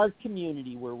an art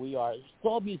community where we are. It's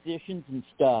all musicians and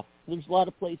stuff. There's a lot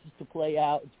of places to play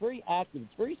out. It's very active.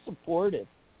 It's very supportive.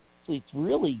 So it's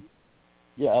really,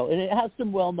 and it has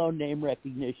some well-known name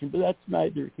recognition, but that's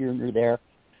neither here nor there.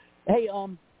 Hey,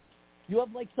 you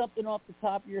have like something off the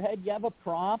top of your head? You have a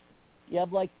prompt? You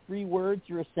have like 3 words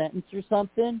or a sentence or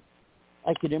something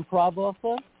I could improv off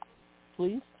of,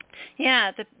 please?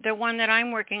 Yeah, the one that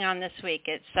I'm working on this week.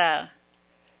 It's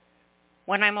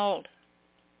When I'm Old.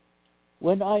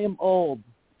 When I am old.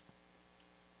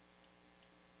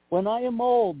 When I am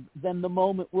old, then the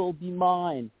moment will be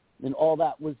mine, and all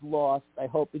that was lost. I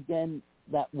hope again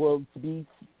that will be,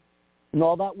 and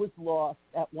all that was lost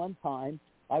at one time,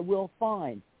 I will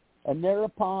find. And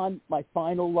thereupon my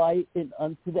final light and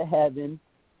unto the heaven,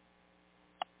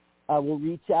 I will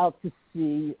reach out to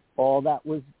see all that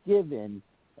was given.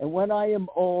 And when I am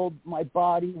old, my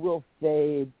body will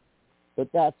fade, but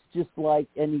that's just like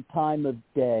any time of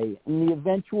day. And the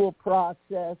eventual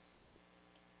process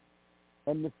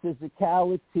and the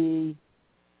physicality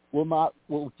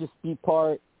will just be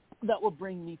part that will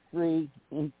bring me free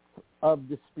of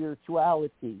the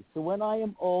spirituality. So when I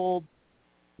am old,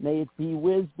 may it be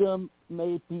wisdom,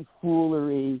 may it be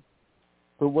foolery,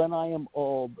 for when I am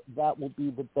old, that will be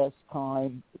the best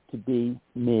time to be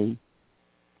me.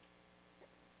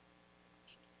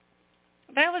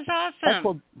 That was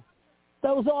awesome.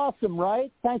 That was awesome,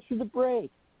 right? Thanks for the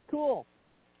break. Cool.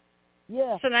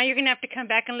 Yeah. So now you're going to have to come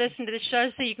back and listen to the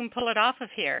show so you can pull it off of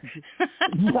here.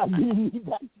 Yeah,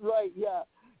 that's right. Yeah.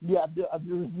 Yeah,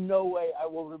 there's no way I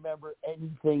will remember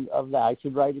anything of that. I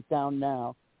should write it down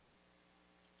now.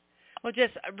 Well,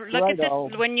 just look at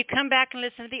this. When you come back and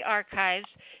listen to the archives,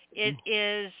 it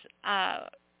is,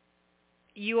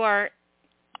 you are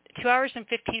 2 hours and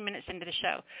 15 minutes into the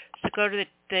show. So go to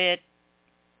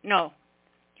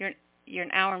you're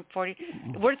an hour and 40.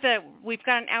 We've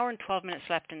got an hour and 12 minutes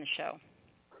left in the show.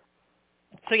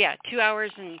 So yeah, 2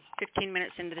 hours and 15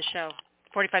 minutes into the show.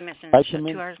 45 minutes into the show.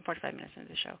 2 hours and 45 minutes into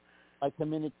the show. I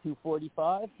come in at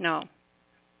 2:45? No.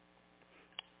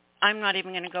 I'm not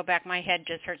even going to go back. My head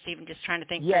just hurts even just trying to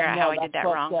figure out how I did that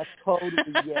wrong. That's totally,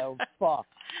 fuck.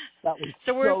 That was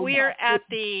so we are at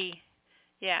the,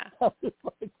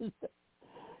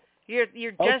 You're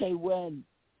just... Okay, when?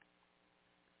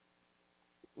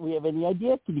 We have any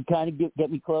idea? Can you kind of get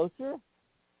me closer?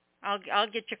 I'll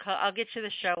get you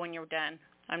the show when you're done.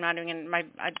 I'm not even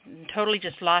I totally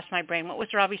just lost my brain. What was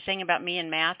Robbie saying about me and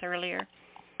math earlier?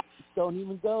 Don't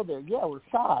even go there. Yeah, we're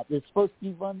shot. It's supposed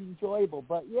to be fun and enjoyable,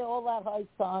 but all that high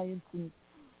science and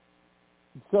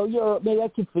so maybe I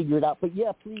can figure it out. But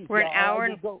yeah, please. We're an hour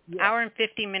and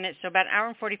 50 minutes, so about an hour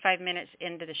and 45 minutes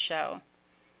into the show.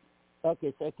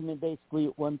 Okay, so I come in basically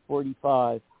at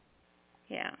 1:45.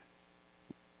 Yeah.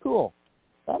 Cool.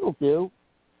 That'll do.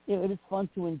 It's fun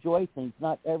to enjoy things,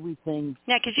 not everything.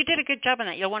 Yeah, because you did a good job on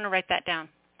that. You'll want to write that down.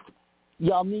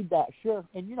 Yeah, I'll need that, sure.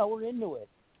 And, we're into it.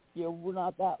 We're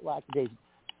not that lackadaisical.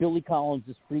 Billy Collins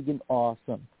is freaking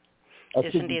awesome.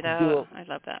 Isn't he, though? I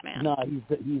love that man. No,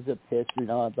 he's a pisser.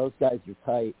 No, those guys are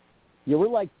tight. Yeah, we're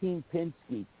like Team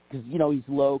Pinsky because, he's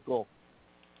local.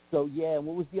 So, yeah,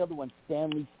 what was the other one?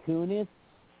 Stanley Kunis?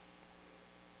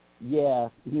 Yeah,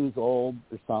 he was old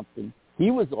or something. He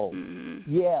was old.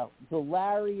 Mm-hmm. Yeah, the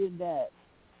Larionette.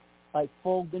 I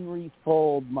fold and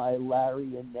refold my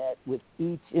Larionette. With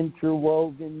each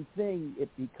interwoven thing, it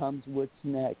becomes what's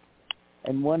next.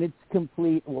 And when it's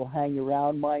complete, it will hang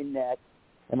around my neck.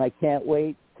 And I can't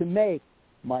wait to make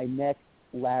my next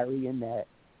Larionette.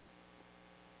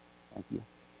 Thank you.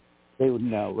 They would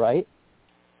know, right?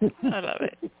 I love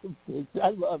it. I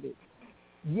love it.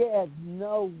 Yeah,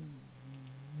 no,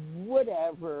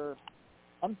 whatever.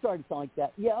 I'm sorry to sound like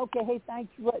that. Yeah, okay, hey,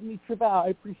 thanks for letting me trip out. I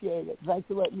appreciate it. Thanks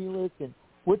for letting me listen.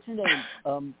 What's your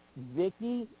name?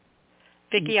 Vicky?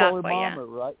 Vicky Aqua, Mama,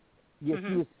 right? Yeah,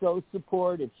 she was so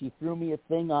supportive. She threw me a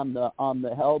thing on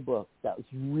the Hell book. That was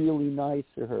really nice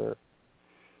of her.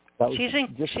 She's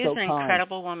an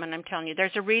incredible woman, I'm telling you.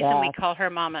 There's a reason we call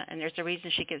her Mama, and there's a reason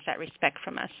she gets that respect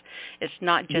from us. It's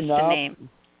not just a name.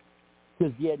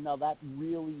 Because, that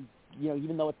really,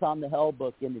 even though it's on the Hell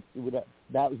book, and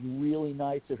that was really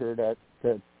nice of her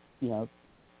to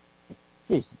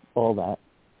all that.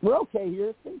 We're okay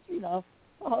here. Things, I'll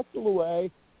hustle away.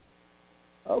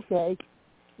 Okay.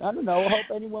 I don't know. I help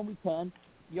anyone we can.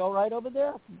 You all right over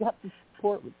there? You got the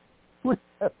support with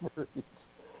whatever.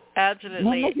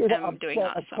 Absolutely. I'm doing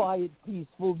awesome. A quiet,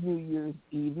 peaceful New Year's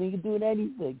evening. Doing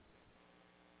anything.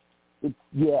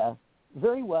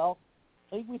 Very well.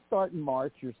 I think we start in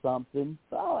March or something.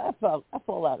 Oh, that's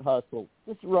all that hustle.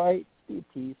 Just right. Be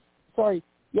at peace. Sorry.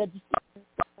 Yeah,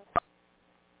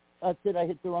 did I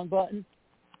hit the wrong button?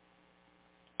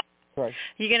 Sorry.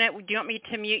 Do you want me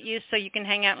to mute you so you can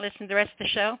hang out and listen to the rest of the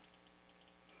show?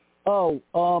 Oh,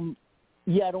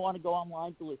 I don't want to go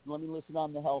online to listen. Let me listen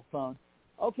on the Hell phone.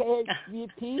 Okay, be at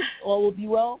peace. All will be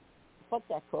well. Fuck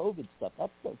that COVID stuff.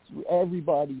 That's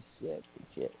everybody's sick and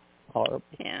shit. Horrible.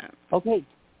 Yeah. Okay.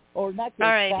 Or not good.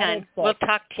 All right, hon. We'll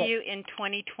talk to you in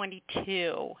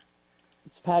 2022.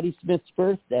 It's Patti Smith's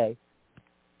birthday.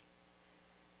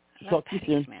 Talk to you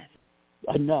soon. Smith.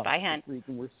 I know. Bye, hon.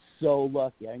 We're so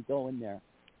lucky. I'm going there.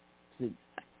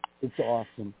 It's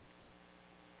awesome.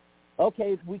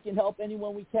 Okay, if we can help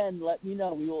anyone we can, let me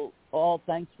know. We will all,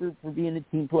 thanks for being a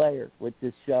team player with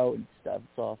this show and stuff.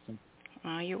 It's awesome.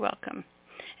 Oh, you're welcome.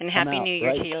 And Happy New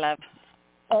Year to you, love.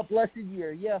 A blessed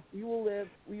year. Yeah, we will live.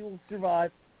 We will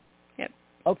survive. Yep.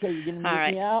 Okay, you're going to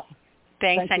mute me out?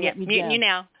 Thanks, hon. Yep, muting you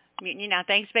now. Muting you now.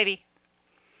 Thanks, baby.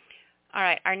 All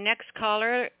right, our next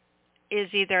caller is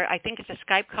I think it's a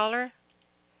Skype caller.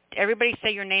 Everybody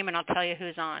say your name and I'll tell you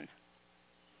who's on.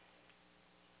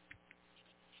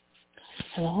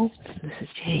 Hello, this is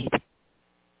Jade.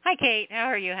 Hi, Kate. How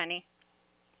are you, honey?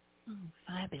 Oh,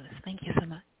 fabulous. Thank you so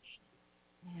much.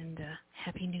 And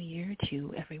Happy New Year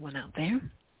to everyone out there.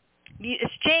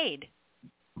 It's Jade.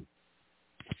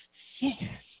 Yes.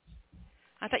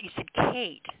 I thought you said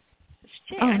Kate. It's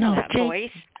Jade. Oh, I know no, that Jade.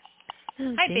 voice.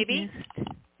 Oh, Hi, Jade baby. Mist.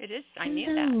 It is. I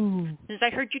knew that. As soon as I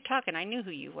heard you talking, I knew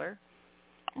who you were.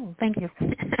 Oh, thank you.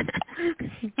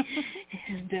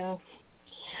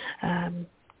 And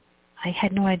I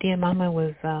had no idea Mama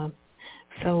was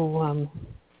so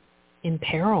in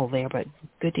peril there, but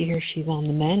good to hear she's on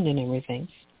the mend and everything.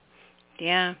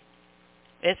 Yeah.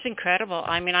 It's incredible.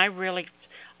 I mean, I really,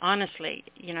 honestly,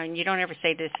 you don't ever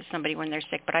say this to somebody when they're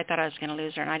sick, but I thought I was going to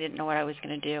lose her, and I didn't know what I was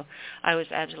going to do. I was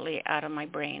absolutely out of my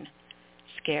brain,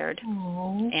 scared.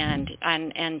 Aww.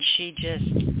 And she just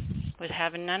was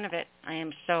having none of it. I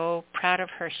am so proud of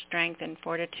her strength and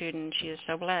fortitude, and she is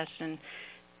so blessed, and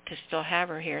to still have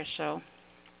her here, so,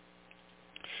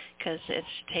 because it's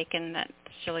taken, that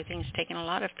silly thing's taken a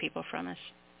lot of people from us,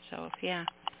 so, yeah.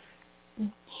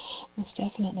 Most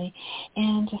definitely.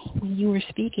 And when you were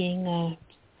speaking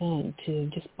to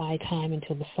just buy time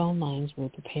until the phone lines were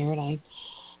prepared, I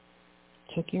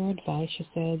took your advice. You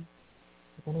said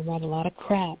we're going to write a lot of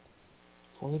crap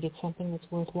before we get something that's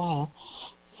worthwhile.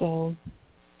 So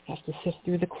you have to sift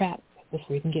through the crap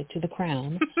before you can get to the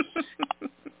crown.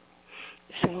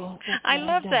 So I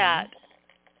love that.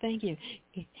 Thank you.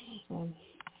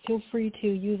 Feel free to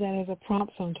use that as a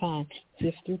prompt sometime.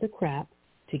 Sift through the crap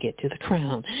to get to the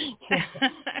crown.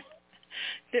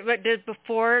 But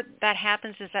before that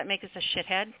happens, does that make us a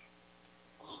shithead?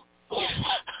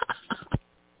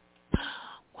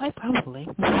 Quite probably.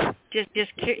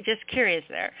 Just curious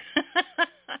there.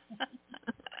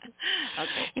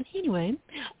 Okay. And anyway,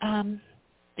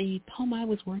 the poem I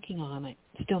was working on, I'm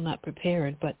still not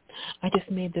prepared, but I just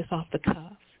made this off the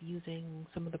cuff using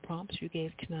some of the prompts you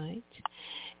gave tonight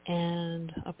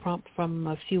and a prompt from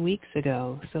a few weeks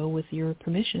ago. So with your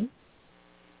permission.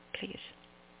 Please.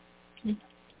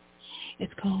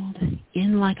 It's called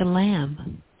In Like a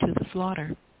Lamb to the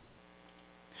Slaughter.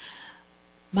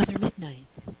 Mother Midnight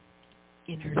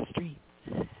in her streets,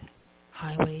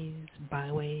 highways,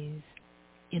 byways,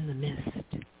 in the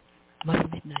mist. Mother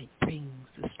Midnight brings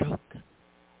the stroke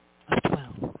of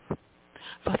 12.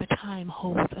 Father Time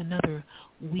holds another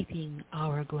weeping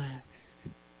hourglass.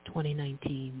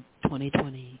 2019,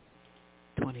 2020,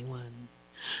 21.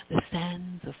 The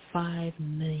sands of 5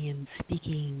 million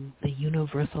speaking the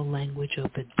universal language of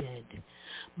the dead.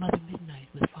 Mother Midnight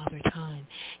with Father Time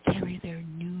carry their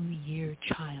new year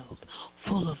child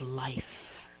full of life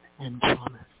and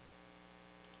promise.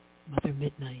 Mother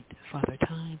Midnight, Father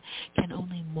Time can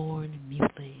only mourn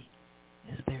mutely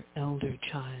as their elder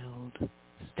child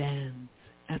stands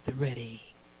at the ready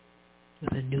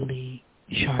with a newly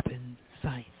sharpened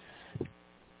scythe.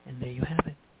 And there you have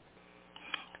it.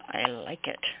 I like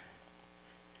it.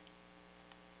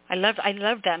 I love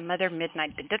that Mother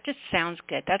Midnight. That just sounds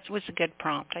good. That was a good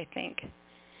prompt, I think.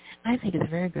 I think it's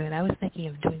very good. I was thinking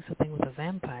of doing something with a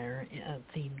vampire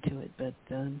theme to it, but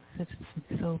since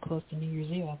it's so close to New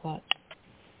Year's Eve, I thought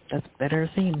that's a better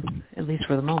theme, at least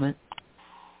for the moment.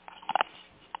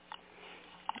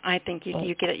 I think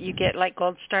you get like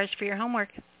gold stars for your homework.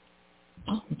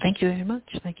 Oh, thank you very much.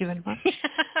 Thank you very much.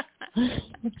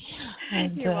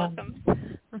 And, you're welcome.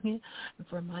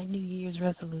 For my New Year's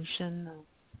resolution,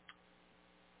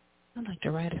 I'd like to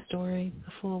write a story,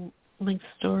 a full-length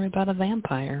story about a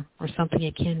vampire or something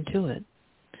akin to it.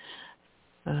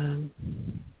 I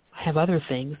have other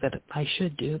things that I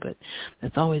should do, but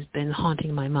that's always been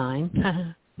haunting my mind.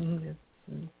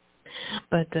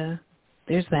 But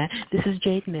there's that. This is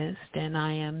Jade Mist, and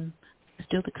I am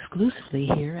still exclusively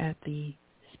here at the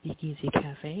SpeakEasy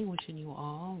Cafe, wishing you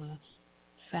all a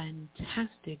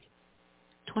fantastic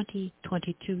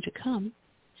 2022 to come.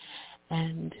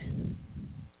 And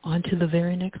on to the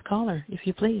very next caller, if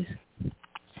you please.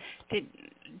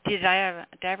 Did I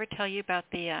ever tell you about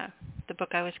the book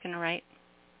I was going to write?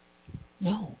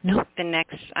 No. The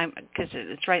next, because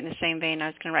it's right in the same vein. I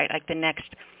was going to write like the next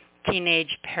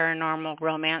teenage paranormal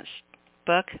romance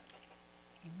book.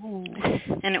 Ooh.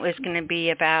 And it was going to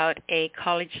be about a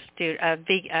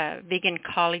vegan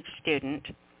college student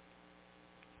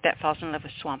that falls in love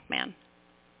with Swamp Man.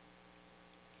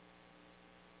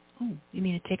 Oh, you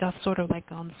mean to take off sort of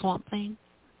like on the Swamp Thing?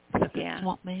 Yeah.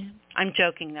 Swamp Man? I'm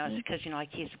joking, though, because, like,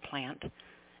 he's a plant, and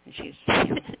she's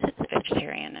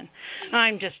vegetarian, and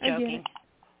I'm just joking.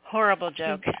 Horrible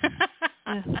joke.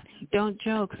 Don't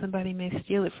joke. Somebody may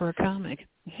steal it for a comic.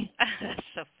 That's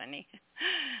so funny.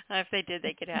 If they did,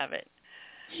 they could have it.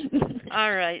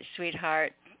 All right,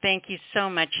 sweetheart. Thank you so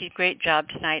much. Great job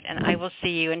tonight, and I will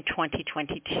see you in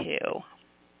 2022.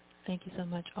 Thank you so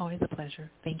much. Always a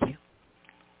pleasure. Thank you.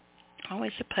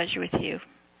 Always a pleasure with you.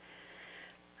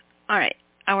 All right,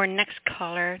 our next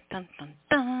caller. Dun, dun,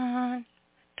 dun.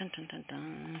 Dun, dun, dun,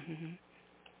 dun.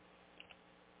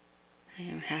 I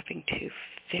am having to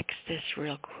fix this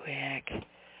real quick.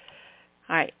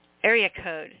 All right, area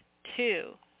code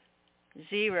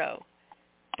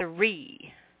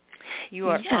 203. You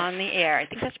are on the air. I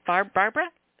think that's Barbara?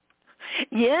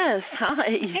 Yes, hi.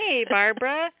 Hey,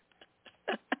 Barbara.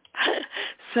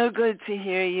 So good to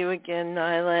hear you again,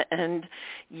 Nyla. And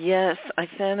yes, I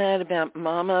found out about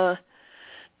Mama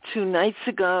 2 nights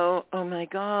ago. Oh, my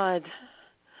God.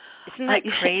 Isn't that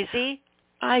crazy?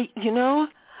 I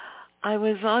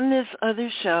was on this other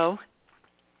show,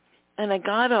 and I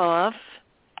got off,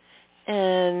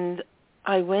 and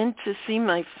I went to see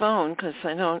my phone because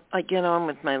I get on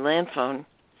with my land phone.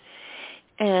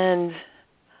 And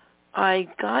I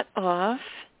got off,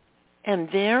 and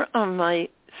there on my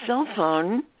cell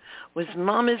phone was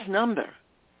Mama's number.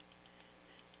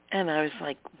 And I was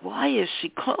like, why is she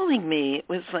calling me? It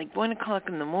was like 1 o'clock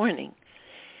in the morning.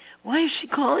 Why is she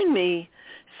calling me?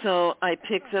 So I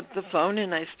picked up the phone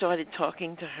and I started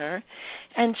talking to her.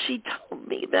 And she told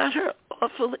me about her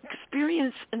awful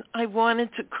experience, and I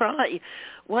wanted to cry.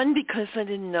 One, because I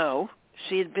didn't know.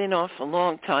 She had been off a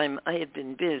long time. I had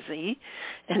been busy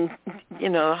and,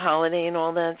 holiday and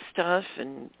all that stuff,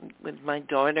 and with my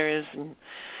daughters and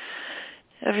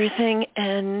everything.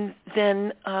 And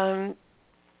then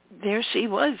there she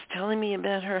was telling me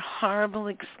about her horrible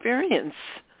experience.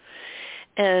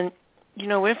 And,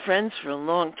 we're friends for a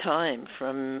long time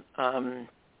from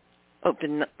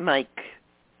open mic,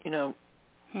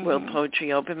 World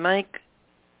Poetry Open Mic.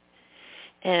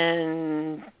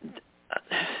 And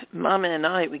Mama and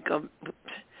I,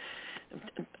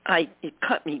 it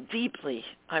cut me deeply.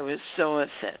 I was so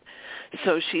upset.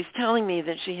 So she's telling me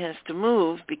that she has to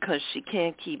move because she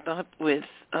can't keep up with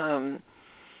the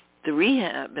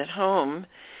rehab at home.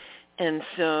 And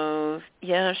so,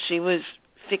 she was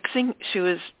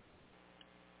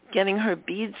getting her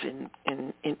beads in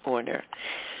order.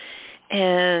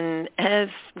 And as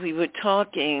we were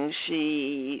talking,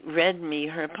 she read me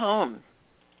her poem,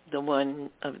 the one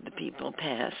of the people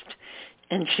passed.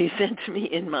 And she said to me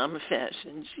in Mama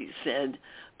fashion, she said,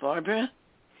 Barbara,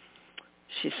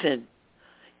 she said,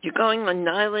 you're going on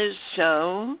Nyla's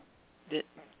show,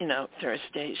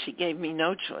 Thursday. She gave me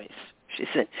no choice. She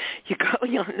said, you're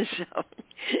going on the show,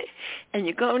 and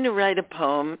you're going to write a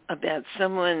poem about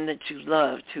someone that you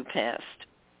loved who passed.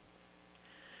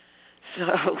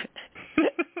 So...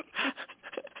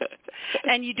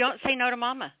 And you don't say no to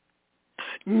Mama?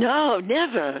 No,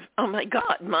 never. Oh, my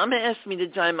God. Mama asked me to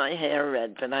dye my hair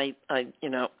red, but I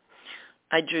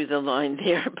drew the line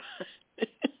there.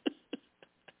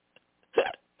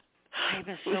 I've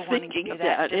been so was wanting to thinking do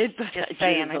that. about it, but Just I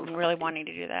saying, drew I've been the really line. wanting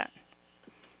to do that.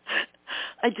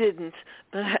 I didn't,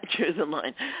 but I drew the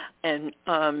line. And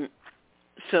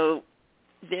so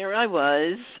there I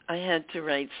was. I had to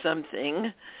write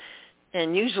something.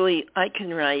 And usually I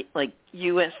can write, like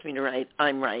you asked me to write,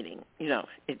 I'm writing. You know,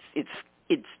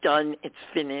 it's done, it's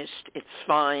finished, it's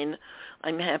fine.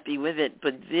 I'm happy with it.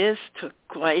 But this took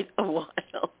quite a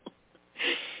while.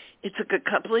 It took a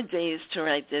couple of days to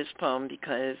write this poem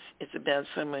because it's about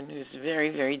someone who's very,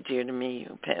 very dear to me,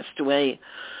 who passed away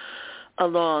a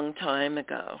long time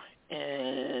ago.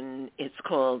 And it's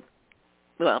called,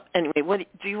 well, anyway,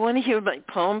 do you want to hear my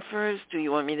poem first? Do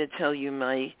you want me to tell you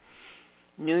my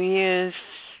New Year's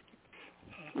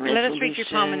resolution? Let us read your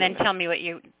poem and then tell me what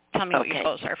your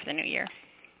goals are for the new year.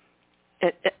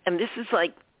 And this is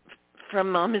like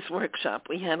from Mama's workshop.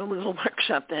 We had a little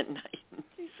workshop that night.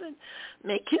 He said,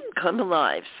 make him come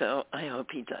alive. So I hope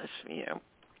he does for you.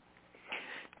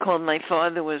 Called My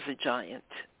Father Was a Giant.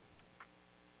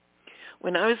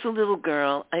 When I was a little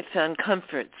girl, I found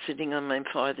comfort sitting on my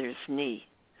father's knee,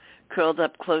 curled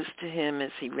up close to him as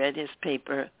he read his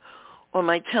paper, or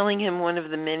my telling him one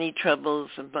of the many troubles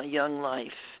of my young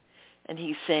life, and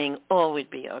he saying all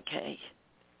would be okay.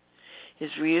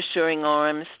 His reassuring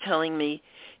arms telling me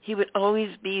he would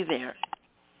always be there.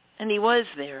 And he was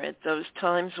there at those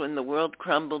times when the world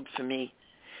crumbled for me,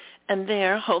 and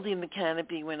there holding the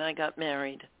canopy when I got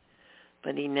married.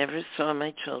 But he never saw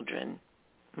my children,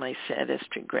 my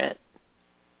saddest regret.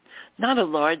 Not a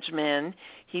large man,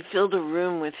 he filled a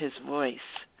room with his voice,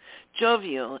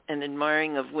 jovial and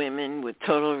admiring of women with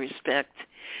total respect,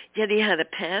 yet he had a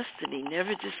past that he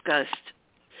never discussed.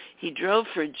 He drove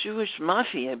for a Jewish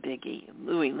mafia biggie,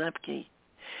 Louis Lepke.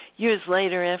 Years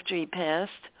later, after he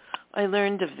passed, I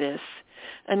learned of this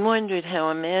and wondered how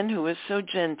a man who was so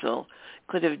gentle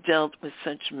could have dealt with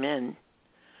such men.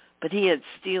 But he had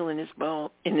steel in his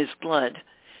blood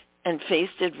and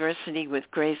faced adversity with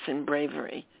grace and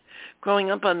bravery.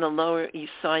 Growing up on the Lower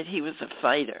East Side, he was a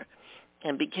fighter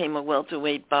and became a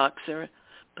welterweight boxer,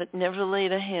 but never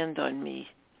laid a hand on me,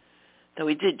 though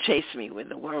he did chase me with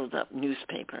the World Up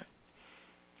newspaper.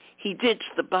 He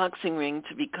ditched the boxing ring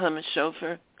to become a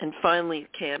chauffeur and finally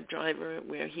a cab driver,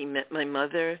 where he met my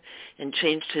mother and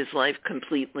changed his life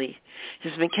completely.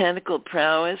 His mechanical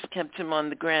prowess kept him on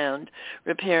the ground,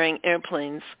 repairing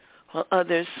airplanes while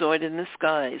others soared in the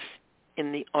skies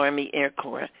in the Army Air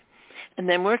Corps, and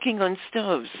then working on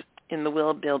stoves in the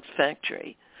well-built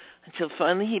factory, until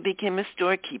finally he became a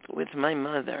storekeeper with my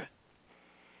mother.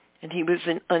 And he was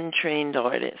an untrained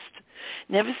artist,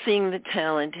 never seeing the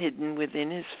talent hidden within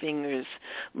his fingers,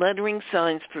 lettering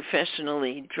signs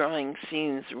professionally, drawing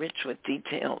scenes rich with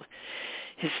detail.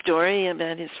 His story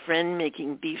about his friend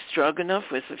making beef stroganoff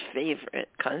was a favorite,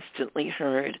 constantly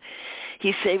heard.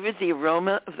 He savored the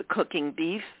aroma of the cooking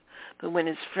beef, but when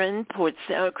his friend poured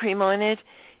sour cream on it,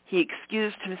 he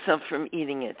excused himself from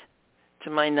eating it. To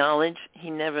my knowledge,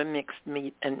 he never mixed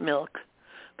meat and milk,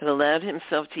 but allowed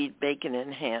himself to eat bacon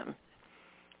and ham.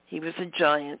 He was a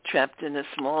giant trapped in a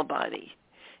small body.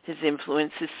 His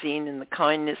influence is seen in the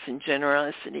kindness and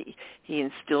generosity he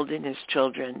instilled in his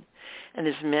children, and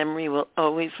his memory will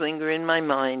always linger in my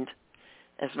mind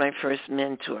as my first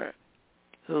mentor,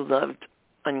 who loved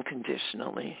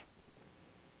unconditionally.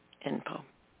 End poem.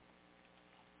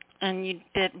 And you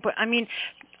did, but I mean,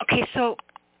 okay, so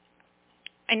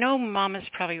I know Mama's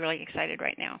probably really excited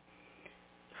right now.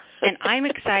 And I'm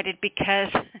excited because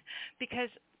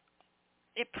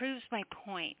it proves my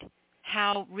point,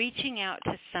 how reaching out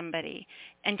to somebody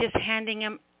and just handing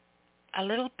them a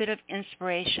little bit of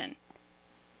inspiration,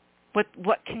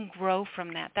 what can grow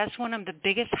from that. That's one of the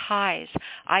biggest highs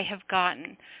I have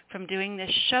gotten from doing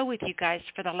this show with you guys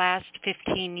for the last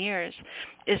 15 years,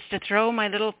 is to throw my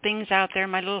little things out there,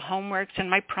 my little homeworks and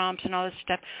my prompts and all this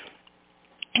stuff,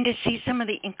 and to see some of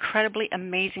the incredibly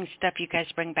amazing stuff you guys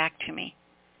bring back to me.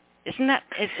 Isn't that,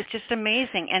 it's just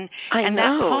amazing. And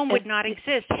that poem would not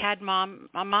exist had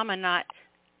Mama not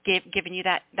given you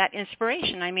that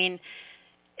inspiration. I mean,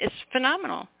 it's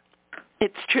phenomenal.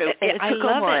 It's true. And it took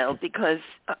a while it. because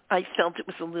I felt it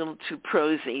was a little too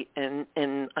prosy, and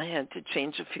I had to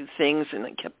change a few things, and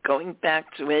I kept going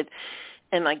back to it,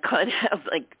 and I cut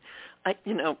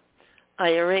out, I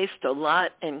erased a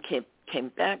lot and came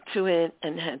back to it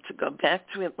and had to go back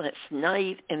to it last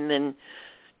night, and then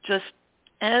just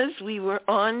as we were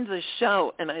on the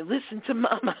show and I listened to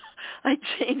Mama, I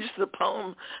changed the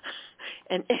poem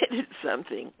and edited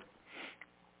something.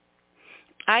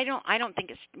 I don't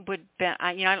think it would be,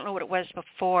 I don't know what it was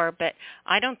before, but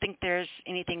I don't think there's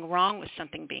anything wrong with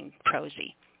something being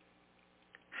prosy.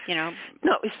 No,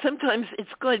 sometimes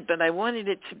it's good, but I wanted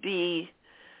it to be.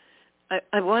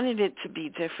 I wanted it to be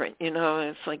different.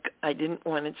 It's like I didn't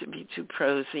want it to be too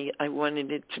prosy. I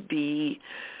wanted it to be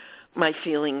my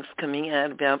feelings coming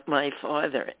out about my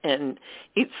father, and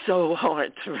it's so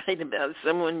hard to write about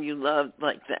someone you loved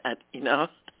like that.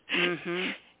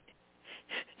 Mm-hmm.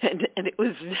 And it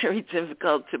was very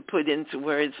difficult to put into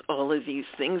words all of these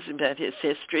things about his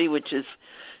history, which is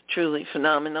truly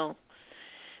phenomenal.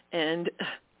 And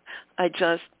I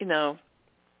just,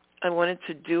 I wanted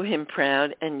to do him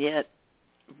proud and yet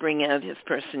bring out his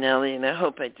personality, and I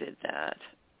hope I did that.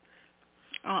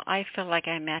 Oh, I feel like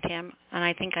I met him, and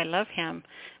I think I love him,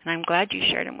 and I'm glad you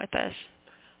shared him with us.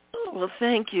 Oh, well,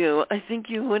 thank you. I think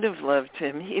you would have loved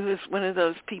him. He was one of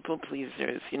those people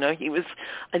pleasers. He was,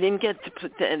 I didn't get to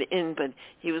put that in, but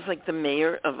he was like the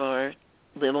mayor of our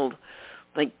little,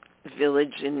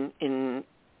 village in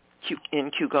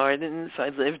Kew Gardens. I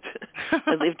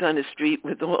lived on a street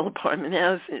with all apartment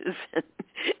houses, and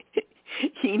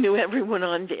he knew everyone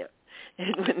on there.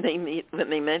 And when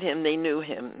they met him, they knew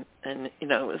him, and it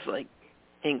was like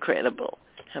incredible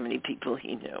how many people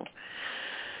he knew.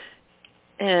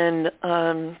 And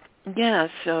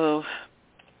so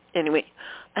anyway,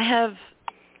 I have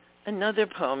another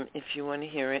poem if you want to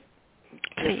hear it.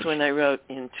 Please. This one I wrote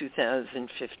in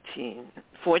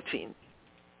 14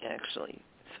 actually.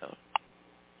 So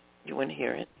you want to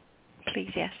hear it?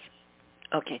 Please, yes.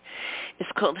 Okay.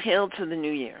 It's called Hail to the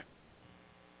New Year.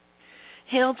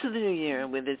 Hail to the New Year,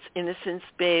 with its innocence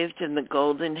bathed in the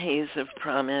golden haze of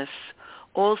promise.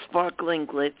 All sparkling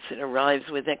glitz, it arrives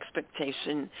with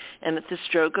expectation, and at the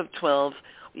stroke of 12,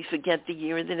 we forget the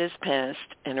year that has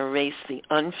passed and erase the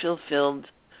unfulfilled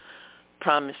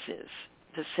promises,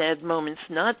 the sad moments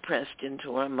not pressed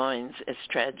into our minds as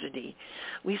tragedy.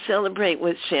 We celebrate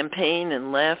with champagne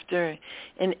and laughter,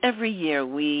 and every year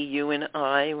you and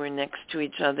I, were next to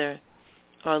each other.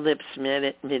 Our lips met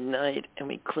at midnight, and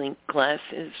we clinked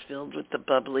glasses filled with the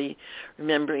bubbly,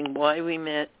 remembering why we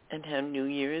met and how New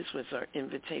Year's was our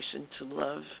invitation to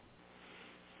love.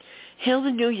 Hail the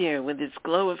New Year with its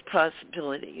glow of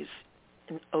possibilities,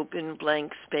 an open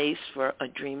blank space for our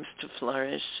dreams to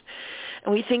flourish.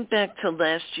 And we think back to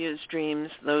last year's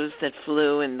dreams, those that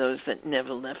flew and those that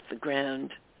never left the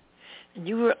ground. And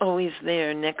you were always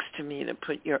there next to me to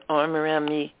put your arm around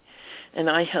me, and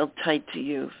I held tight to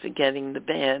you, forgetting the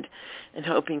bad and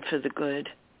hoping for the good.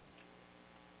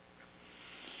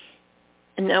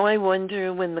 And now I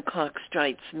wonder, when the clock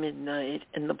strikes midnight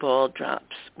and the ball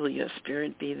drops, will your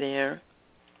spirit be there,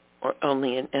 or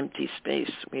only an empty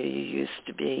space where you used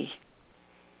to be?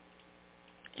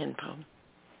 End poem.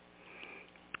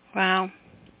 Wow.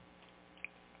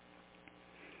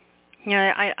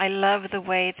 I love the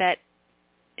way that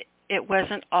it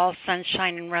wasn't all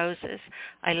sunshine and roses.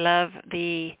 I love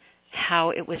how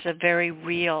it was a very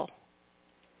real.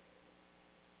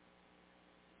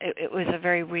 It was a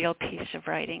very real piece of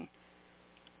writing.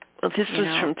 Well, this was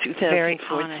from 2014. Very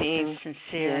honest and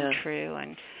sincere and true,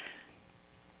 and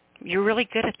you're really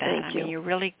good at that. Thank you. You're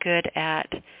really good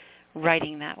at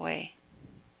writing that way.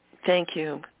 Thank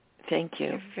you.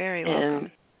 You're very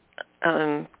welcome.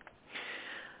 And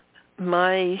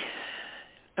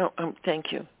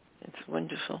thank you. It's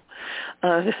wonderful.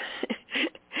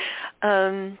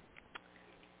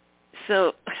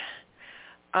 So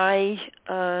my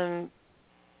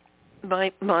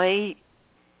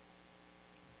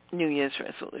New Year's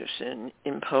resolution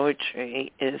in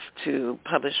poetry is to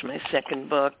publish my second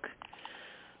book.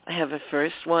 I have a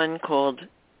first one called,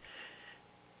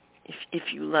 if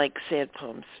you like sad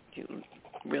poems, you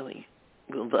really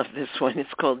will love this one.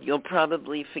 It's called You'll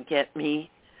Probably Forget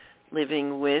Me,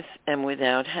 Living With and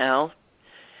Without Hal.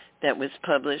 That was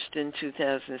published in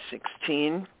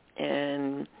 2016.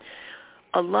 And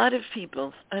a lot of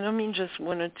people, I don't mean just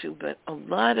one or two, but a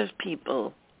lot of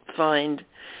people find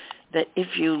that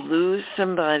if you lose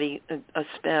somebody, a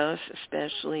spouse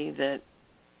especially, that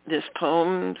this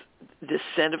poem, this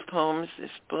set of poems,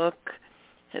 this book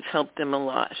has helped them a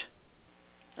lot.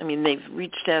 I mean, they've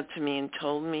reached out to me and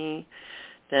told me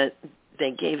that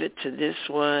they gave it to this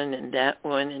one and that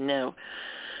one, and now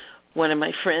one of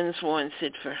my friends wants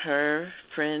it for her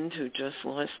friend who just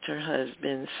lost her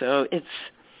husband. So it's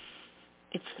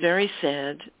very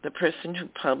sad. The person who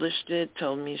published it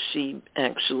told me she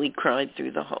actually cried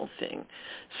through the whole thing.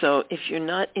 So if you're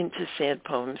not into sad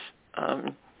poems, you're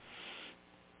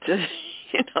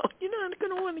not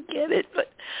going to want to get it. But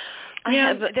I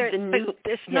have the new.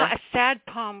 But it's not a sad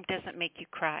poem. Doesn't make you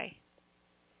cry.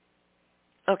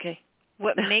 Okay.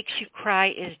 What makes you cry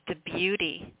is the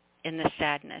beauty in the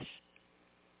sadness,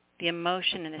 the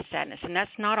emotion in the sadness, and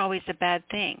that's not always a bad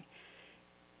thing.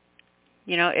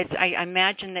 I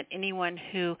imagine that anyone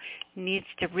who needs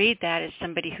to read that is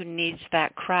somebody who needs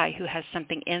that cry, who has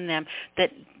something in them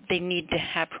that they need to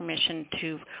have permission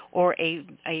to, or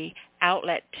a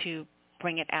outlet to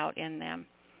bring it out in them.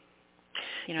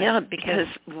 Because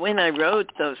when I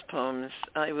wrote those poems,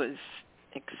 I was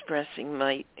expressing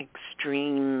my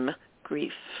extreme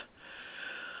grief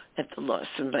at the loss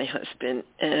of my husband,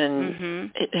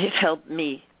 and it helped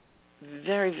me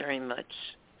very, very much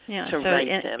to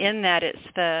write them. In that, it's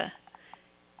the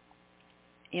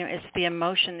it's the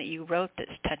emotion that you wrote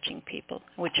that's touching people,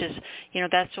 which is,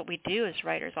 that's what we do as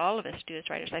writers. All of us do as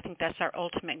writers. I think that's our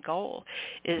ultimate goal,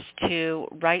 is to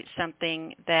write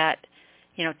something that,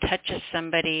 touches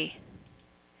somebody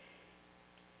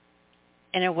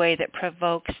in a way that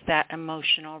provokes that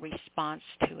emotional response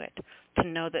to it, to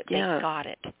know that they got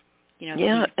it.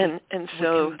 And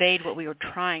so we conveyed what we were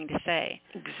trying to say.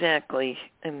 Exactly,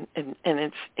 and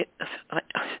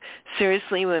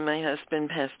seriously, when my husband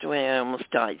passed away, I almost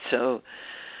died. So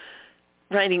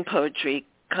writing poetry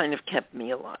kind of kept me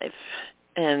alive,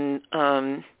 and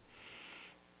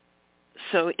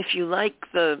so if you like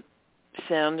the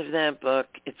sound of that book,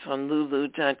 it's on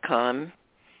Lulu.com,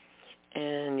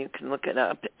 and you can look it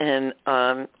up. And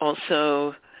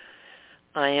also,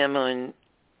 I am on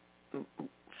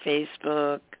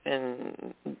Facebook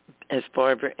and as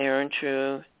Barbara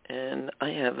Ehrentrue, and I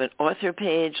have an author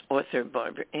page, author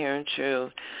Barbara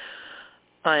Ehrentrue.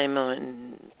 I'm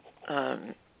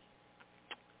on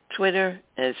Twitter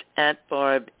as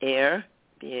 @BarbAir,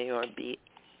 BARBEHR,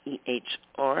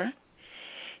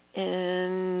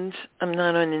 and I'm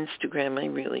not on Instagram. I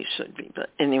really should be, but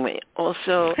anyway.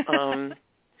 Also, I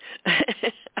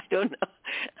don't know.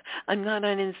 I'm not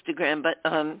on Instagram, but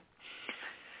I'm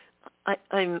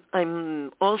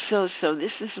also, so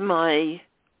this is my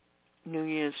New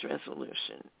Year's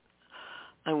resolution.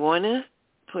 I want to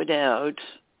put out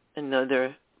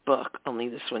another book, only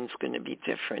this one's going to be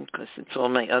different because it's all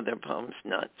my other poems,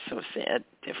 not so sad,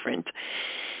 different.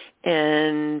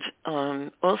 And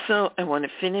also I want to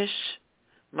finish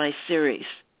my series.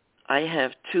 I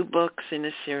have 2 books in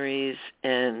a series,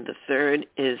 and the third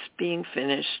is being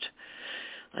finished.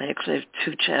 I actually have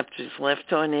 2 chapters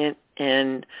left on it,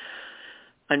 and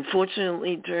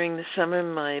unfortunately, during the summer,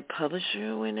 my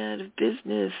publisher went out of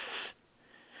business,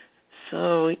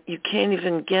 so you can't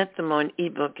even get them on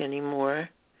ebook anymore.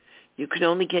 You can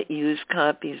only get used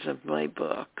copies of my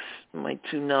books, my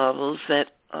 2 novels.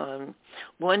 That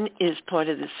one is part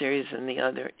of the series and the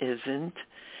other isn't,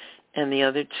 and the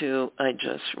other 2 I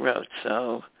just wrote.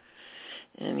 So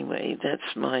anyway,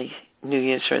 that's my New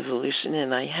Year's resolution,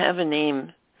 and I have a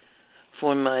name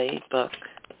for my book,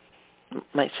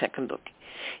 my second book.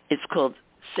 It's called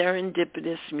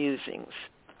Serendipitous Musings.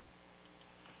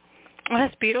 Oh,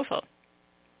 that's beautiful.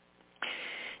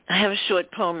 I have a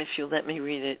short poem, if you'll let me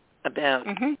read it, about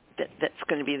that's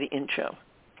going to be the intro.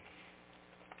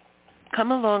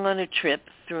 Come along on a trip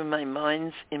through my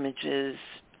mind's images,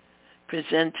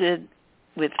 presented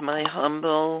with my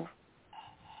humble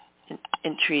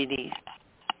entreaty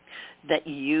that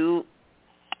you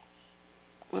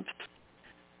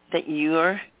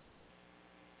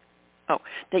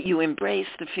embrace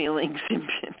the feelings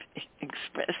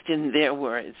expressed in their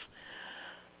words.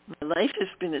 My life has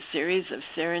been a series of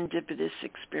serendipitous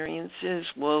experiences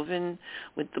woven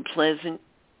with the pleasant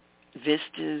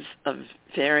vistas of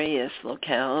various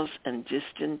locales and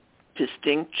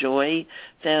distinct joy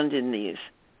found in these.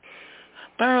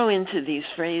 Burrow into these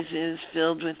phrases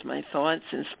filled with my thoughts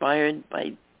inspired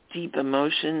by deep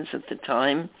emotions at the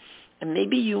time, and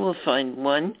maybe you will find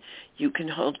one you can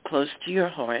hold close to your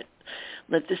heart.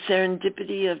 Let the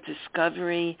serendipity of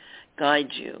discovery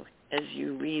guide you as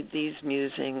you read these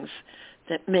musings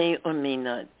that may or may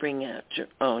not bring out your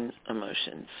own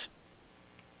emotions.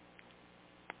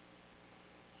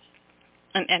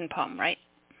 An end poem, right?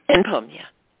 End poem, yeah.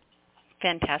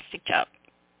 Fantastic job.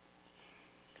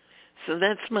 So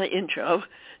that's my intro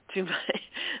to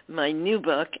my new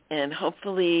book, and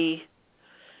hopefully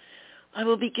I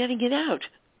will be getting it out.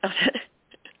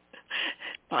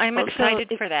 Well, I'm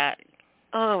excited for that.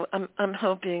 Oh, I'm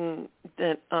hoping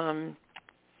that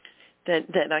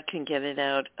that I can get it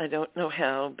out. I don't know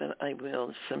how, but I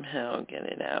will somehow get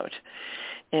it out.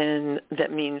 And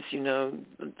that means, the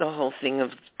whole thing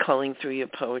of culling through your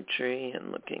poetry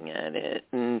and looking at it.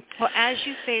 And well, as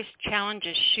you face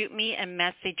challenges, shoot me a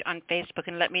message on Facebook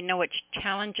and let me know which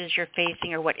challenges you're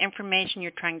facing or what information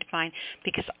you're trying to find,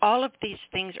 because all of these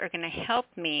things are going to help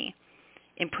me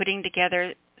in putting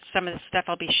together some of the stuff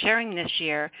I'll be sharing this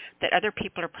year that other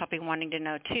people are probably wanting to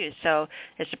know too. So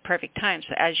it's a perfect time.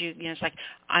 So as it's like,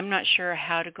 I'm not sure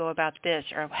how to go about this,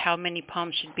 or how many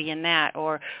poems should be in that,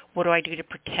 or what do I do to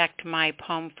protect my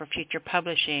poem for future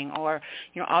publishing, or,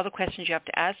 all the questions you have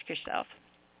to ask yourself.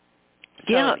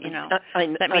 So, yeah,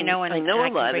 let me know when I know I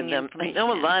a lot bring of them. I information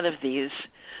know a in. lot of these,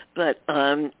 but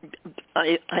I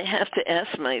have to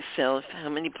ask myself, how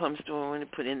many poems do I want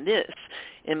to put in this?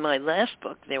 In my last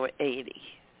book, there were 80.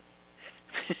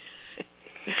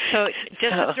 So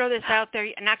just to throw this out there,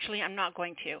 and actually I'm not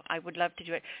going to. I would love to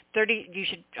do it. 30. You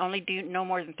should only do no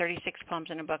more than 36 poems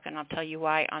in a book, and I'll tell you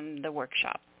why on the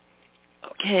workshop.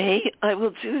 Okay, I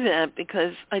will do that,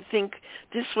 because I think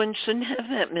this one shouldn't have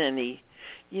that many.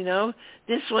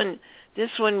 This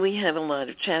one we have a lot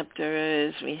of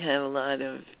chapters. We have a lot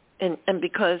of, and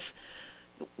because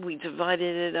we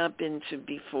divided it up into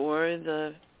before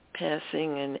the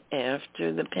passing and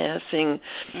after the passing.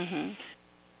 Mm-hmm.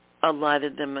 A lot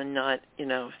of them are not,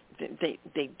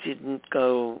 they didn't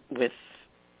go with,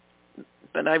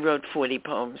 but I wrote 40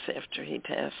 poems after he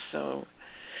passed, so,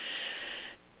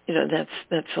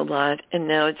 that's a lot. And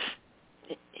now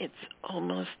it's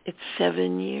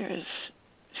 7 years,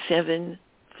 7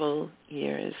 full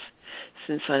years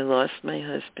since I lost my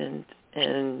husband,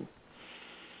 and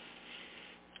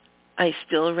I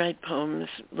still write poems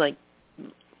like,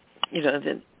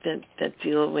 that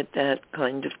deal with that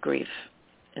kind of grief,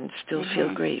 and still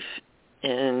feel grief.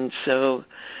 And so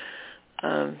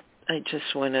I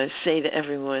just want to say to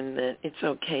everyone that it's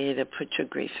okay to put your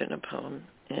grief in a poem.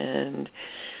 And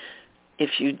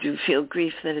if you do feel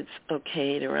grief, that it's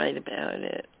okay to write about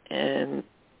it. And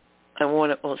I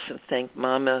want to also thank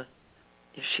Mama,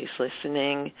 if she's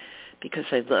listening, because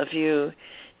I love you.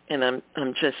 And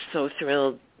I'm just so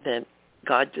thrilled that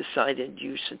God decided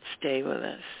you should stay with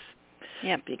us.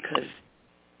 Yeah. Because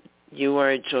you are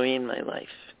a joy in my life.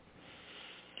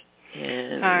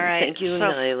 And all right. Thank you,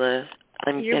 Nyla.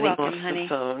 I'm you're getting welcome, off honey. the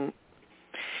phone.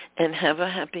 And have a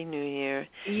happy New Year.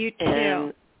 You too.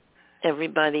 And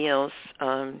everybody else,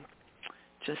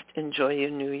 just enjoy your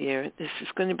New Year. This is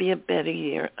going to be a better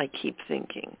year, I keep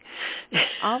thinking.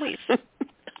 Always.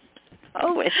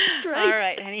 Always. Right. All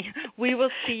right, honey. We will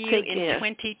see you Take in care.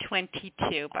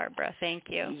 2022, Barbara. Thank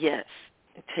you. Yes.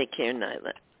 Take care,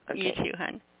 Nyla. Okay. You too,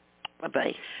 hon.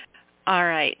 Bye-bye. All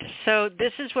right. So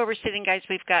this is where we're sitting, guys.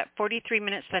 We've got 43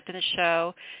 minutes left in the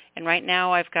show. And right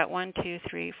now I've got 1, 2,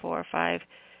 3, 4, 5,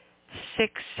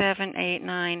 6, 7, 8,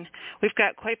 9. We've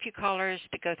got quite a few callers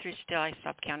to go through still. I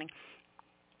stopped counting.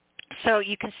 So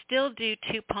you can still do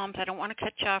 2 poems. I don't want to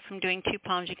cut you off from doing 2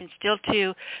 poems. You can still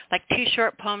do like 2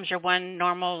 short poems or 1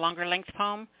 normal longer length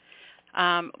poem.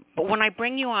 But when I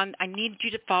bring you on, I need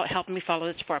you to help me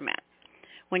follow this format.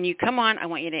 When you come on, I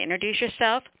want you to introduce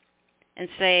yourself and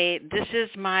say, this is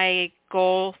my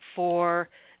goal for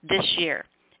this year,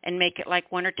 and make it like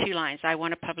 1 or 2 lines. I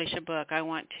want to publish a book. I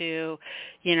want to,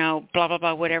 blah, blah,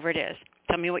 blah, whatever it is.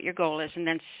 Tell me what your goal is, and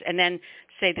then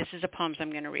say, this is the poems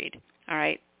I'm going to read. All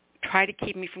right? Try to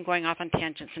keep me from going off on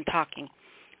tangents and talking,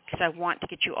 because I want to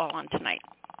get you all on tonight.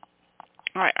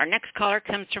 All right, our next caller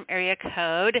comes from area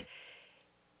code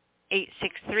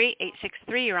 863.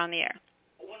 863, you're on the air.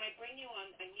 When I bring you on,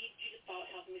 I need you to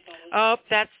help me follow. Oh,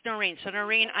 that's Noreen. So,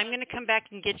 Noreen, I'm going to come back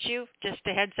and get you, just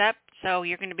a heads up. So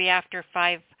you're going to be after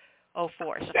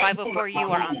 504. So 504, you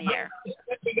are on the air.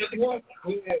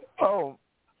 Oh,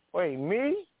 wait,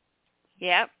 me?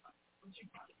 Yep.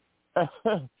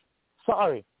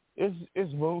 Sorry,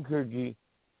 it's Moon Cookie.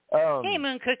 Hey,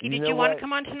 Moon Cookie, did you want to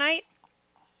come on tonight?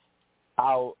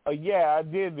 Yeah, I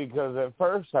did, because at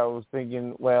first I was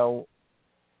thinking, well,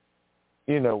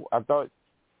 I thought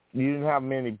you didn't have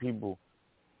many people.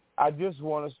 I just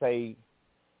want to say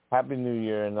Happy New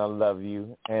Year, and I love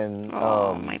you. And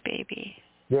my baby.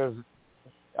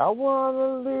 I want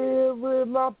to live with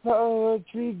my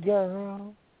poetry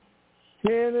girl,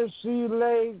 Tennessee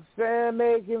lakes, and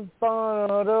making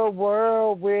fun of the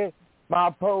world with my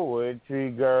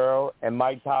poetry girl, and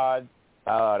Mike Todd.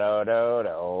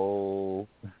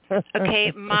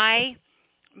 Okay, my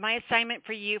assignment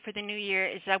for you for the new year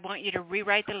is I want you to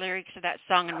rewrite the lyrics of that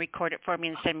song and record it for me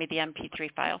and send me the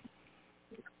MP3 file.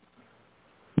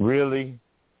 Really?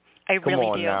 I really Come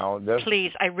on do. now.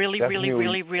 Please, I really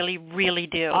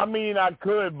do. I mean, I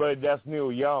could, but that's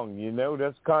Neil Young,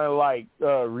 That's kind of like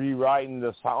rewriting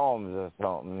the Psalms or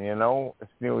something,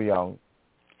 It's Neil Young.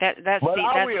 That's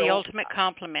the ultimate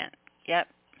compliment. Yep.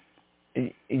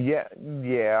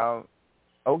 Yeah.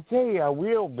 Okay, I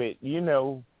will, but, you ain't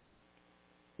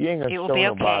going to show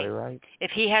nobody, right?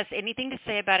 If he has anything to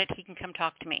say about it, he can come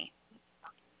talk to me.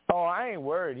 Oh, I ain't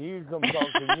worried. He can come talk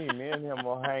to me. Me and him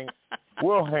will hang.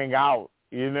 we'll hang out.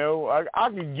 You know, I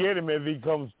could get him if he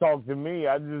comes talk to me.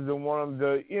 I just don't want him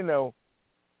to, you know.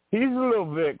 He's a little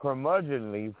bit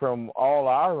curmudgeonly from all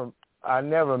I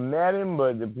never met him,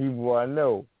 but the people I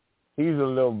know, he's a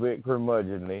little bit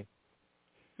curmudgeonly.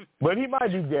 But he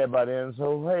might be dead by then,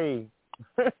 so hey.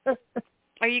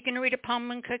 Are you going to read a palm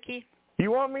moon cookie?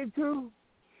 You want me to?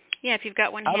 Yeah, if you've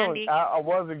got one handy. I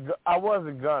wasn't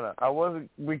gonna. I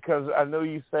wasn't, because I know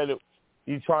you said it.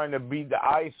 You're trying to beat the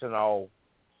ice and all.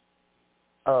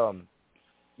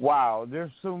 Wow,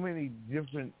 there's so many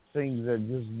different things that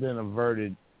just been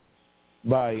averted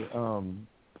by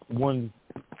one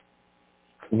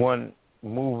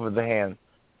move of the hand.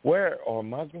 Where are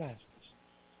my glasses?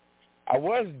 I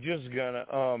was just gonna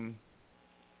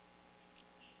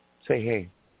say hey.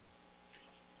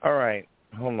 All right,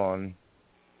 hold on.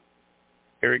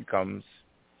 Here it comes.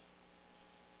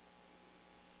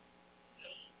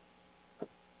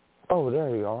 Oh,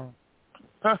 there you are.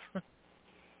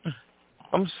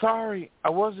 I'm sorry. I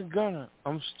wasn't gonna.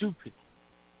 I'm stupid.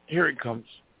 Here it comes.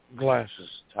 Glasses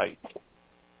tight.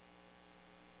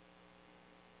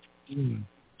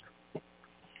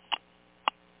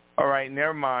 All right,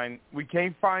 never mind. We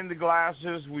can't find the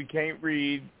glasses. We can't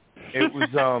read. It was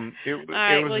it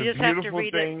was a beautiful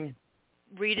thing.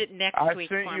 Read it next week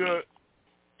for me.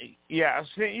 I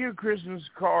sent you a Christmas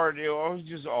card. It was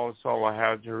just that's all I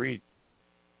had to read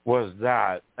was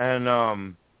that. And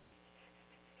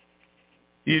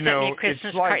you know, sent me a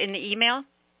Christmas card in the email?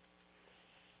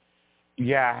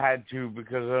 Yeah, I had to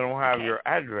because I don't have your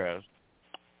address.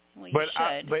 Well, you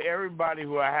should. But everybody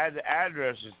who I had the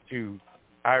addresses to,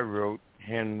 I wrote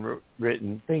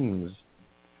handwritten things.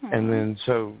 And then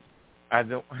so I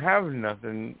don't have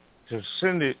nothing to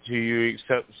send it to you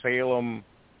except Salem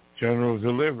General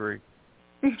Delivery.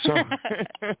 So,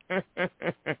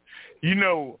 you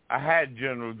know, I had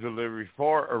General Delivery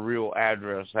for a real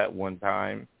address at one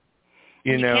time.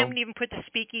 You know, can't even put the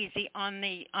Speakeasy on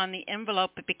the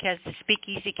envelope because the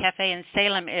Speakeasy Cafe in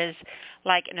Salem is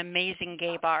like an amazing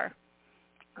gay bar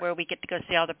where we get to go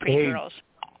see all the pretty girls.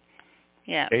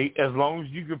 Yeah. Hey, as long as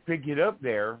you can pick it up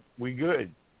there, we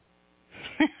good.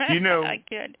 You know, I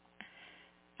could.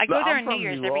 I go there on New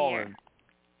Year's every year,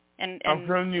 and I'm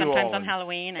from New sometimes Orleans. on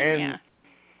Halloween, and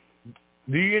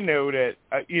do you know that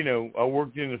I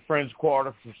worked in the French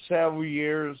Quarter for several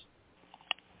years.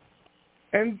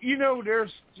 And, you know, there's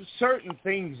certain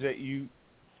things that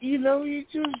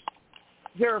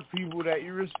there are people that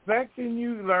you respect and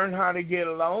you learn how to get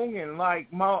along. And like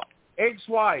my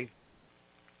ex-wife,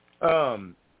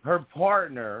 her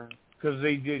partner, because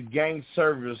they did gang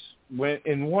service, went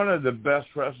in one of the best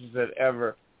restaurants that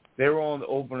ever. They were on the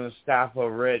opening staff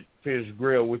of Red Fish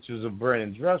Grill, which is a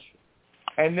Brennan's restaurant.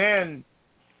 And then,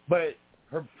 but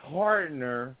her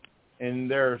partner and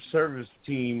their service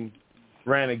team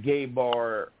ran a gay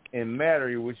bar in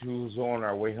Metairie, which was on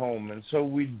our way home. And so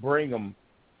we'd bring them,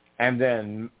 and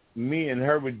then me and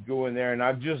her would go in there, and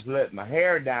I'd just let my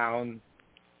hair down,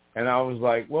 and I was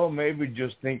like, well, maybe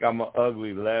just think I'm an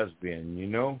ugly lesbian, you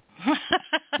know?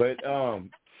 But I'm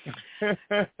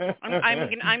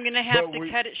gonna have to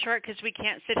cut it short because we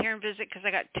can't sit here and visit because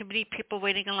I got too many people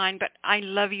waiting in line. But I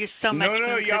love you so much.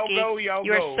 No, y'all go. You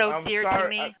are so dear to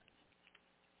me.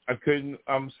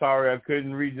 I'm sorry, I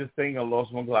couldn't read the thing. I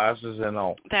lost my glasses and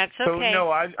all. That's okay. So, no,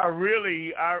 I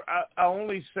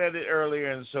only said it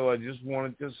earlier, and so I just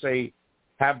wanted to say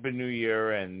Happy New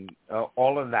Year and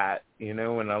all of that, you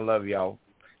know, and I love y'all.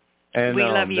 And we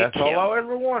love you, that's too. all I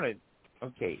ever wanted.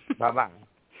 Okay, bye-bye.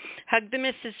 Hug the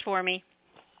missus for me.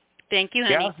 Thank you,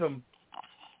 honey. Awesome.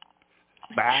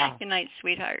 Bye. Good night,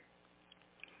 sweetheart.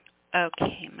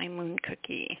 Okay, my moon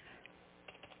cookie.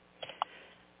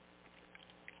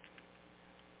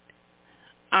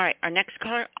 All right, our next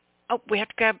caller. Oh, we have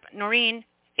to grab Noreen,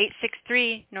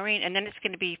 863, Noreen, and then it's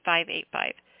going to be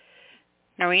 585.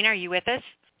 Noreen, are you with us?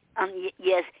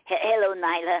 Yes. Hello,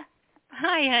 Nyla.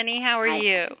 Hi, honey. How are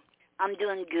you? I'm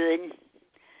doing good.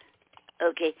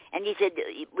 Okay, and you said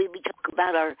we talk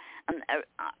about our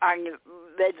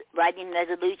writing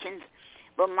resolutions.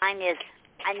 Well, mine is,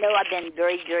 I know I've been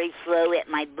very, very slow at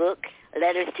my book,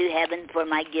 Letters to Heaven for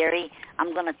my Gary. I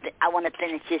want to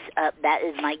finish this up. That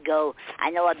is my goal.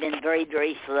 I know I've been very,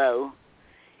 very slow,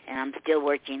 and I'm still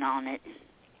working on it.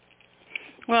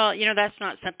 Well, you know, that's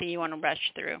not something you want to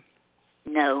rush through.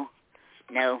 No.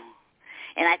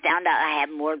 And I found out I have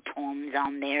more poems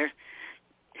on there,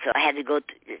 so I had to go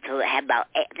to have about,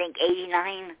 I think,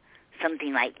 89,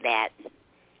 something like that.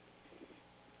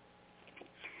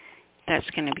 That's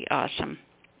going to be awesome.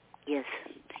 Yes.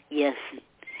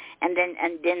 And then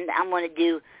I'm going to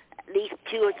do at least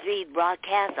 2 or 3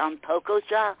 broadcasts on Poco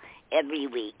Straw every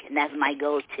week, and that's my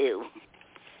goal too.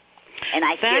 And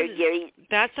I share Gary.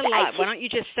 That's a lot. Why don't you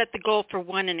just set the goal for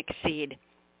one and exceed?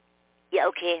 Yeah,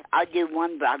 okay. I'll do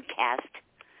one broadcast.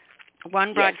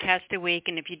 One broadcast a week,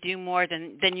 and if you do more,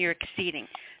 then you're exceeding.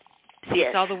 See,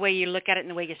 it's all the way you look at it and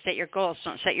the way you set your goals.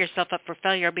 Don't set yourself up for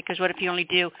failure, because what if you only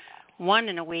do one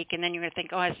in a week, and then you're going to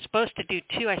think, oh, I was supposed to do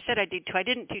 2. I said I did 2. I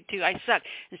didn't do 2. I suck.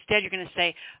 Instead, you're going to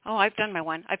say, oh, I've done my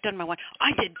 1. I've done my 1.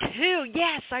 I did 2.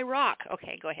 Yes, I rock.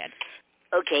 Okay, go ahead.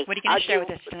 Okay. What are you going to share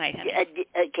with us tonight, honey?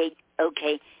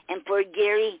 Okay. And for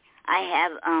Gary, I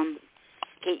have,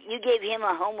 you gave him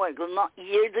a homework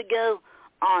years ago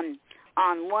on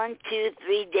 1, 2,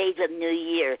 3 days of New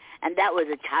Year, and that was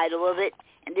the title of it,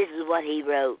 and this is what he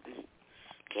wrote.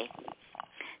 Okay.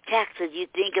 Taxes, you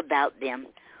think about them.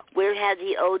 Where has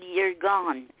the old year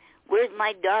gone? Where's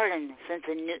my darling since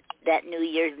that New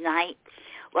Year's night?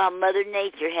 While Mother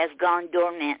Nature has gone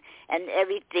dormant and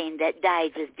everything that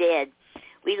dies is dead,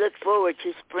 we look forward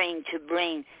to spring to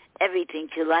bring everything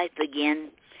to life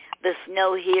again. The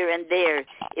snow here and there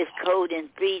is cold and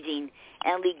freezing,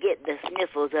 and we get the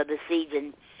sniffles of the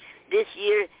season. This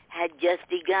year had just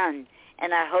begun,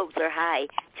 and our hopes are high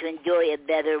to enjoy a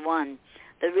better one.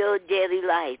 The real daily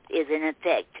life is in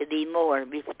effect to be more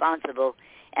responsible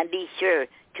and be sure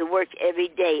to work every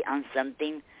day on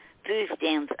something. Food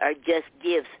stamps are just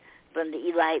gifts from the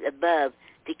elite above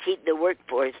to keep the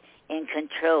workforce in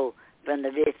control from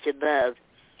the rich above.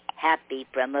 Happy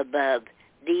from above.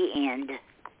 The end.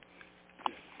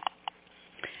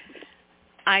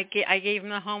 I gave him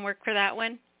the homework for that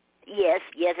one? Yes,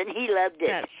 and he loved it.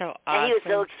 That's so awesome. And he was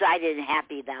so excited and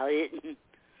happy about it.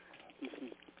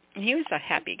 He was a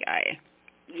happy guy.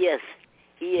 Yes,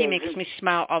 he is. He makes me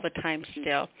smile all the time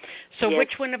still. So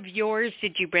which one of yours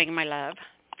did you bring, my love?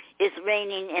 It's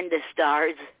Raining in the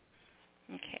Stars.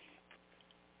 Okay.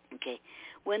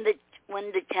 When the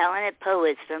talented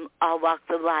poets from all walks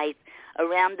of life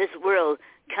around this world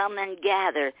come and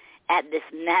gather at this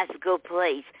magical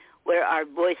place where our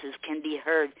voices can be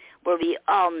heard, where we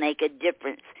all make a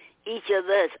difference. Each of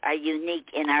us are unique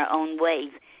in our own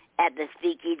ways. At the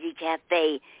SpeakEasy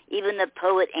Cafe, even the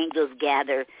poet angels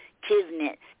gather.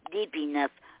 Kismet, Deep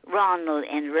Enough, Ronald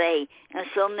and Ray, and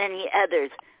so many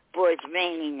others, for it's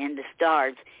raining in the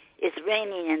stars. It's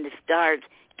raining in the stars.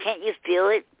 Can't you feel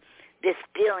it? This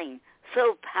feeling,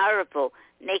 so powerful,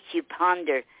 makes you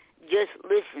ponder. Just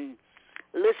listen.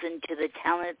 Listen to the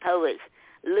talented poets.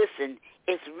 Listen,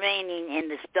 it's raining in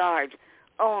the stars.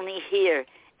 Only here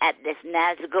at this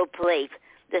magical place,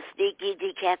 the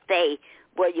SpeakEasy Cafe,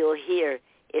 where you'll hear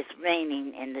it's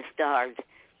raining in the stars.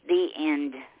 The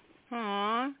end.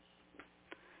 Aww.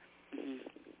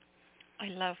 I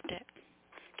loved it.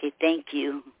 Okay, thank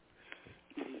you.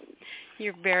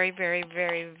 You're very, very,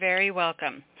 very, very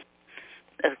welcome.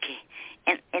 Okay.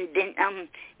 And then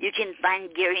you can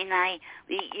find Gary and I,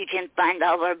 you can find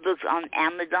all our books on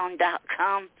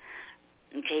Amazon.com.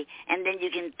 Okay. And then you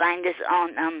can find us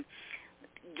on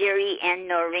Gary and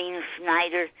Noreen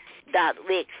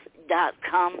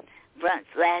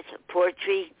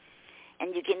Snyder.wix.com/poetry.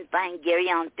 And you can find Gary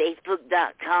on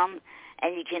Facebook.com.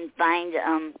 And you can find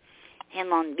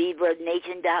him on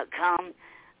ReverbNation.com.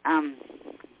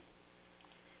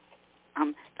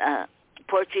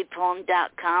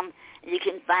 PoetryPoem.com. You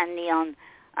can find me on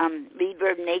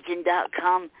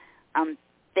ReverbNation.com,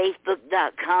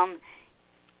 Facebook.com,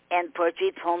 and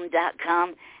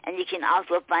PoetryPoem.com. And you can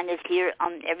also find us here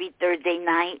on every Thursday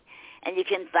night. And you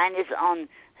can find us on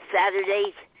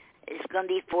Saturdays. It's going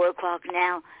to be 4 o'clock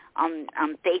now on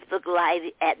Facebook Live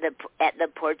at the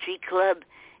Poetry Club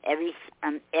every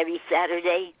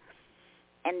Saturday.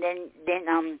 And then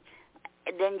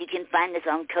you can find us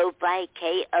on Ko-Fi,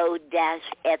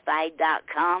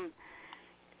 ko-fi.com,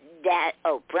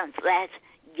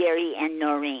 /Gary and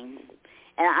Noreen.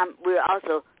 And we're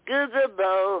also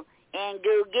Google and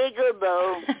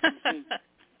Google.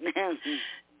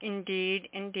 Indeed,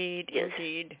 yes.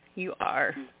 Indeed. You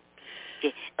are.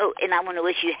 Okay. Oh, and I want to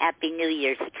wish you Happy New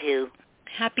Year's, too.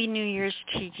 Happy New Year's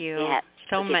to you. Yeah.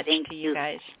 So much to you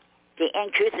guys. Okay,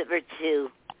 and Christopher,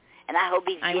 too. And I hope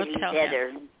he's getting better.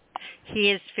 Him.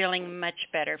 He is feeling much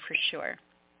better for sure.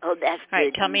 Oh, that's good. All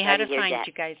right, tell me how to find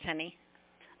you guys, honey.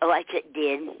 Oh, I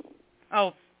did.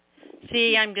 Oh,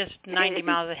 see, I'm just 90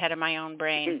 miles ahead of my own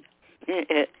brain.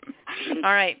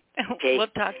 All right. Okay. We'll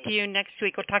talk to you next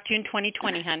week. We'll talk to you in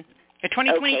 2020, hon. Or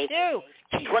 2022.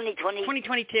 Okay.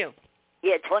 2022.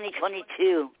 Yeah,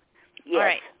 2022. Yes. All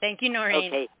right. Thank you,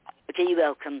 Noreen. Okay, you're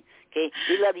welcome. Okay,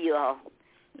 we love you all.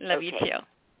 Love you too.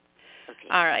 Okay.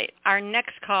 All right. Our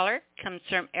next caller comes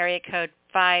from area code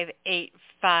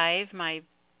 585, my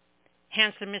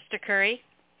handsome Mr. Curry.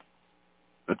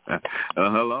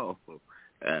 Hello,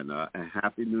 and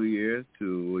Happy New Year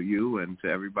to you and to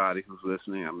everybody who's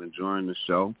listening. I'm enjoying the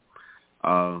show.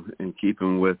 In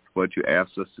keeping with what you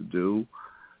asked us to do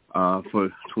for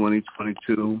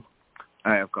 2022,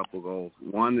 I have a couple goals.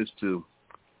 One is to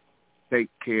take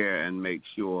care and make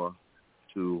sure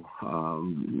to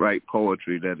write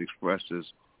poetry that expresses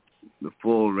the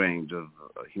full range of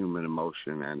human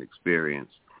emotion and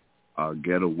experience.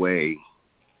 Get away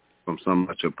from so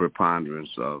much a preponderance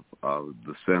of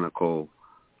the cynical,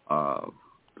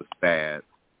 the sad,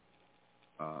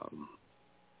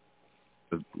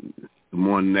 the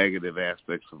more negative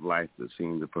aspects of life that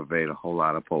seem to pervade a whole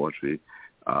lot of poetry.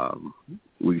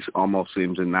 We almost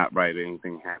seem to not write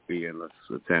anything happy unless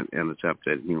attempt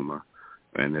at humor.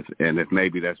 And if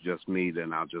maybe that's just me,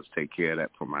 then I'll just take care of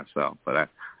that for myself. But I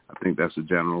think that's a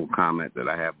general comment that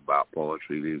I have about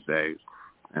poetry these days.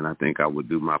 And I think I would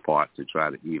do my part to try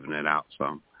to even it out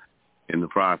some. In the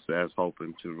process,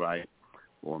 hoping to write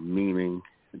or meaning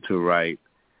to write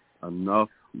enough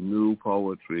new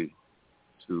poetry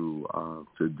to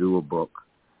do a book,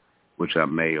 which I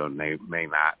may or may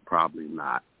not, probably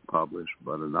not publish,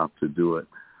 but enough to do it.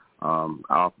 I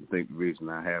often think the reason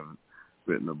I haven't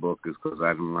written a book is because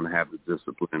I didn't want to have the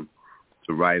discipline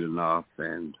to write enough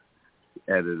and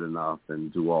edit enough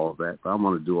and do all of that. But I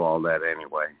want to do all that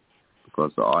anyway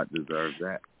because the art deserves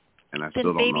that. And I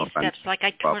still don't know if baby steps, like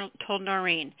I told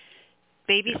Noreen,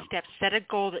 baby steps, set a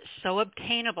goal that's so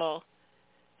obtainable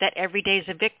that every day is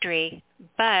a victory,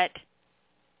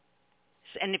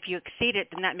 and if you exceed it,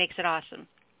 then that makes it awesome.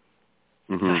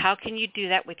 Mm-hmm. So how can you do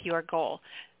that with your goal?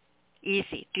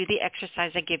 Easy. Do the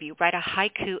exercise I give you. Write a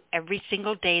haiku every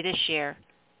single day this year.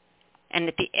 And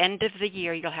at the end of the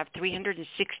year, you'll have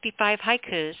 365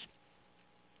 haikus.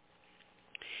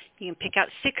 You can pick out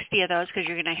 60 of those because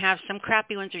you're going to have some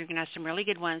crappy ones or you're going to have some really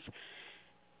good ones.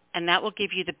 And that will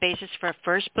give you the basis for a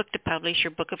first book to publish,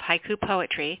 your book of haiku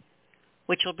poetry,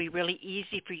 which will be really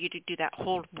easy for you to do that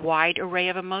whole wide array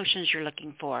of emotions you're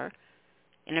looking for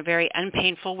in a very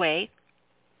unpainful way.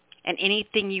 And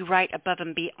anything you write above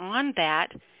and beyond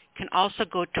that can also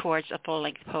go towards a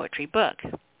full-length poetry book.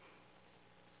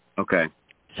 Okay.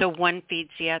 So one feeds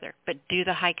the other. But do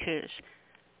the haikus.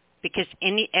 Because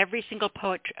every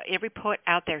poet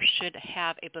out there should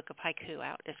have a book of haiku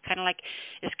out. It's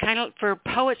kind of for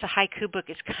poets, a haiku book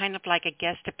is kind of like a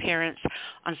guest appearance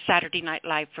on Saturday Night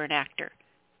Live for an actor.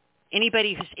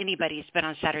 Anybody who's been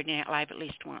on Saturday Night Live at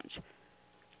least once.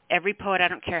 Every poet, I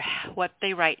don't care what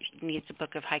they write, needs a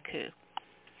book of haiku.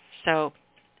 So,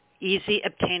 easy,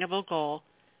 obtainable goal,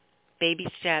 baby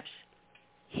steps,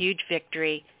 huge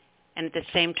victory, and at the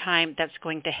same time, that's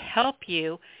going to help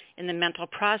you in the mental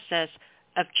process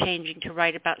of changing to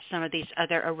write about some of these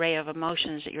other array of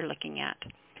emotions that you're looking at.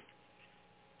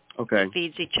 Okay. It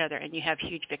feeds each other, and you have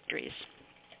huge victories.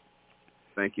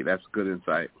 Thank you. That's good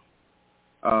insight.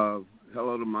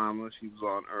 Hello to Mama. She was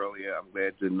on earlier. I'm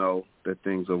glad to know that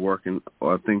things are working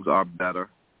or things are better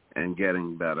and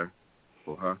getting better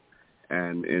for her.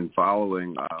 And in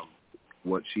following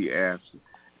what she asked,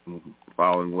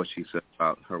 following what she said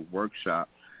about her workshop,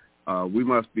 we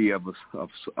must be of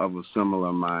a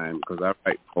similar mind because I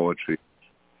write poetry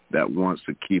that wants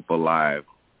to keep alive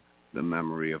the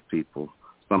memory of people.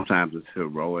 Sometimes it's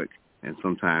heroic, and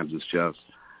sometimes it's just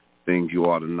things you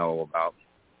ought to know about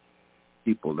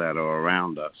people that are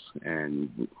around us,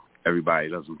 and everybody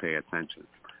doesn't pay attention.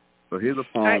 So here's a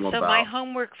poem about... All right, so my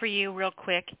homework for you real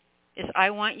quick is I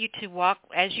want you to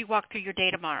as you walk through your day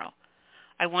tomorrow,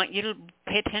 I want you to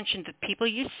pay attention to people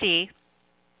you see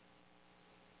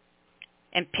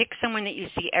and pick someone that you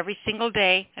see every single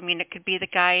day. I mean, it could be the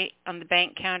guy on the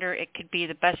bank counter. It could be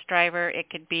the bus driver. It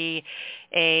could be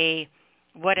a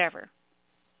whatever.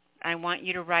 I want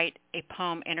you to write a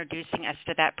poem introducing us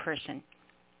to that person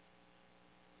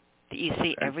that you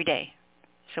see every day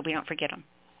so we don't forget them.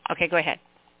 Okay, go ahead.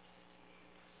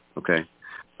 Okay.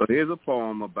 So here's a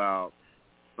poem about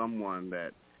someone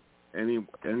that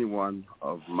anyone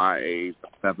of my age,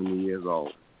 70 years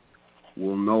old,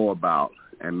 will know about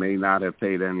and may not have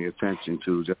paid any attention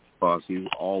to just because he's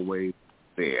always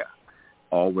there,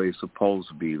 always supposed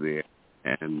to be there,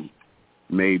 and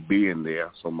made being there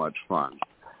so much fun.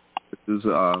 This is,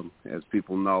 as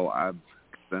people know, I've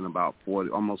spent about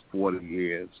almost 40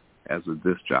 years as a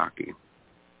disc jockey.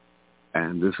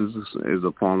 And this is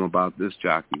a poem about disc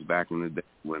jockeys back in the day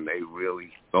when they really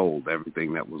sold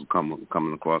everything that was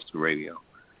coming across the radio.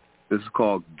 This is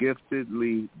called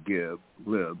Giftedly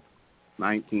Lived,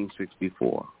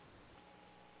 1964.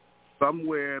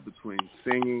 Somewhere between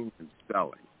singing and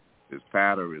selling, his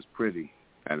patter is pretty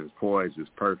and his poise is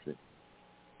perfect.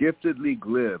 Giftedly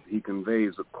glib, he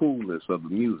conveys the coolness of the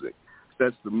music,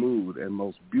 sets the mood, and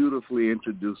most beautifully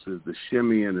introduces the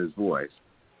shimmy in his voice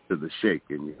to the shake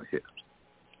in your hips.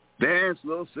 Dance,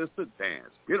 little sister, dance.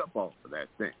 Get up off of that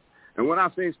thing. And when I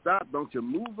say stop, don't you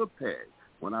move a peg.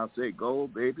 When I say go,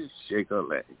 baby, shake a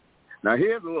leg. Now,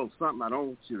 here's a little something I don't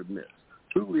want you to miss.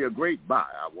 Truly a great buy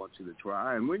I want you to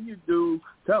try. And when you do,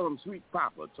 tell them Sweet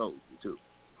Papa told you to.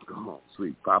 Come on,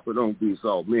 Sweet Papa, don't be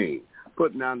so mean.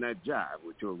 Putting down that jive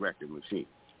with your record machine.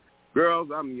 Girls,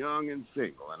 I'm young and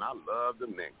single, and I love to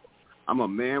mingle. I'm a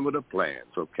man with a plan,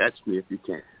 so catch me if you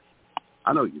can.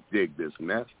 I know you dig this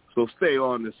mess, so stay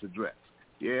on this address.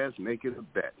 Yes, make it a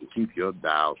bet and keep your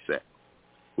dial set.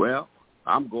 Well,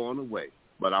 I'm going away,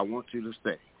 but I want you to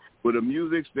stay, where the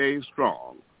music stays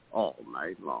strong all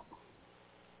night long.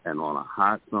 And on a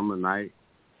hot summer night,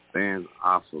 fans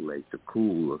oscillate to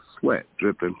cool the sweat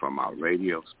dripping from our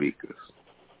radio speakers.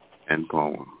 And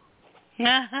poem.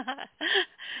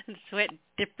 Sweat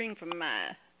dripping from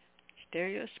my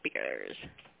stereo speakers.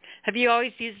 Have you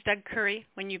always used Doug Curry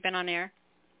when you've been on air?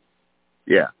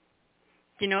 Yeah.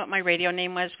 Do you know what my radio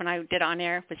name was when I did on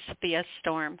air? It was Thea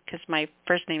Storm, because my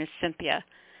first name is Cynthia,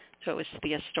 so it was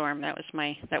Thea Storm. That was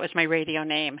my radio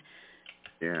name.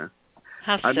 Yeah.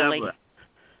 How silly.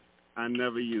 I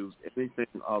never used anything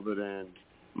other than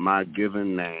my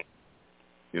given name.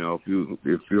 You know,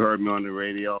 if you heard me on the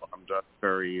radio, I'm Doug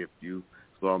Curry. If you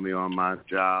saw me on my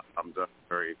job, I'm Doug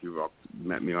Curry. If you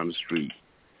met me on the street,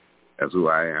 that's who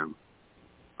I am.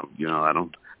 You know, I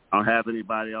don't have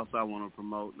anybody else I want to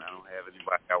promote, and I don't have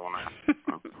anybody I want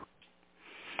to.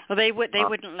 Well, they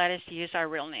wouldn't let us use our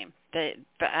real name.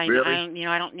 Really?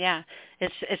 I don't. Yeah,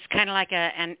 it's kind of like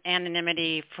an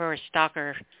anonymity for a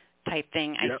stalker type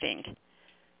thing, I think.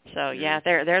 So yeah,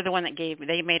 they're the one that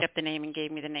they made up the name and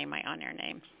gave me the name, my on-air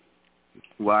name.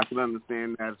 Well, I can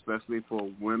understand that, especially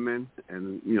for women,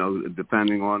 and you know,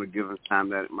 depending on a given time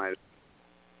that it might.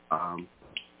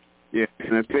 Yeah,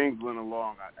 and as things went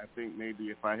along, I think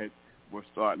maybe if we're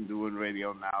starting doing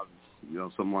radio now, you know,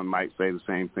 someone might say the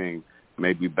same thing.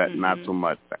 Maybe not so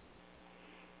much.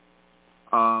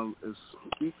 It's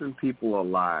keeping people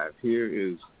alive. Here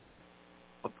is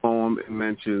a poem. It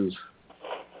mentions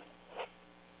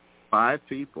 5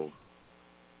 people,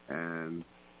 and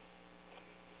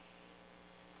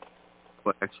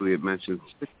well, actually it mentions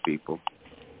 6 people,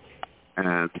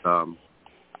 and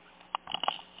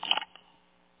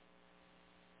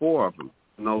 4 of them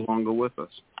are no longer with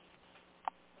us.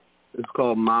 It's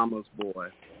called Mama's Boy.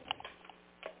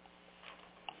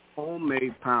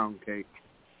 Homemade pound cake,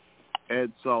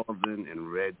 Ed Sullivan in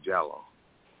red jello.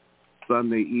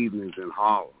 Sunday evenings in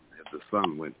Harlem as the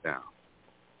sun went down.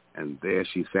 And there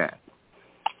she sat,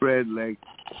 spread legs,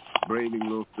 braiding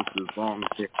little sister's long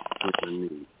hair with her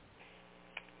knees.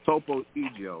 Topo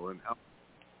Egio and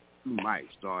 2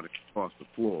 mice started across the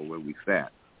floor where we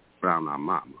sat around our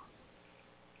mama.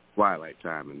 Twilight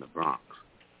time in the Bronx.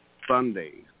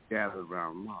 Sundays gathered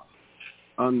around Ma.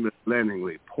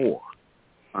 Unrelentingly poor,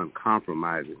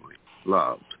 uncompromisingly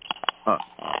loved. Us.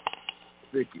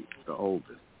 Vicky, the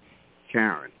oldest.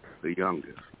 Karen, the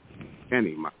youngest.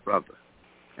 Kenny, my brother.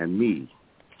 And me,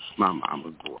 my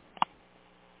mama's boy.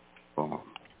 Wow.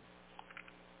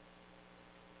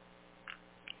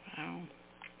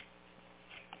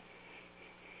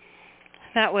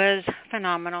 That was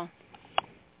phenomenal.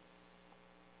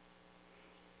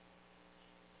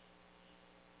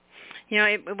 You know,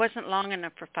 it wasn't long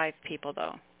enough for 5 people,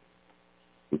 though.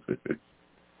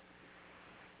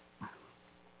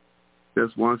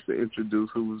 Just wants to introduce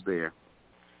who was there,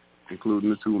 including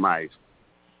the 2 mice.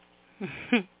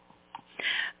 I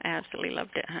absolutely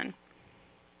loved it, hon.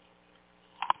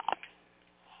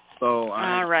 So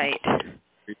all right.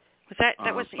 Was that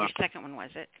wasn't your second one, was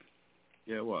it?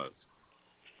 Yeah, it was.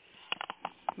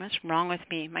 What's wrong with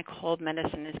me? My cold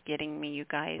medicine is getting me, you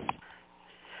guys.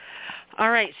 All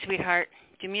right, sweetheart.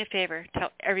 Do me a favor.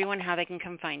 Tell everyone how they can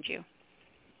come find you.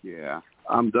 Yeah.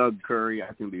 I'm Doug Curry.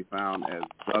 I can be found as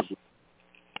Doug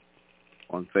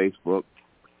on Facebook.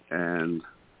 And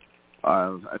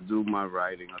I do my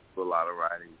writing. I do a lot of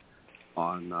writing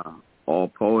on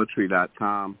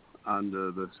allpoetry.com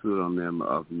under the pseudonym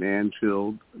of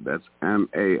Manchild. That's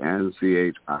MANCHILLD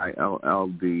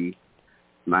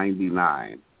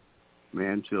 99.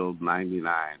 Manchild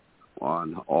 99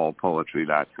 on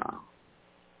allpoetry.com.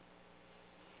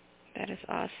 That is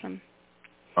awesome.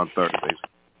 On Thursdays.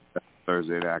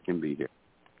 Thursday I can be here.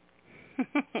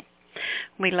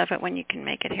 We love it when you can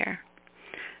make it here.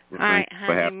 All right,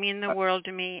 honey, you mean the world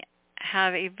to me.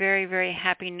 Have a very, very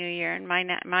happy New Year. And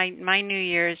my New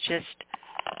Year is just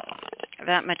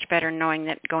that much better knowing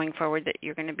that going forward that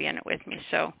you're going to be in it with me.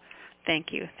 So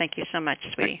Thank you. Thank you so much,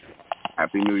 sweetie.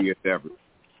 Happy New Year to everyone.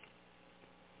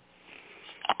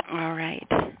 All right.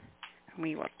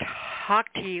 We will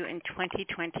talk to you in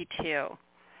 2022.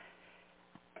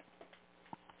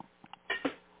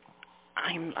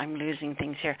 I'm losing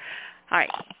things here. All right.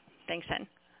 Thanks, Ed.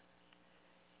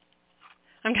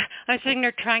 I'm sitting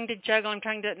there trying to juggle.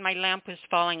 My lamp was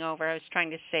falling over. I was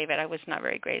trying to save it. I was not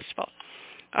very graceful.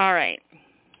 All right.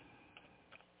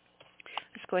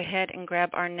 Let's go ahead and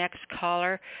grab our next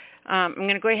caller. I'm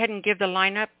going to go ahead and give the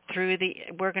lineup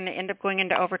we're going to end up going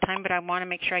into overtime, but I want to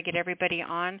make sure I get everybody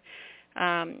on.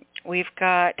 We've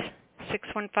got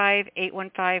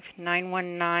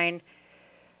 615-815-919,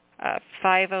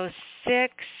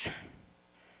 506,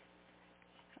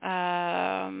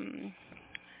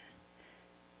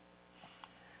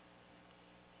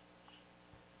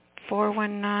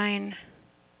 419.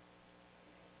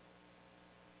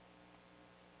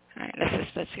 All right,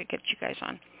 let's get you guys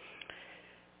on.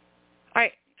 All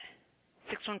right,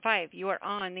 615, you are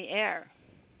on the air.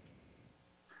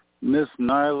 Miss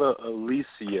Nyla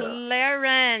Alisia.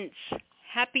 Clarence,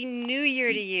 Happy New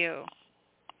Year to you.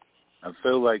 I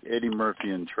feel like Eddie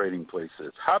Murphy in Trading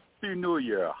Places. Happy New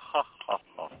Year. Ha, ha,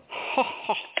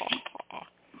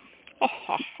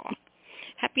 ha.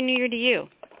 Happy New Year to you.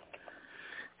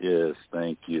 Yes,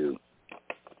 thank you.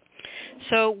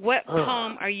 So what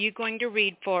poem are you going to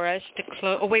read for us to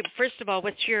close? Oh, wait, first of all,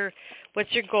 what's your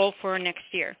goal for next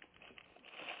year?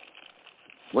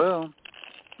 Well,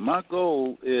 my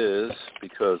goal is,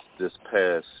 because this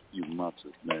past few months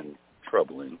has been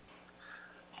troubling,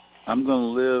 I'm going to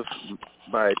live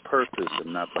by purpose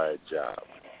and not by a job.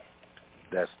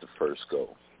 That's the first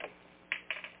goal.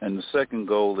 And the second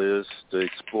goal is to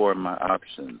explore my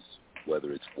options,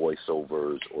 whether it's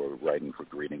voiceovers or writing for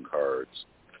greeting cards.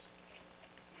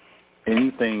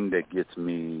 Anything that gets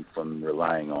me from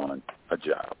relying on a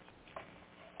job.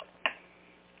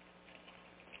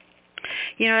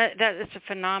 You know, that's a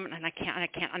phenomenon. I can't,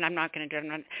 and I'm not going to do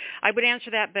it. I would answer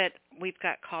that, but we've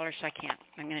got callers, so I can't.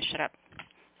 I'm going to shut up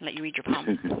and let you read your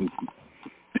poem.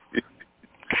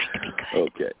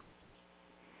 Okay.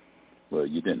 Well,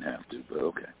 you didn't have to, but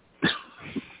okay.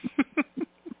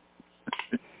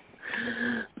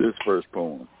 This first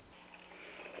poem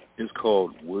is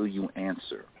called Will You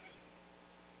Answer?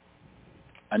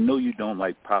 I know you don't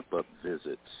like pop-up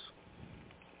visits,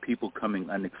 people coming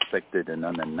unexpected and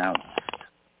unannounced,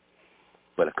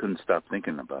 but I couldn't stop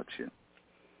thinking about you.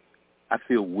 I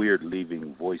feel weird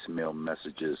leaving voicemail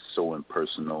messages so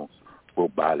impersonal,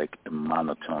 robotic, and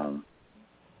monotone.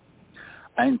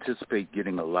 I anticipate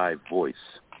getting a live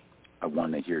voice. I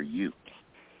want to hear you.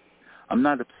 I'm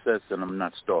not obsessed and I'm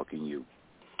not stalking you.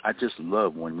 I just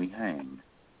love when we hang.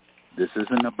 This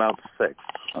isn't about sex,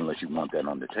 unless you want that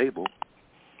on the table,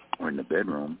 or in the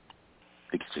bedroom,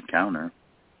 the kitchen counter,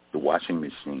 the washing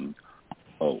machine.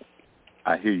 Oh,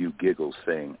 I hear you giggle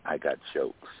saying, I got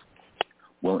jokes.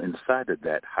 Well, inside of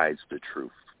that hides the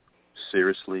truth.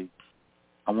 Seriously,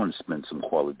 I want to spend some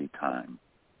quality time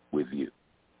with you.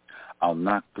 I'll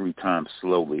knock 3 times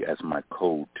slowly as my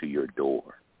code to your door.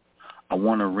 I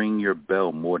want to ring your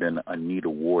bell more than Anita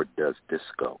Ward does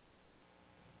disco.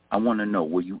 I want to know,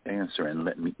 will you answer and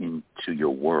let me into your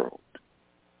world?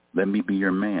 Let me be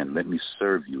your man. Let me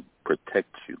serve you,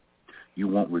 protect you. You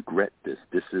won't regret this.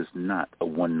 This is not a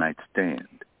one-night stand.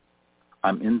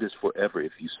 I'm in this forever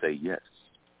if you say yes.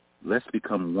 Let's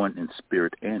become one in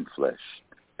spirit and flesh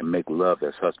and make love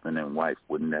as husband and wife.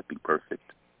 Wouldn't that be perfect?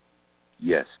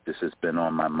 Yes, this has been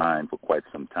on my mind for quite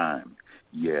some time.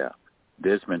 Yeah,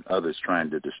 there's been others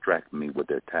trying to distract me with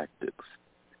their tactics.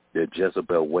 Their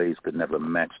Jezebel ways could never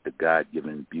match the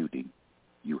God-given beauty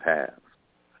you have.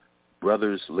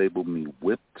 Brothers label me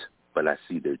whipped, but I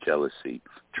see their jealousy,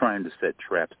 trying to set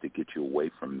traps to get you away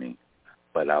from me.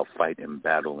 But I'll fight in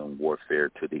battle and warfare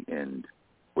to the end.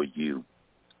 For you,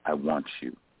 I want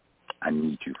you. I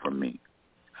need you for me.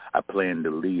 I plan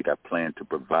to lead. I plan to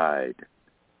provide.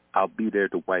 I'll be there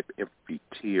to wipe every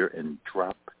tear and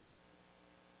drop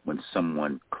when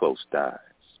someone close dies.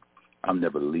 I'll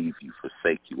never leave you,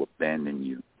 forsake you, abandon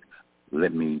you.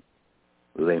 Let me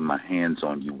lay my hands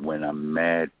on you when I'm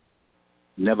mad.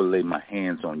 Never lay my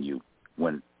hands on you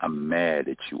when I'm mad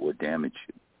at you or damage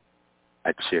you.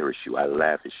 I cherish you. I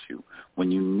lavish you.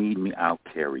 When you need me, I'll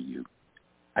carry you.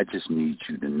 I just need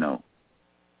you to know.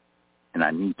 And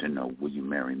I need to know, will you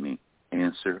marry me?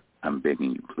 Answer, I'm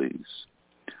begging you, please.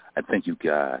 I thank you,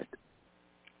 God,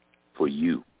 for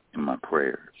you in my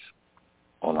prayers.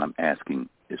 All I'm asking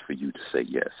is for you to say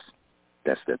yes.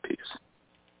 That's that piece.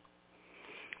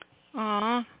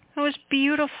 Aw, that was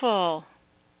beautiful.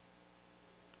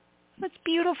 That's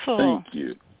beautiful. Thank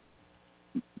you.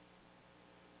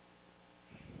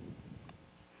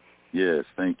 Yes,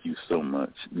 thank you so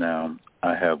much. Now,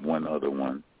 I have one other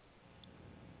one,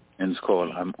 and it's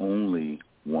called I'm Only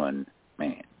One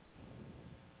Man.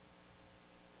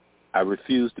 I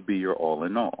refuse to be your all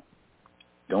in all.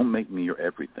 Don't make me your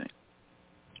everything.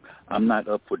 I'm not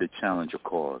up for the challenge or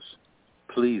cause.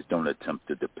 Please don't attempt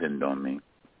to depend on me.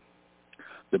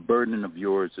 The burden of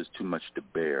yours is too much to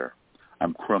bear.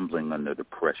 I'm crumbling under the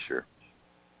pressure.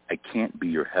 I can't be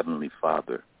your heavenly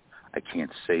Father. I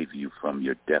can't save you from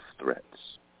your death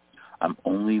threats. I'm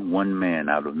only one man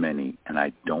out of many, and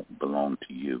I don't belong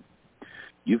to you.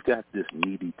 You've got this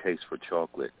needy taste for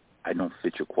chocolate. I don't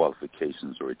fit your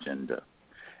qualifications or agenda.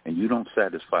 And you don't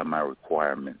satisfy my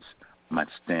requirements, my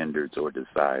standards or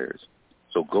desires.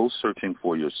 So go searching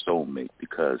for your soulmate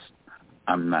because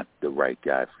I'm not the right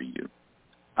guy for you.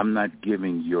 I'm not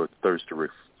giving your thirst a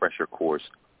refresher course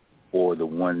or the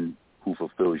one who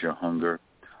fulfills your hunger.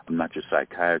 I'm not your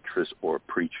psychiatrist or a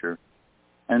preacher.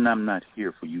 And I'm not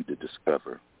here for you to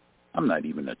discover. I'm not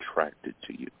even attracted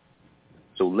to you.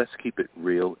 So let's keep it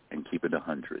real and keep it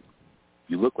 100.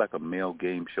 You look like a male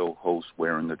game show host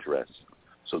wearing a dress,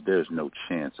 so there's no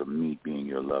chance of me being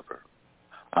your lover.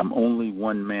 I'm only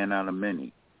one man out of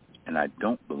many, and I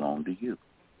don't belong to you.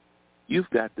 You've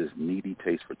got this needy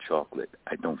taste for chocolate.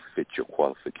 I don't fit your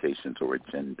qualifications or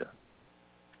agenda.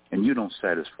 And you don't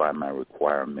satisfy my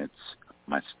requirements,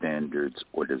 my standards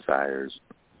or desires,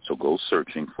 so go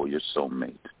searching for your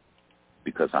soulmate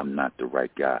because I'm not the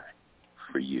right guy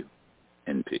for you.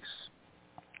 In peace.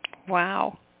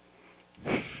 Wow.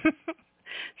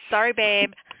 Sorry,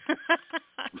 babe.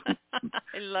 I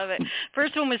love it.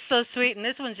 First one was so sweet, and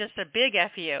this one's just a big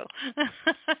F you.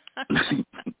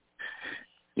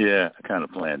 Yeah, I kind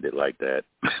of planned it like that.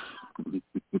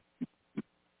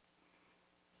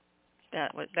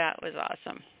 That was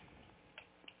awesome.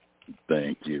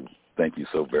 Thank you. Thank you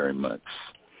so very much.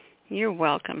 You're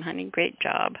welcome, honey. Great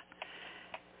job.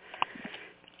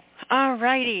 All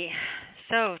righty.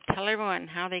 So tell everyone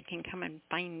how they can come and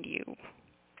find you.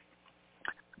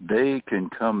 They can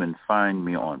come and find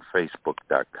me on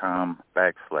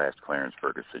Facebook.com/Clarence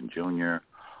Ferguson Jr.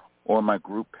 or my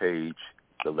group page,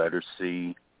 the letter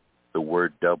C, the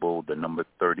word double, the number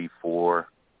 34,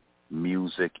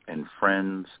 music and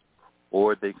friends,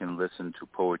 or they can listen to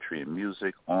poetry and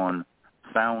music on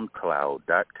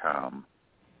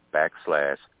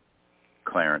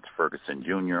SoundCloud.com/Clarence Ferguson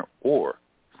Jr. or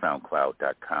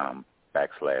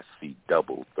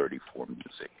SoundCloud.com/C34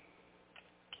 music.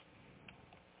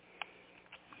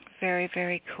 Very,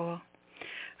 very cool.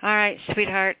 All right,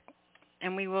 sweetheart.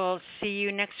 And we will see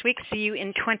you next week. See you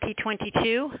in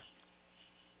 2022.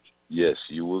 Yes,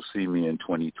 you will see me in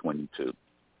 2022.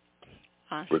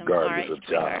 Awesome. Regardless of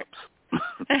sweetheart. jobs.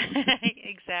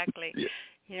 Exactly. Yeah.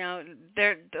 You know,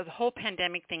 the whole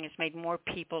pandemic thing has made more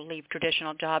people leave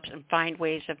traditional jobs and find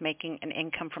ways of making an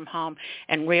income from home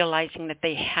and realizing that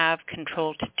they have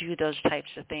control to do those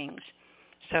types of things.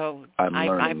 So I'm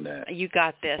learning that. You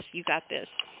got this. You got this.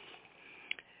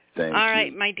 Thank All you.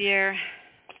 right, my dear.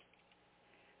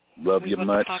 Love you much.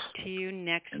 We will talk to you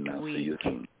next and I'll week. see you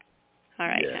soon. All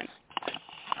right, yes.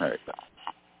 All right, bye.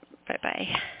 Bye-bye.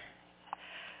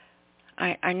 All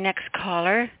right, our next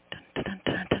caller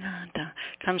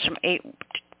comes from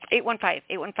 815.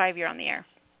 815, you're on the air.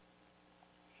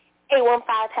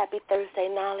 815, happy Thursday,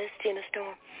 Nyla, Gina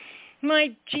Storm.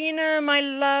 My Gina, my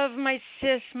love, my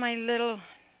sis, my little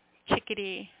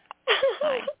chickadee.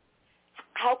 Hi.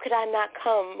 How could I not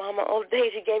come? Mama Old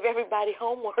Daisy gave everybody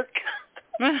homework.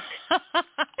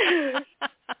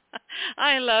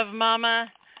 I love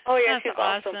Mama. Oh, yeah, that's she's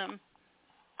awesome.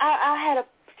 I had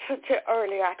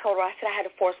earlier, I told her, I said I had to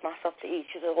force myself to eat.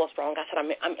 She said, what's wrong? I said,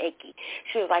 I'm achy.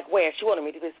 She was like, where? She wanted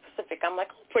me to be specific. I'm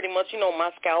like, oh, pretty much,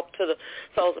 my scalp to the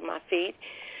soles of my feet.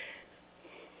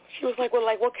 She was like, well,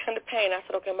 what kind of pain? I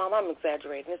said, okay, Mom, I'm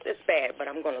exaggerating. It's bad, but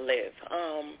I'm going to live.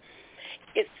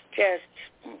 It's just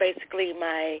basically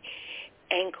my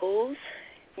ankles,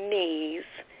 knees,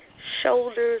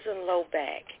 shoulders, and low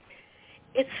back.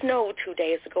 It snowed 2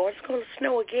 days ago, and it's going to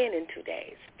snow again in 2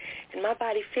 days. And my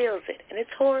body feels it, and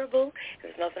it's horrible.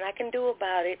 There's nothing I can do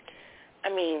about it. I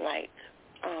mean,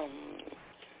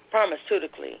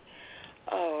 pharmaceutically.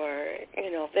 Or,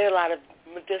 there are a lot of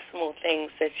medicinal things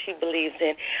that she believes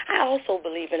in. I also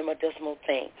believe in a medicinal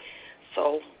thing.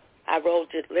 So I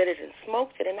rolled it, lit it, and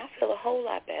smoked it, and I feel a whole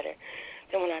lot better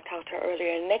than when I talked to her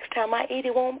earlier. And next time I eat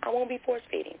it, I won't be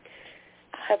force-feeding.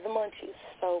 I'll have the munchies.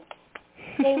 So,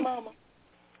 hey, Mama.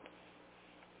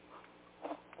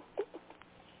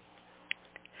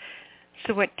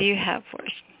 So what do you have for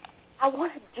us? I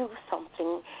want to do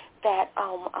something that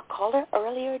a caller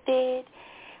earlier did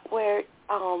where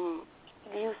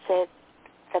you said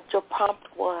that your prompt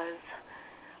was,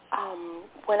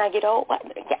 when I get old, I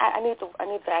need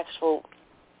the actual,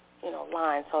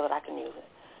 line so that I can use it.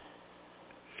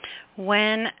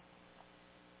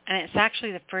 And it's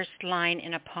actually the first line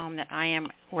in a poem that I am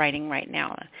writing right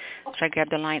now. So I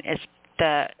grabbed the line. It's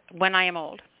when I am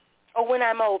old. Oh, when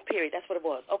I'm old, period. That's what it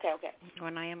was. Okay.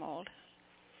 When I am old.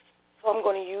 So I'm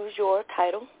going to use your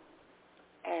title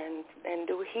and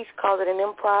do, he calls it an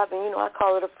improv, and, I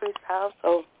call it a freestyle.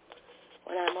 So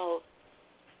when I'm old.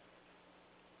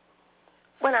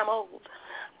 When I'm old,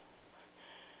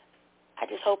 I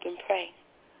just hope and pray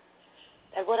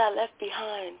that what I left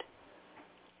behind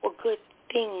were good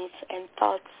things and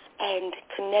thoughts and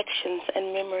connections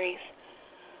and memories.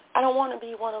 I don't want to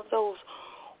be one of those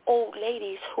old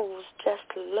ladies who's just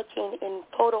looking in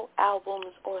photo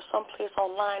albums or someplace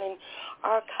online in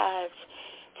archives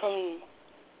from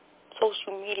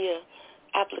social media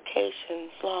applications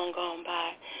long gone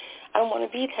by. I don't want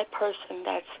to be that person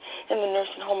that's in the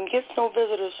nursing home and gets no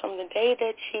visitors from the day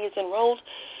that she is enrolled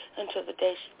until the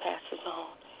day she passes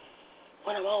on.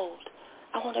 When I'm old,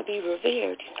 I want to be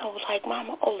revered, like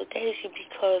Mama Ola Daisy,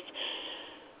 because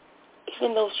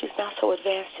even though she's not so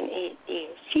advanced in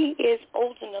years, she is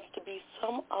old enough to be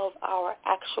some of our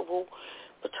actual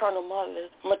maternal mothers,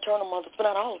 but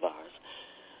not all of ours,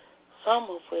 some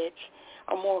of which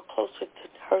are more closer to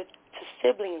her, to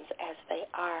siblings as they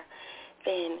are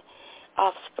than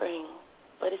offspring,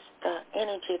 but it's the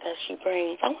energy that she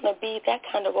brings. I want to be that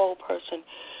kind of old person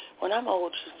when I'm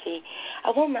old, you see.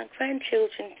 I want my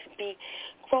grandchildren to be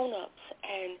grown-ups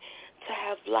and to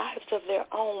have lives of their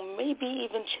own, maybe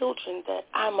even children that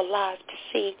I'm alive to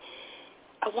see.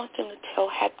 I want them to tell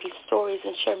happy stories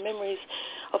and share memories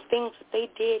of things that they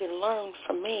did and learned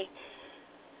from me.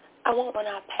 I want, when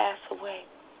I pass away,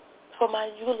 for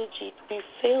my eulogy to be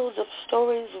filled of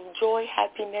stories of joy,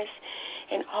 happiness,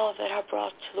 and all that I brought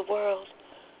to the world.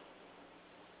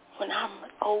 When I'm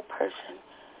an old person,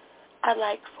 I'd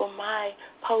like for my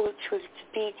poetry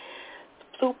to be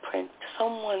the blueprint to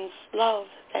someone's love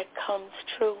that comes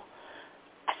true.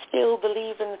 I still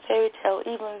believe in the fairy tale,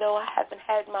 even though I haven't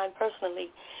had mine personally.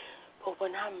 But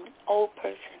when I'm an old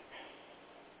person,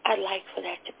 I'd like for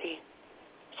that to be.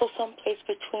 So someplace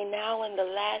between now and the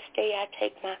last day I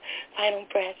take my final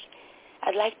breath,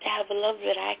 I'd like to have a love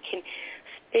that I can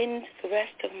spend the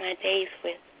rest of my days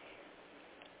with.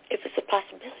 If it's a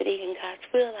possibility in God's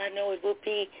will, I know it will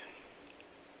be,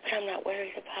 but I'm not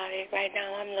worried about it. Right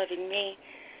now I'm loving me,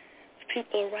 the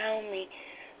people around me,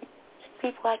 the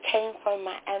people I came from,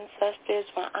 my ancestors,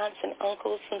 my aunts and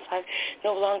uncles, since I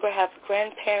no longer have a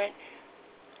grandparent,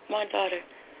 my daughter,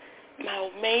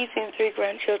 my amazing 3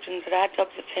 grandchildren that I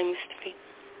dubbed the famous to be.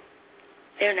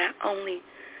 They're not only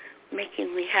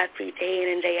making me happy day in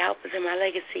and day out, but they're my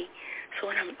legacy. So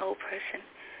when I'm an old person,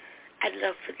 I'd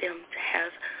love for them to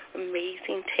have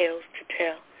amazing tales to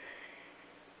tell,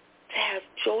 to have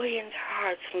joy in their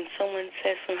hearts when someone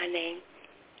says my name,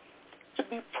 to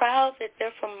be proud that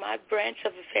they're from my branch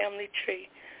of the family tree.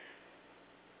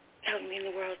 That would mean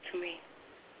the world to me.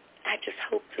 I just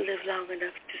hope to live long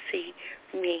enough to see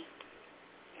me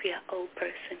be an old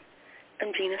person.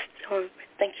 I'm Gina Storm.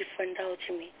 Thank you for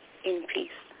indulging me. In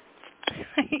peace.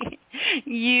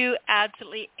 You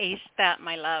absolutely aced that,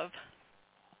 my love.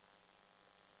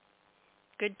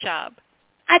 Good job.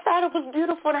 I thought it was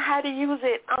beautiful and I had to use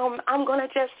it. I'm going to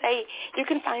just say you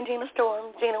can find Gina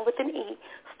Storm, Gina with an E,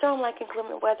 storm like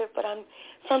inclement weather, but I'm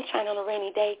sunshine on a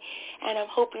rainy day, and I'm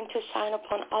hoping to shine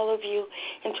upon all of you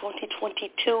in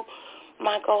 2022.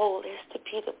 My goal is to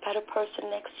be the better person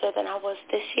next year than I was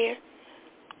this year.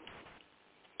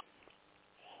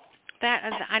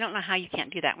 I don't know how you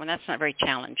can't do that one. That's not very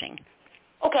challenging.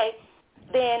 Okay,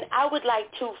 then I would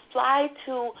like to fly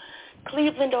to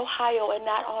Cleveland, Ohio, and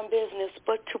not on business,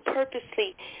 but to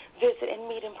purposely visit and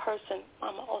meet in person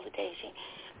Mama Ola Daisy,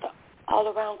 the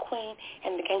all-around queen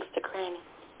and the gangster granny.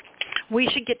 We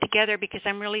should get together because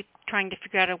I'm really trying to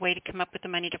figure out a way to come up with the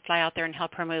money to fly out there and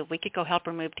help her move. We could go help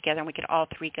her move together, and we could all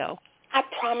 3 go. I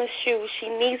promise you she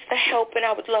needs the help, and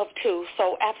I would love to,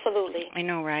 so absolutely. I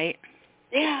know, right?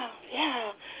 Yeah.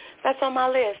 That's on my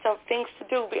list of things to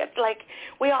do. Like,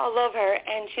 we all love her,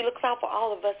 and she looks out for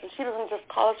all of us, and she doesn't just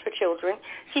call us her children.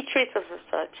 She treats us as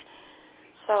such.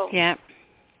 So yeah,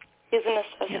 it's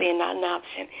a necessity and not an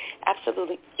option.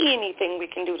 Absolutely anything we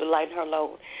can do to lighten her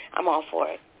load, I'm all for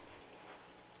it.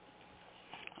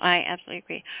 I absolutely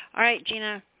agree. All right,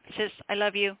 Gina, sis, I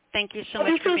love you. Thank you so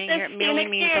much for being here. It really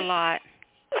means a lot.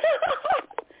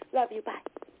 Love you. Bye.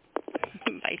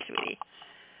 Bye, sweetie.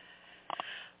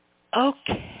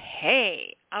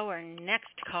 Okay, our next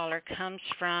caller comes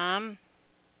from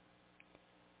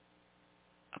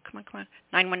Oh, come on.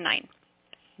 919.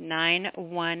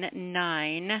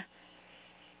 919.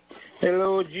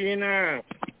 Hello, Gina.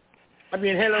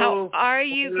 Hello. How are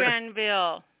you,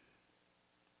 Granville?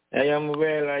 I am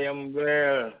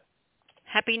well.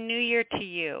 Happy New Year to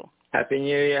you. Happy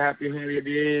New Year, happy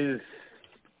holidays.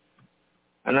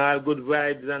 And all good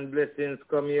vibes and blessings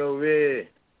come your way.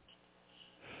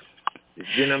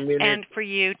 It's been a minute. And for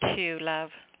you too, love.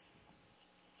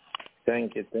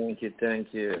 Thank you.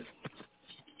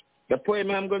 The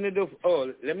poem I'm going to do,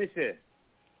 let me say,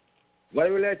 what I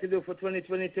would like to do for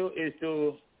 2022 is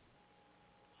to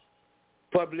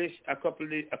publish a couple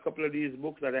of these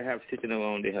books that I have sitting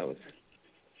around the house.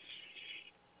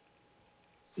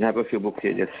 I have a few books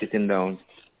here just sitting down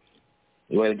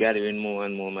while gathering more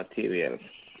and more material.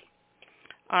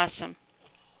 Awesome.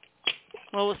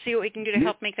 Well, we'll see what we can do to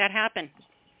help make that happen.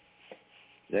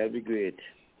 That'll be great.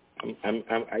 I am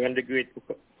the great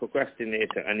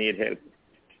procrastinator. I need help.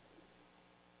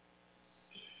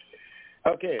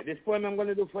 Okay, this poem I'm going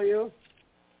to do for you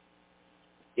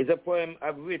is a poem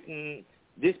I've written.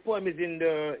 This poem is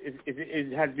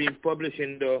it has been published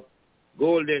in the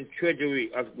Golden Treasury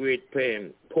of Great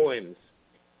Poems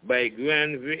by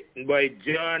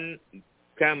John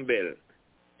Campbell,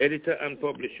 editor and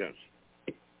publisher.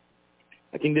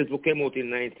 I think this book came out in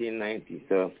 1990,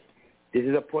 so this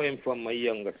is a poem from my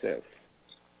younger self.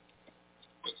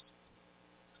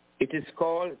 It is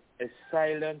called A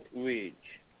Silent Rage.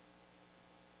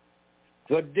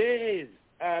 The days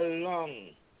are long,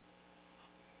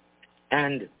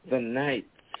 and the night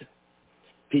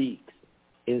speaks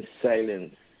in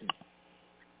silence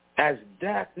as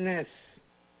darkness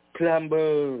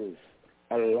clambers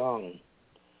along,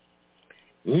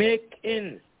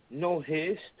 making no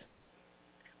haste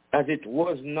as it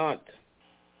was not,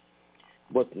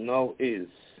 but now is,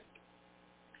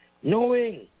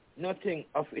 knowing nothing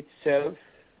of itself,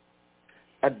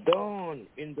 a dawn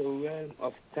in the realm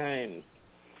of time.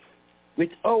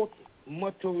 Without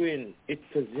muttering, it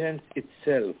presents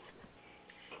itself.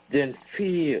 Then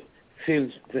fear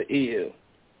fills the air,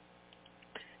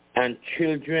 and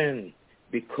children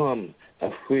become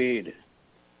afraid,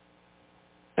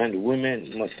 and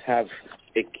women must have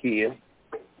a care.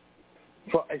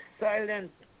 For a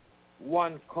silent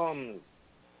one comes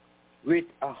with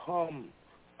a hum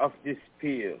of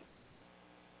despair,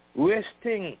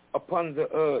 resting upon the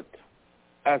earth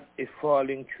as a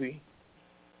falling tree.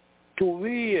 To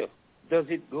where does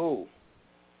it go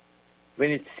when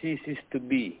it ceases to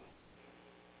be?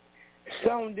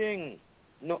 Sounding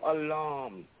no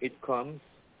alarm it comes,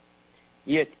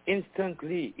 yet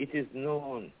instantly it is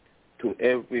known to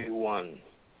everyone.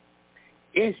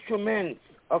 Instruments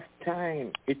of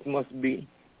time it must be,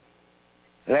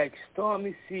 like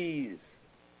stormy seas,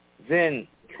 then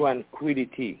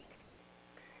tranquility.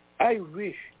 I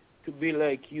wish to be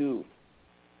like you,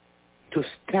 to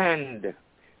stand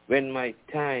when my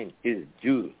time is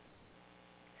due,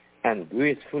 and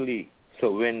gracefully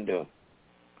surrender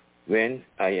when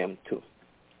I am to.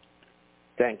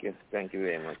 Thank you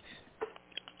very much.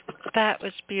 That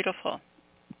was beautiful.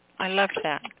 I loved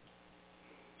that.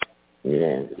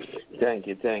 Yeah, thank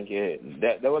you.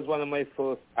 That was one of my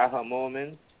first aha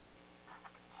moments.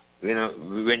 You know,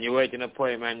 when you're writing a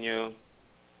poem and you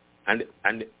and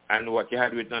what you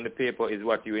had written on the paper is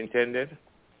what you intended.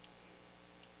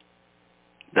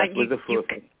 That was the first.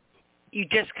 You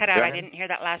just cut out. I didn't hear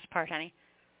that last part, honey.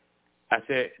 I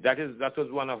said that was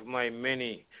one of my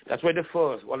many. That's one of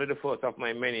the first of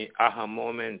my many aha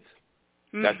moments.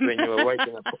 That's when you were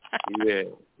writing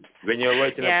when you're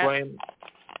writing a poem,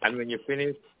 and when you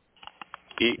finish,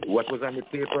 what was on the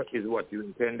paper is what you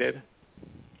intended.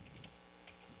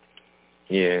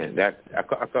 Yeah, that I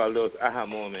call those aha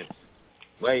moments.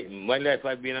 My life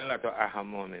has been a lot of aha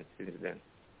moments since then.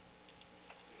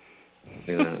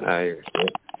 You know, I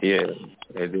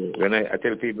do. When I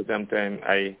tell people sometimes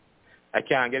I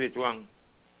can't get it wrong.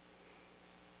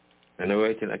 And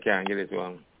I can't get it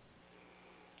wrong.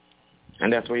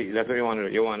 And that's what you want to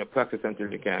do. You want to practice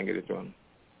until you can't get it wrong.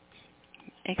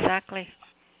 Exactly.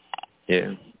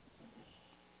 Yeah.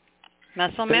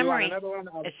 Muscle memory.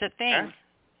 It's a thing. Huh?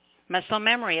 Muscle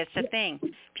memory. It's a thing.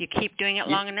 If you keep doing it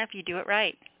long enough, you do it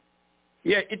right.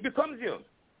 Yeah, it becomes you.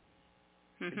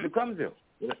 Mm-hmm. It becomes you.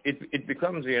 It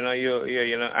becomes you.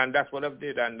 You know, and that's what I've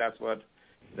did, and that's what.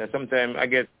 Sometimes I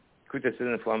get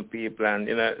criticism from people, and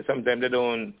sometimes they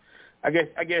don't. I guess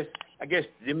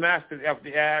the masters of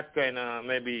the art kind of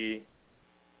maybe,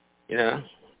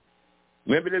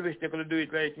 maybe they wish they could do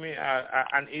it like me,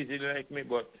 and easily like me,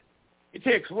 but it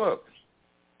takes work.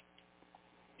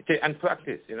 And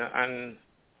practice, and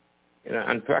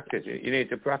practice. You need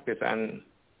to practice and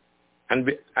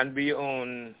and be your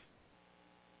own,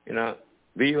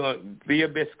 be your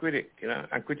best critic,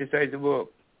 and criticize the work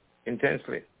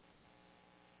intensely.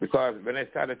 Because when I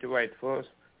started to write first,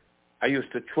 I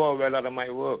used to throw away a lot of my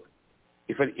work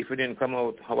if it didn't come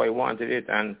out how I wanted it.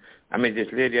 And I met this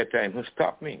lady at the time who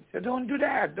stopped me. Said, don't do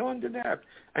that.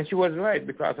 And she was right,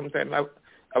 because sometimes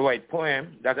I write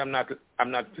poem that I'm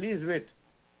not pleased with,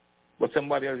 but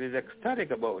somebody else is ecstatic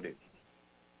about it.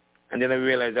 And then I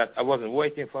realized that I wasn't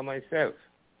waiting for myself.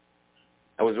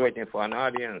 I was waiting for an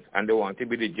audience, and they want to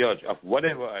be the judge of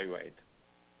whatever I write.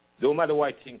 No matter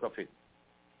what I think of it,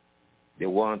 they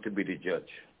want to be the judge.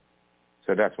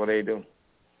 So that's what I do.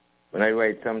 When I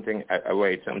write something, I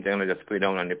write something and I just put it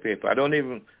down on the paper. I don't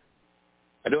even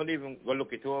go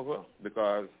look it over,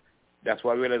 because that's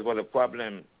what I realized was a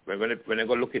problem. When I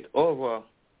go look it over,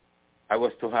 I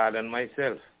was too hard on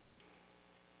myself.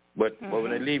 But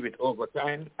when I leave it over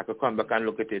time, I could come back and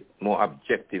look at it more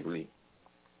objectively.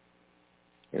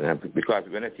 Because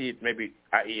when I see it maybe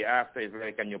a year after, it's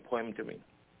like a new poem to me.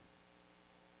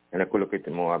 And I could look at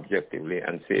it more objectively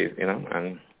and say,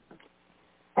 and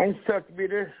I'm stuck to be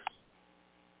there.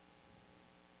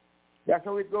 That's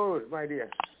how it goes, my dear.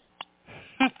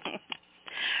 All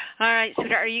right,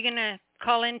 sweetheart, are you going to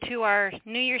call into our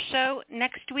New Year's show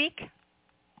next week?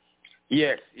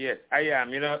 Yes, I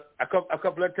am. A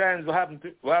couple of times what happened,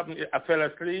 I fell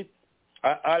asleep.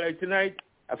 Tonight,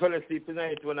 I fell asleep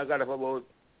tonight when I got up about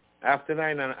after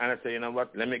 9, and I said, you know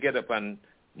what, let me get up and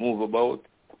move about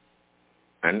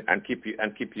and keep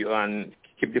you on,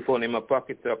 keep the phone in my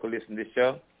pocket so I could listen to the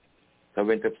show. So I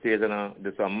went upstairs and I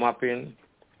did some mopping.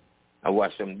 I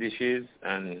washed some dishes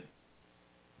and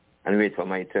wait for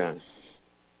my turn.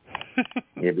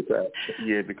 because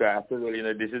after all,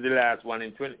 this is the last one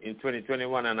in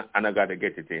 2021, and I got to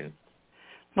get it in.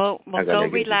 Well, we'll go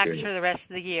relax for the rest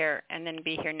of the year and then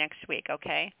be here next week,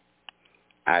 okay?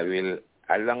 I will,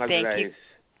 as long as life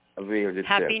avails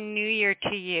itself. Happy New Year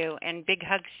to you, and big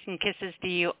hugs and kisses to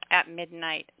you at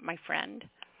midnight, my friend.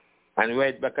 And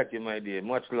right back at you, my dear.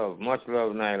 Much love,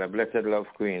 Nyla. Blessed love,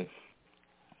 Queen.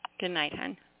 Good night,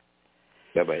 hon.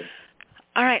 Bye-bye.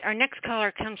 All right, our next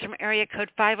caller comes from area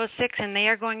code 506, and they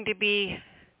are going to be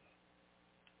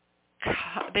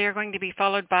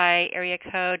followed by area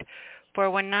code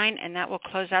 419, and that will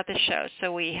close out the show.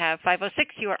 So we have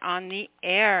 506. You are on the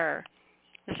air.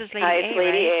 This is Lady A. Hi, it's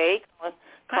Lady right?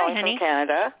 A, calling from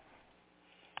Canada.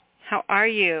 How are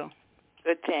you?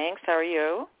 Good, thanks. How are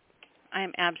you? I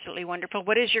am absolutely wonderful.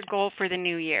 What is your goal for the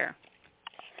new year?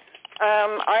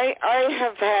 I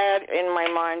have had in my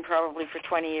mind probably for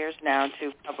 20 years now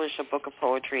to publish a book of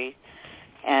poetry,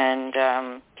 and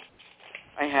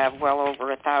I have well over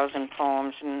 1,000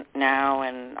 poems now,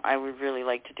 and I would really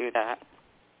like to do that.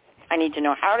 I need to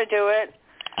know how to do it,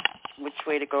 which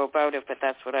way to go about it, but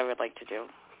that's what I would like to do.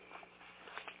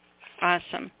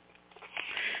 Awesome.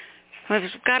 Well,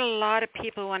 we've got a lot of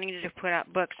people wanting to put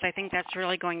out books. I think that's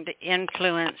really going to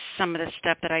influence some of the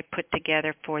stuff that I put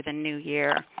together for the new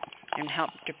year and help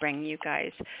to bring you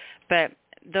guys. But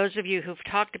those of you who've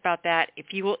talked about that,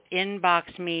 if you will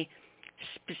inbox me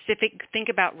think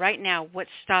about right now what's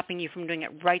stopping you from doing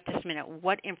it right this minute.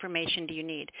 What information do you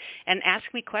need? And ask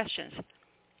me questions.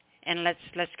 And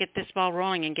let's get this ball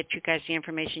rolling and get you guys the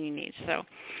information you need. So,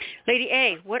 Lady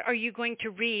A, what are you going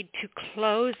to read to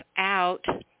close out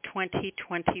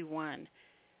 2021?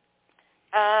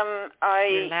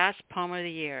 Your last poem of the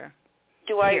year.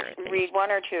 Do I read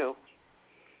one or two?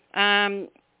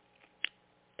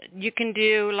 You can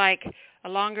do like a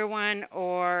longer one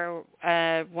or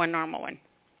one normal one.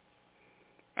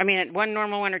 I mean, one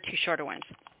normal one or two shorter ones.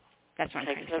 That's what I'm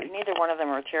trying to say. Neither one of them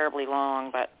are terribly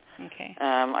long, but okay.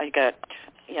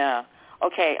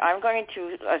 Okay, I'm going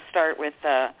to start with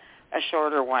a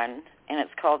shorter one, and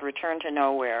it's called Return to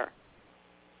Nowhere.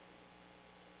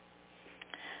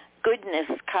 Goodness,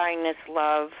 kindness,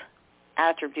 love,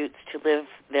 attributes to live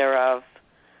thereof,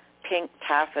 pink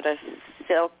taffeta,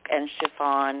 silk and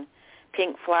chiffon,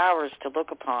 pink flowers to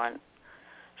look upon,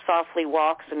 softly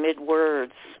walks amid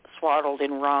words, swaddled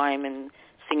in rhyme and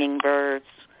singing birds,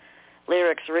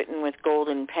 lyrics written with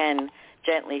golden pen,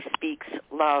 gently speaks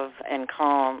love and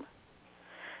calm.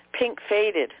 Pink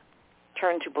faded,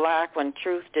 turned to black when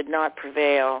truth did not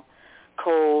prevail,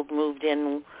 cold moved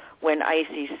in when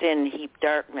icy sin heaped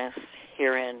darkness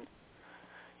herein.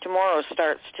 Tomorrow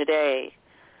starts today,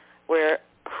 where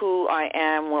who I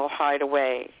am will hide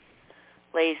away.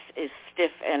 Lace is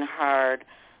stiff and hard,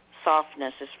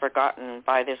 softness is forgotten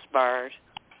by this bard.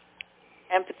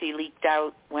 Empathy leaked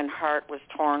out when heart was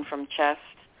torn from chest,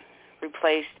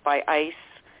 replaced by ice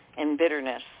and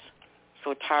bitterness,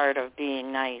 so tired of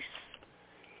being nice.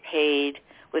 Paid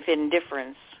with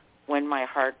indifference when my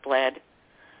heart bled.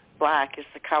 Black is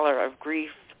the color of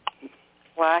grief.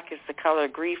 Black is the color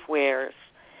grief wears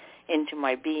into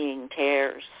my being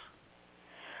tears.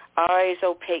 Eyes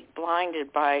opaque,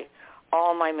 blinded by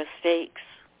all my mistakes.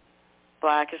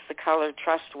 Black is the color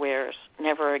trust wears,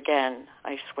 never again,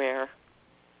 I swear.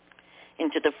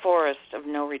 Into the forest of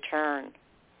no return.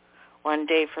 One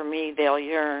day for me they'll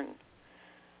yearn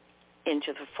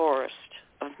into the forest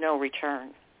of no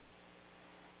return.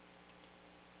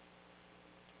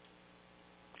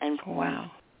 And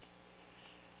wow.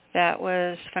 That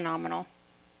was phenomenal.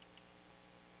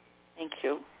 Thank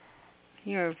you.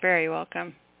 You're very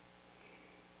welcome.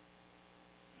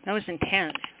 That was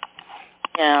intense.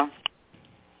 Yeah.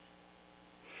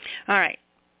 All right.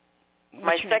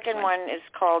 My second one is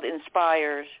called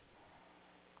Inspired.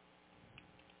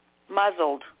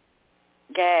 Muzzled,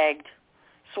 gagged,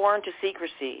 sworn to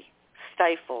secrecy,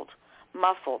 stifled,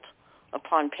 muffled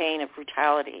upon pain of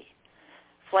brutality.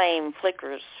 Flame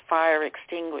flickers, fire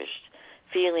extinguished,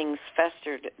 feelings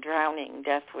festered, drowning,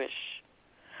 death wish.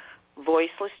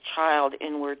 Voiceless child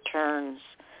inward turns,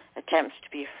 attempts to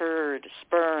be heard,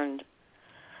 spurned.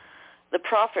 The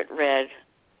prophet read,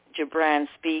 Gibran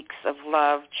speaks of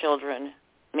love, children,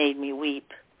 made me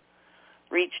weep.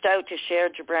 Reached out to share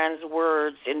Gibran's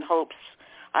words in hopes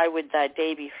I would that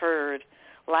day be heard,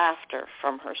 laughter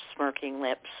from her smirking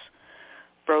lips,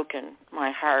 broken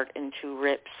my heart in two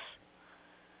rips.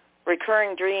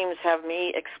 Recurring dreams have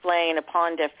me explain,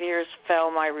 upon deaf ears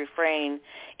fell my refrain,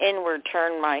 inward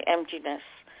turned my emptiness,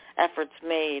 efforts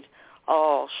made,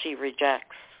 all she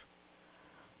rejects.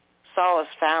 Solace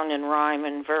found in rhyme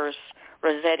and verse,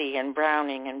 Rossetti and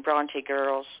Browning and Bronte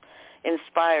girls,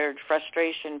 inspired,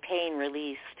 frustration, pain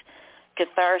released,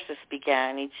 catharsis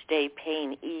began, each day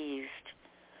pain eased.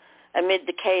 Amid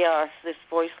the chaos, this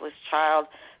voiceless child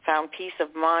found peace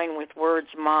of mind with words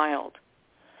mild.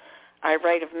 I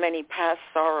write of many past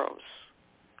sorrows,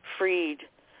 freed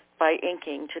by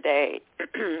inking today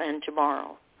and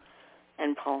tomorrow.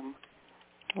 End poem.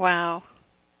 Wow.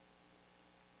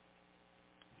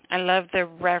 I love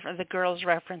the girl's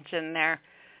reference in there.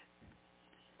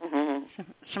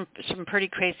 Mm-hmm. Some pretty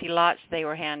crazy lots they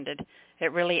were handed.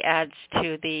 It really adds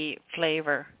to the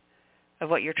flavor of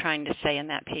what you're trying to say in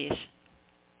that piece.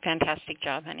 Fantastic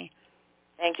job, honey.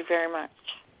 Thank you very much.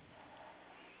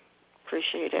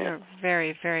 Appreciate it. You're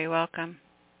very, very welcome.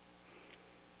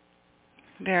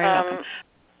 Very welcome.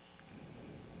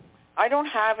 I don't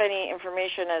have any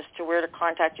information as to where to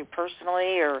contact you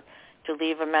personally or to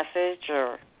leave a message,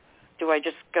 or do I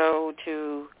just go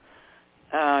to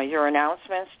your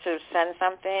announcements to send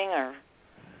something, or?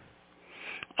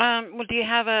 Well, do you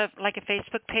have a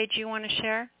Facebook page you want to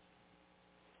share?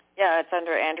 Yeah, it's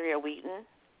under Andrea Wheaton.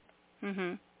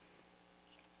 Mhm.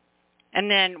 And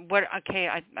then what? Okay,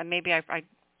 I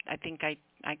think I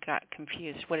got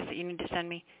confused. What is it you need to send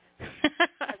me?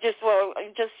 Just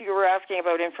you were asking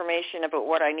about information about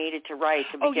what I needed to write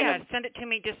to begin. Oh yeah, send it to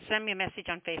me. Just send me a message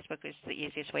on Facebook. It's the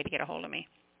easiest way to get a hold of me.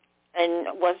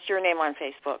 And what's your name on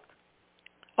Facebook?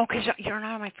 Oh, because you're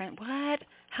not my friend. What?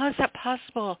 How is that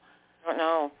possible? I don't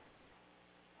know.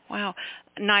 Wow.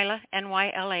 Nyla,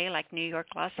 Nyla, like New York,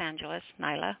 Los Angeles,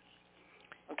 Nyla.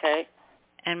 Okay.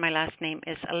 And my last name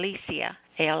is Alisia,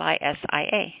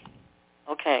 Alisia.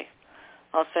 Okay.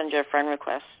 I'll send you a friend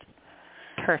request.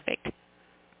 Perfect.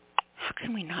 How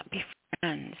can we not be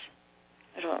friends?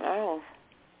 I don't know.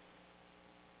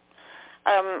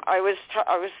 I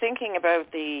was thinking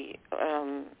about the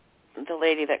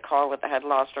lady that called that had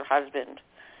lost her husband,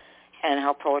 and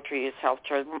how poetry has helped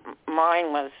her.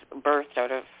 Mine was birthed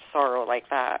out of sorrow like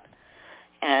that,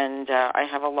 and I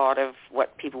have a lot of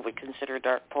what people would consider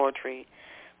dark poetry,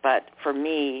 but for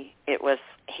me it was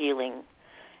healing.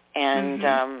 And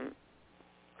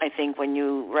I think when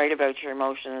you write about your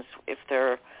emotions, if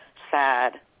they're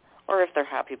sad or if they're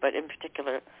happy, but in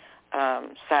particular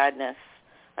sadness,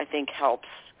 I think helps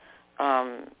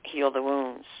heal the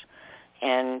wounds,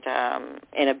 and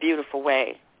in a beautiful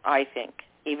way, I think.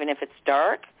 Even if it's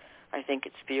dark, I think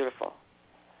it's beautiful.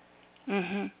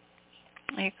 I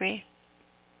agree.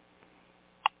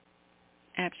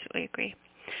 Absolutely agree.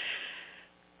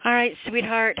 All right,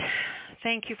 sweetheart.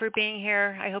 Thank you for being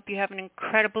here. I hope you have an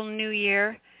incredible new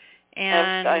year.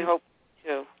 And I hope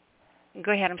you do.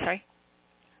 Go ahead, I'm sorry.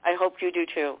 I hope you do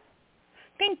too.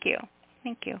 Thank you.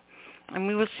 Thank you. And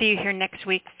we will see you here next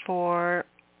week for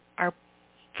our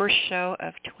first show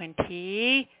of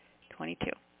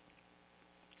 2022.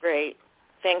 Great.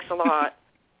 Thanks a lot.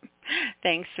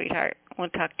 Thanks, sweetheart. We'll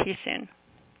talk to you soon.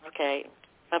 Okay.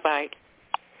 Bye-bye.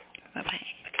 Bye-bye.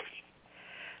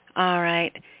 All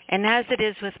right. And as it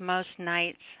is with most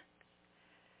nights,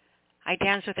 I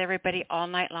dance with everybody all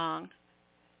night long,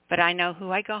 but I know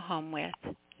who I go home with.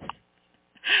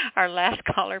 Our last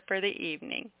caller for the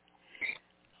evening,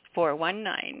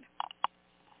 419.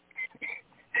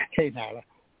 Hey, Nyla.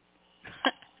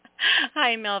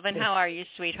 Hi, Melvin. How are you,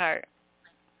 sweetheart?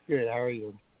 Good. How are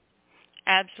you?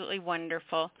 Absolutely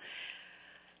wonderful.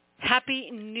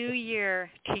 Happy New Year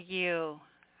to you.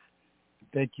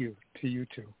 Thank you. To you,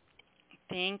 too.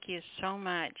 Thank you so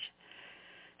much.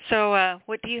 So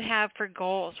what do you have for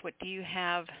goals? What do you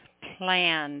have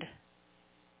planned?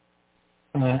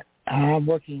 I'm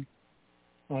working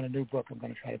on a new book. I'm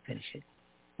going to try to finish it.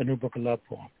 A new book of love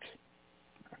poems.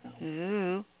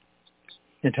 Ooh.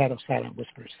 Entitled Silent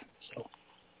Whispers. So,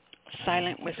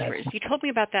 Silent Whispers. You told me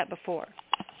about that before.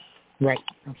 Right.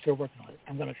 I'm still working on it.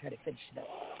 I'm going to try to finish it up.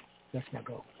 That's my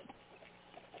goal.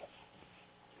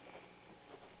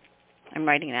 I'm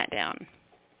writing that down.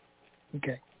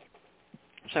 Okay.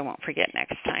 So I won't forget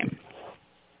next time.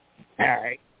 All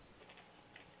right.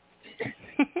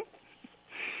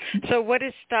 So what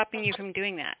is stopping you from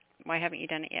doing that? Why haven't you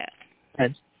done it yet?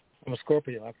 I'm a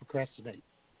Scorpio. I procrastinate.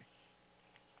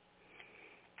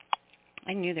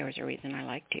 I knew there was a reason I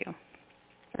liked you.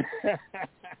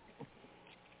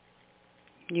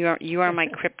 You are my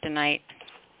kryptonite.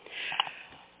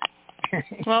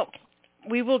 Well,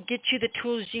 we will get you the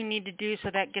tools you need to do so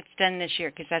that gets done this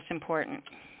year because that's important.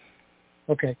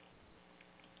 Okay.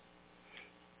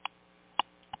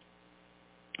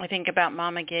 I think about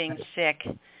Mama getting sick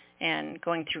and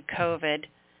going through COVID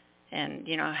and,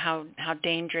 you know, how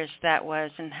dangerous that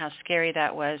was and how scary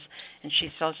that was. And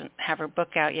she still doesn't have her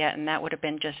book out yet, and that would have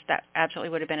been that absolutely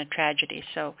would have been a tragedy.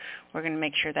 So we're going to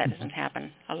make sure that doesn't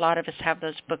happen. A lot of us have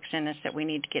those books in us that we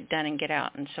need to get done and get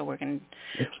out, and so we're going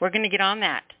to get on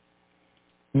that.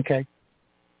 Okay.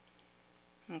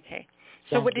 Okay.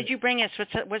 So what did you bring us?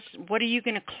 What are you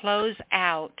going to close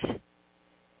out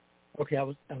okay, I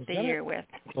was the year with?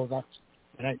 Close out.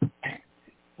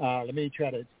 Let me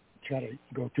try to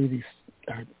go through these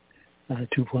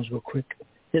 2 poems real quick.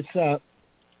 It's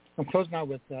I'm closing out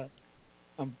with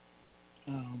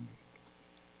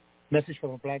Message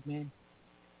from a Black Man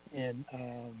in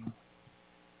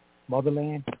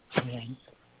Motherland, and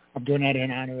I'm doing that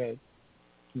in honor of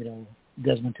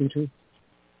Desmond Tutu,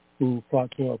 who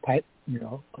fought for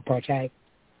apartheid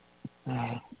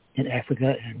in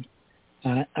Africa, and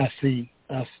I see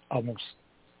us almost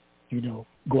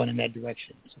going in that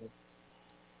direction. So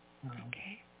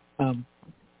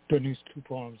doing these 2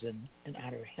 poems in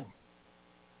honor of him.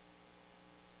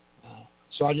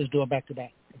 So I'll just do it back to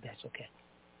back, if that's okay.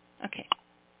 Okay.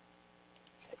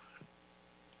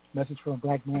 Message from a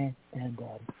Black Man and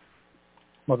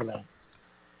Motherland.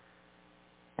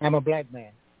 I'm a black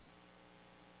man.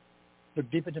 Look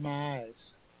deep into my eyes,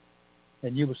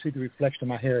 and you will see the reflection of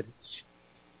my heritage.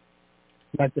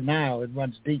 Like the Nile, it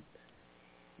runs deep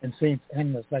and seems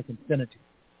endless like infinity.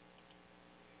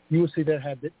 You will see that I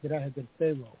have been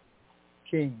Pharaoh,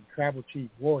 king, tribal chief,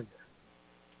 warrior.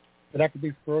 That I could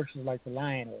be ferocious like the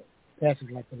lion or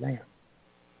passive like the lamb.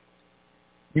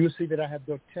 You will see that I have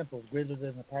built temples greater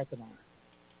than the Parthenon,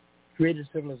 created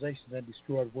civilizations and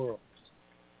destroyed worlds.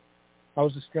 I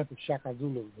was the strength of Shaka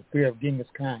Zulu, the fear of Genghis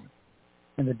Khan,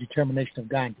 and the determination of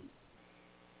Gandhi.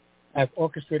 I have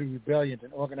orchestrated rebellions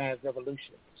and organized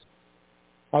revolutions.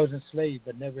 I was enslaved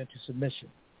but never into submission.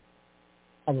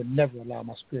 I would never allow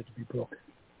my spirit to be broken.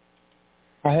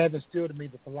 I have instilled in me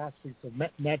the philosophies of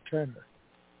Nat Turner,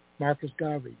 Marcus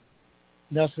Garvey,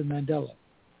 Nelson Mandela,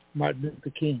 Martin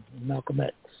Luther King, and Malcolm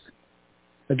X.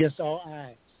 Against all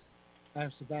odds, I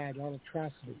have survived all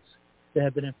atrocities that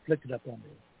have been inflicted upon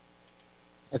me.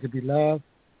 I could be love,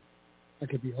 I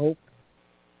could be hope,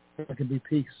 I could be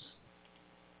peace.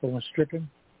 But when stricken,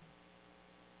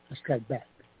 I strike back.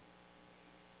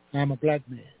 I am a black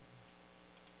man.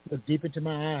 Look deep into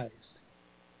my eyes,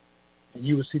 and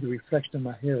you will see the reflection of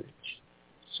my heritage.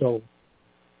 So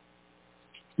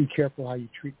be careful how you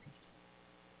treat me.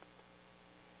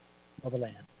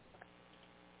 Motherland.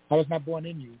 I was not born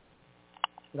in you,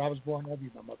 but I was born of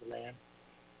you, my motherland.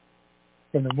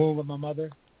 From the womb of my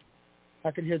mother,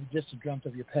 I could hear the distant drums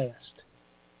of your past.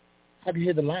 I could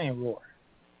hear the lion roar.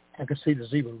 I could see the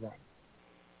zebra run.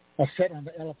 I sat on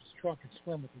the elephant's trunk and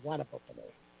swam with the water buffalo.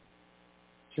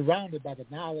 Surrounded by the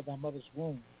Nile of my mother's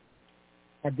womb,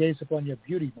 I gazed upon your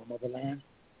beauty, my motherland.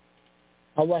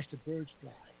 I watched the birds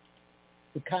fly.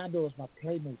 The condor was my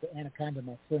playmate, the anaconda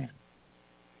my friend.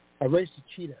 I raced the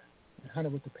cheetah and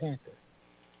hunted with the panther.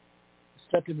 I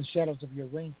slept in the shadows of your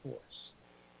rainforest.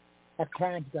 I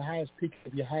climbed to the highest peak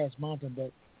of your highest mountain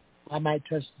that I might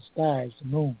touch the stars, the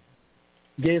moon,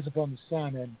 gaze upon the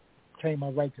sun, and claim my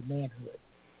right to manhood.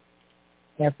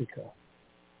 Africa,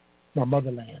 my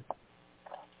motherland.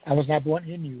 I was not born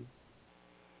in you,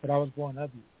 but I was born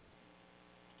of you.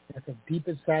 And from deep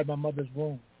inside my mother's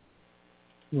womb,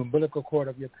 the umbilical cord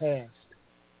of your past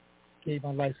gave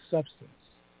my life substance,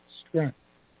 strength,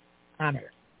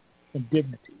 honor, and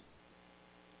dignity.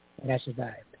 And I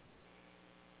survived.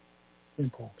 In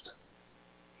poems.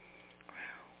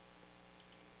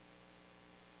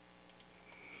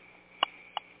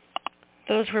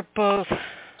 Those were both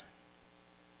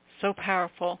so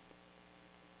powerful.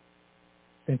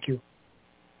 Thank you.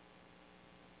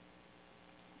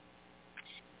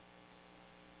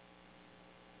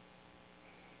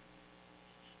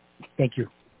 Thank you.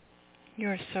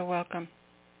 You're so welcome.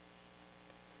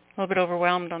 A little bit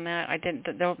overwhelmed on that.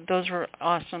 Those were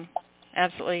awesome.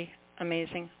 Absolutely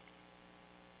amazing.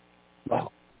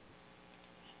 Wow.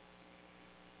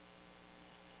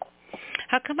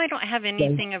 How come I don't have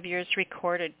anything of yours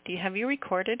recorded? Have you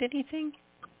recorded anything?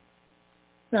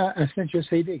 No, I sent you a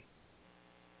CD.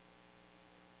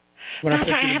 I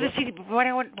have a CD, but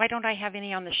why don't I have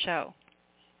any on the show?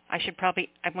 I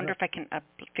wonder if I can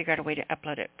figure out a way to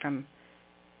upload it from...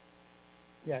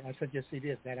 Yeah, I sent you a CD.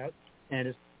 Is that out?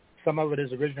 And some of it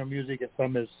is original music and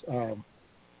some is, I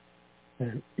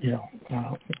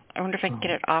wonder if I can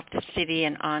get it off the CD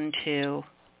and onto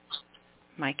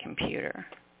my computer.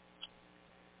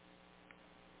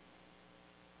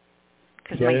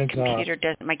 Because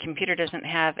my computer doesn't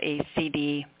have a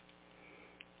CD,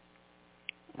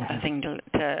 a thing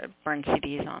to burn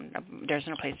CDs on. There's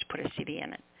no place to put a CD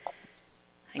in it.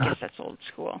 I guess that's old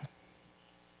school.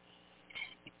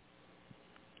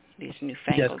 These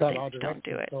newfangled things don't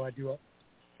do it. So I do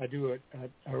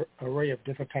an array of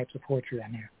different types of poetry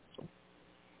on here.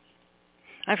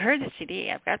 I've heard the CD.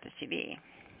 I've got the CD,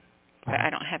 but I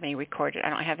don't have any recorded. I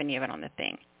don't have any of it on the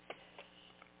thing,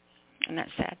 and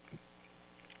that's sad.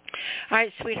 All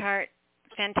right, sweetheart,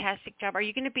 fantastic job. Are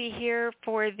you going to be here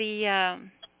for the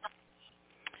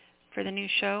new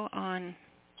show on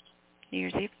New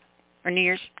Year's Eve or New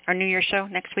Year's show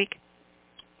next week?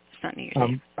 It's not New Year's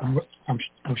Eve.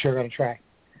 I'm sure going to try.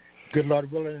 Good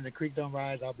Lord willing, and the creek don't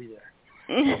rise, I'll be there.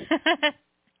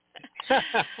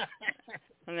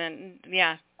 And then,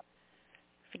 yeah,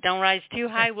 if it don't rise too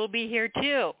high, we'll be here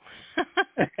too.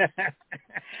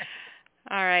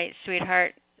 All right,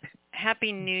 sweetheart.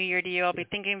 Happy New Year to you. I'll be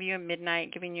thinking of you at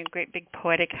midnight, giving you a great big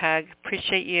poetic hug.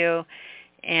 Appreciate you.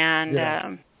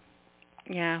 And,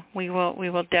 we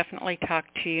will definitely talk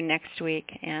to you next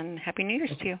week. And Happy New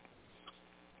Year's to you.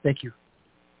 Thank you.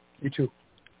 You too.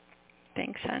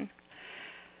 Thanks, son.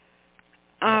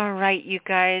 All right, you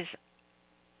guys.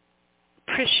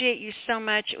 Appreciate you so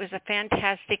much. It was a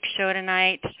fantastic show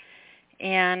tonight.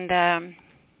 And,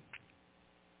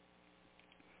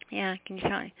 can you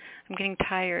tell me? I'm getting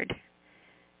tired.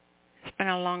 It's been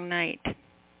a long night.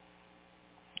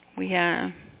 We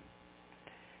 20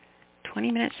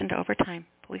 minutes into overtime,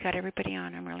 but we got everybody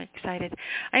on. I'm really excited.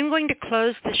 I'm going to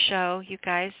close the show, you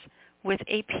guys, with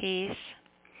a piece,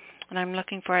 and I'm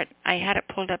looking for it. I had it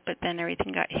pulled up, but then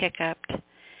everything got hiccuped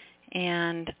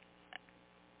and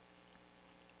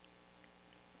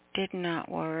did not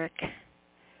work.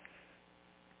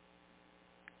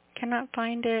 Cannot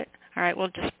find it. All right, we'll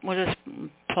just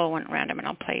pull one at random, and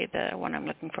I'll play the one I'm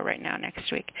looking for right now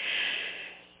next week.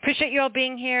 Appreciate you all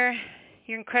being here.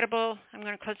 You're incredible. I'm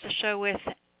going to close the show with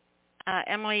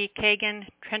Emily Kagan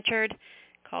Trenchard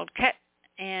called Cut.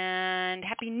 And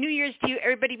Happy New Year's to you.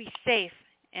 Everybody be safe,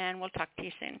 and we'll talk to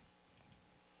you soon.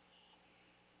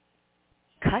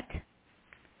 Cut.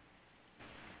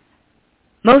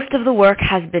 Most of the work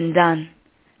has been done.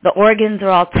 The organs are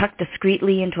all tucked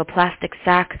discreetly into a plastic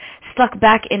sack, stuck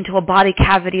back into a body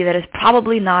cavity that is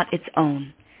probably not its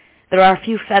own. There are a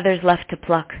few feathers left to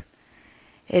pluck.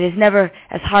 It is never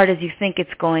as hard as you think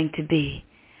it's going to be.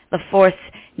 The force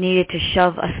needed to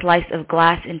shove a slice of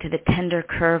glass into the tender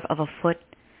curve of a foot.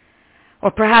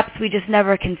 Or perhaps we just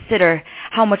never consider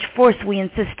how much force we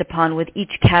insist upon with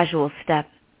each casual step.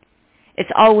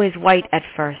 It's always white at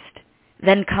first.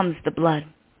 Then comes the blood.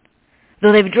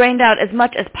 Though they've drained out as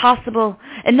much as possible,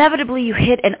 inevitably you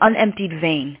hit an unemptied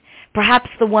vein,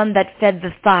 perhaps the one that fed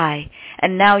the thigh,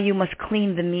 and now you must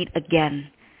clean the meat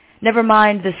again. Never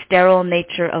mind the sterile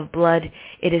nature of blood,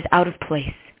 it is out of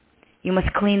place. You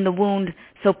must clean the wound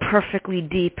so perfectly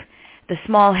deep. The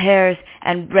small hairs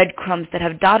and breadcrumbs that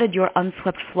have dotted your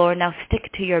unswept floor now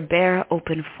stick to your bare,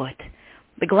 open foot.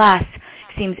 The glass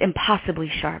seems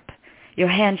impossibly sharp. Your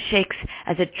hand shakes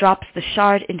as it drops the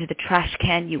shard into the trash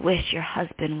can. You wish your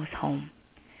husband was home.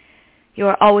 You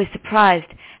are always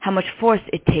surprised how much force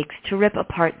it takes to rip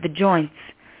apart the joints.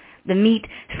 The meat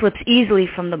slips easily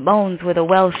from the bones with a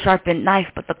well-sharpened knife,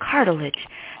 but the cartilage,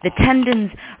 the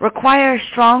tendons, require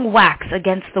strong wax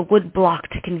against the wood block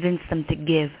to convince them to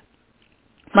give.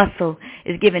 Muscle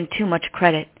is given too much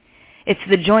credit. It's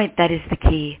the joint that is the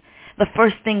key, the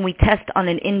first thing we test on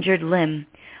an injured limb,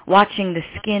 watching the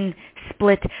skin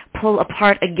split, pull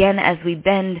apart again as we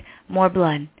bend, more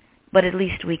blood, but at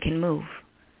least we can move.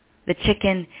 The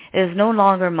chicken is no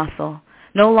longer muscle,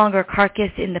 no longer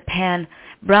carcass in the pan,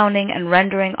 browning and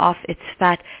rendering off its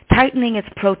fat, tightening its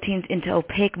proteins into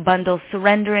opaque bundles,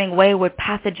 surrendering wayward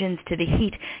pathogens to the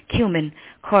heat, cumin,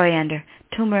 coriander,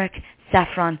 turmeric,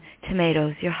 saffron,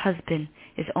 tomatoes. Your husband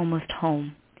is almost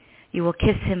home. You will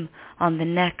kiss him on the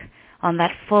neck, on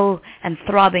that full and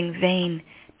throbbing vein.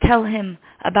 Tell him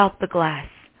about the glass,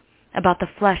 about the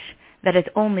flesh that is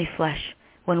only flesh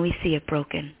when we see it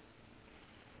broken.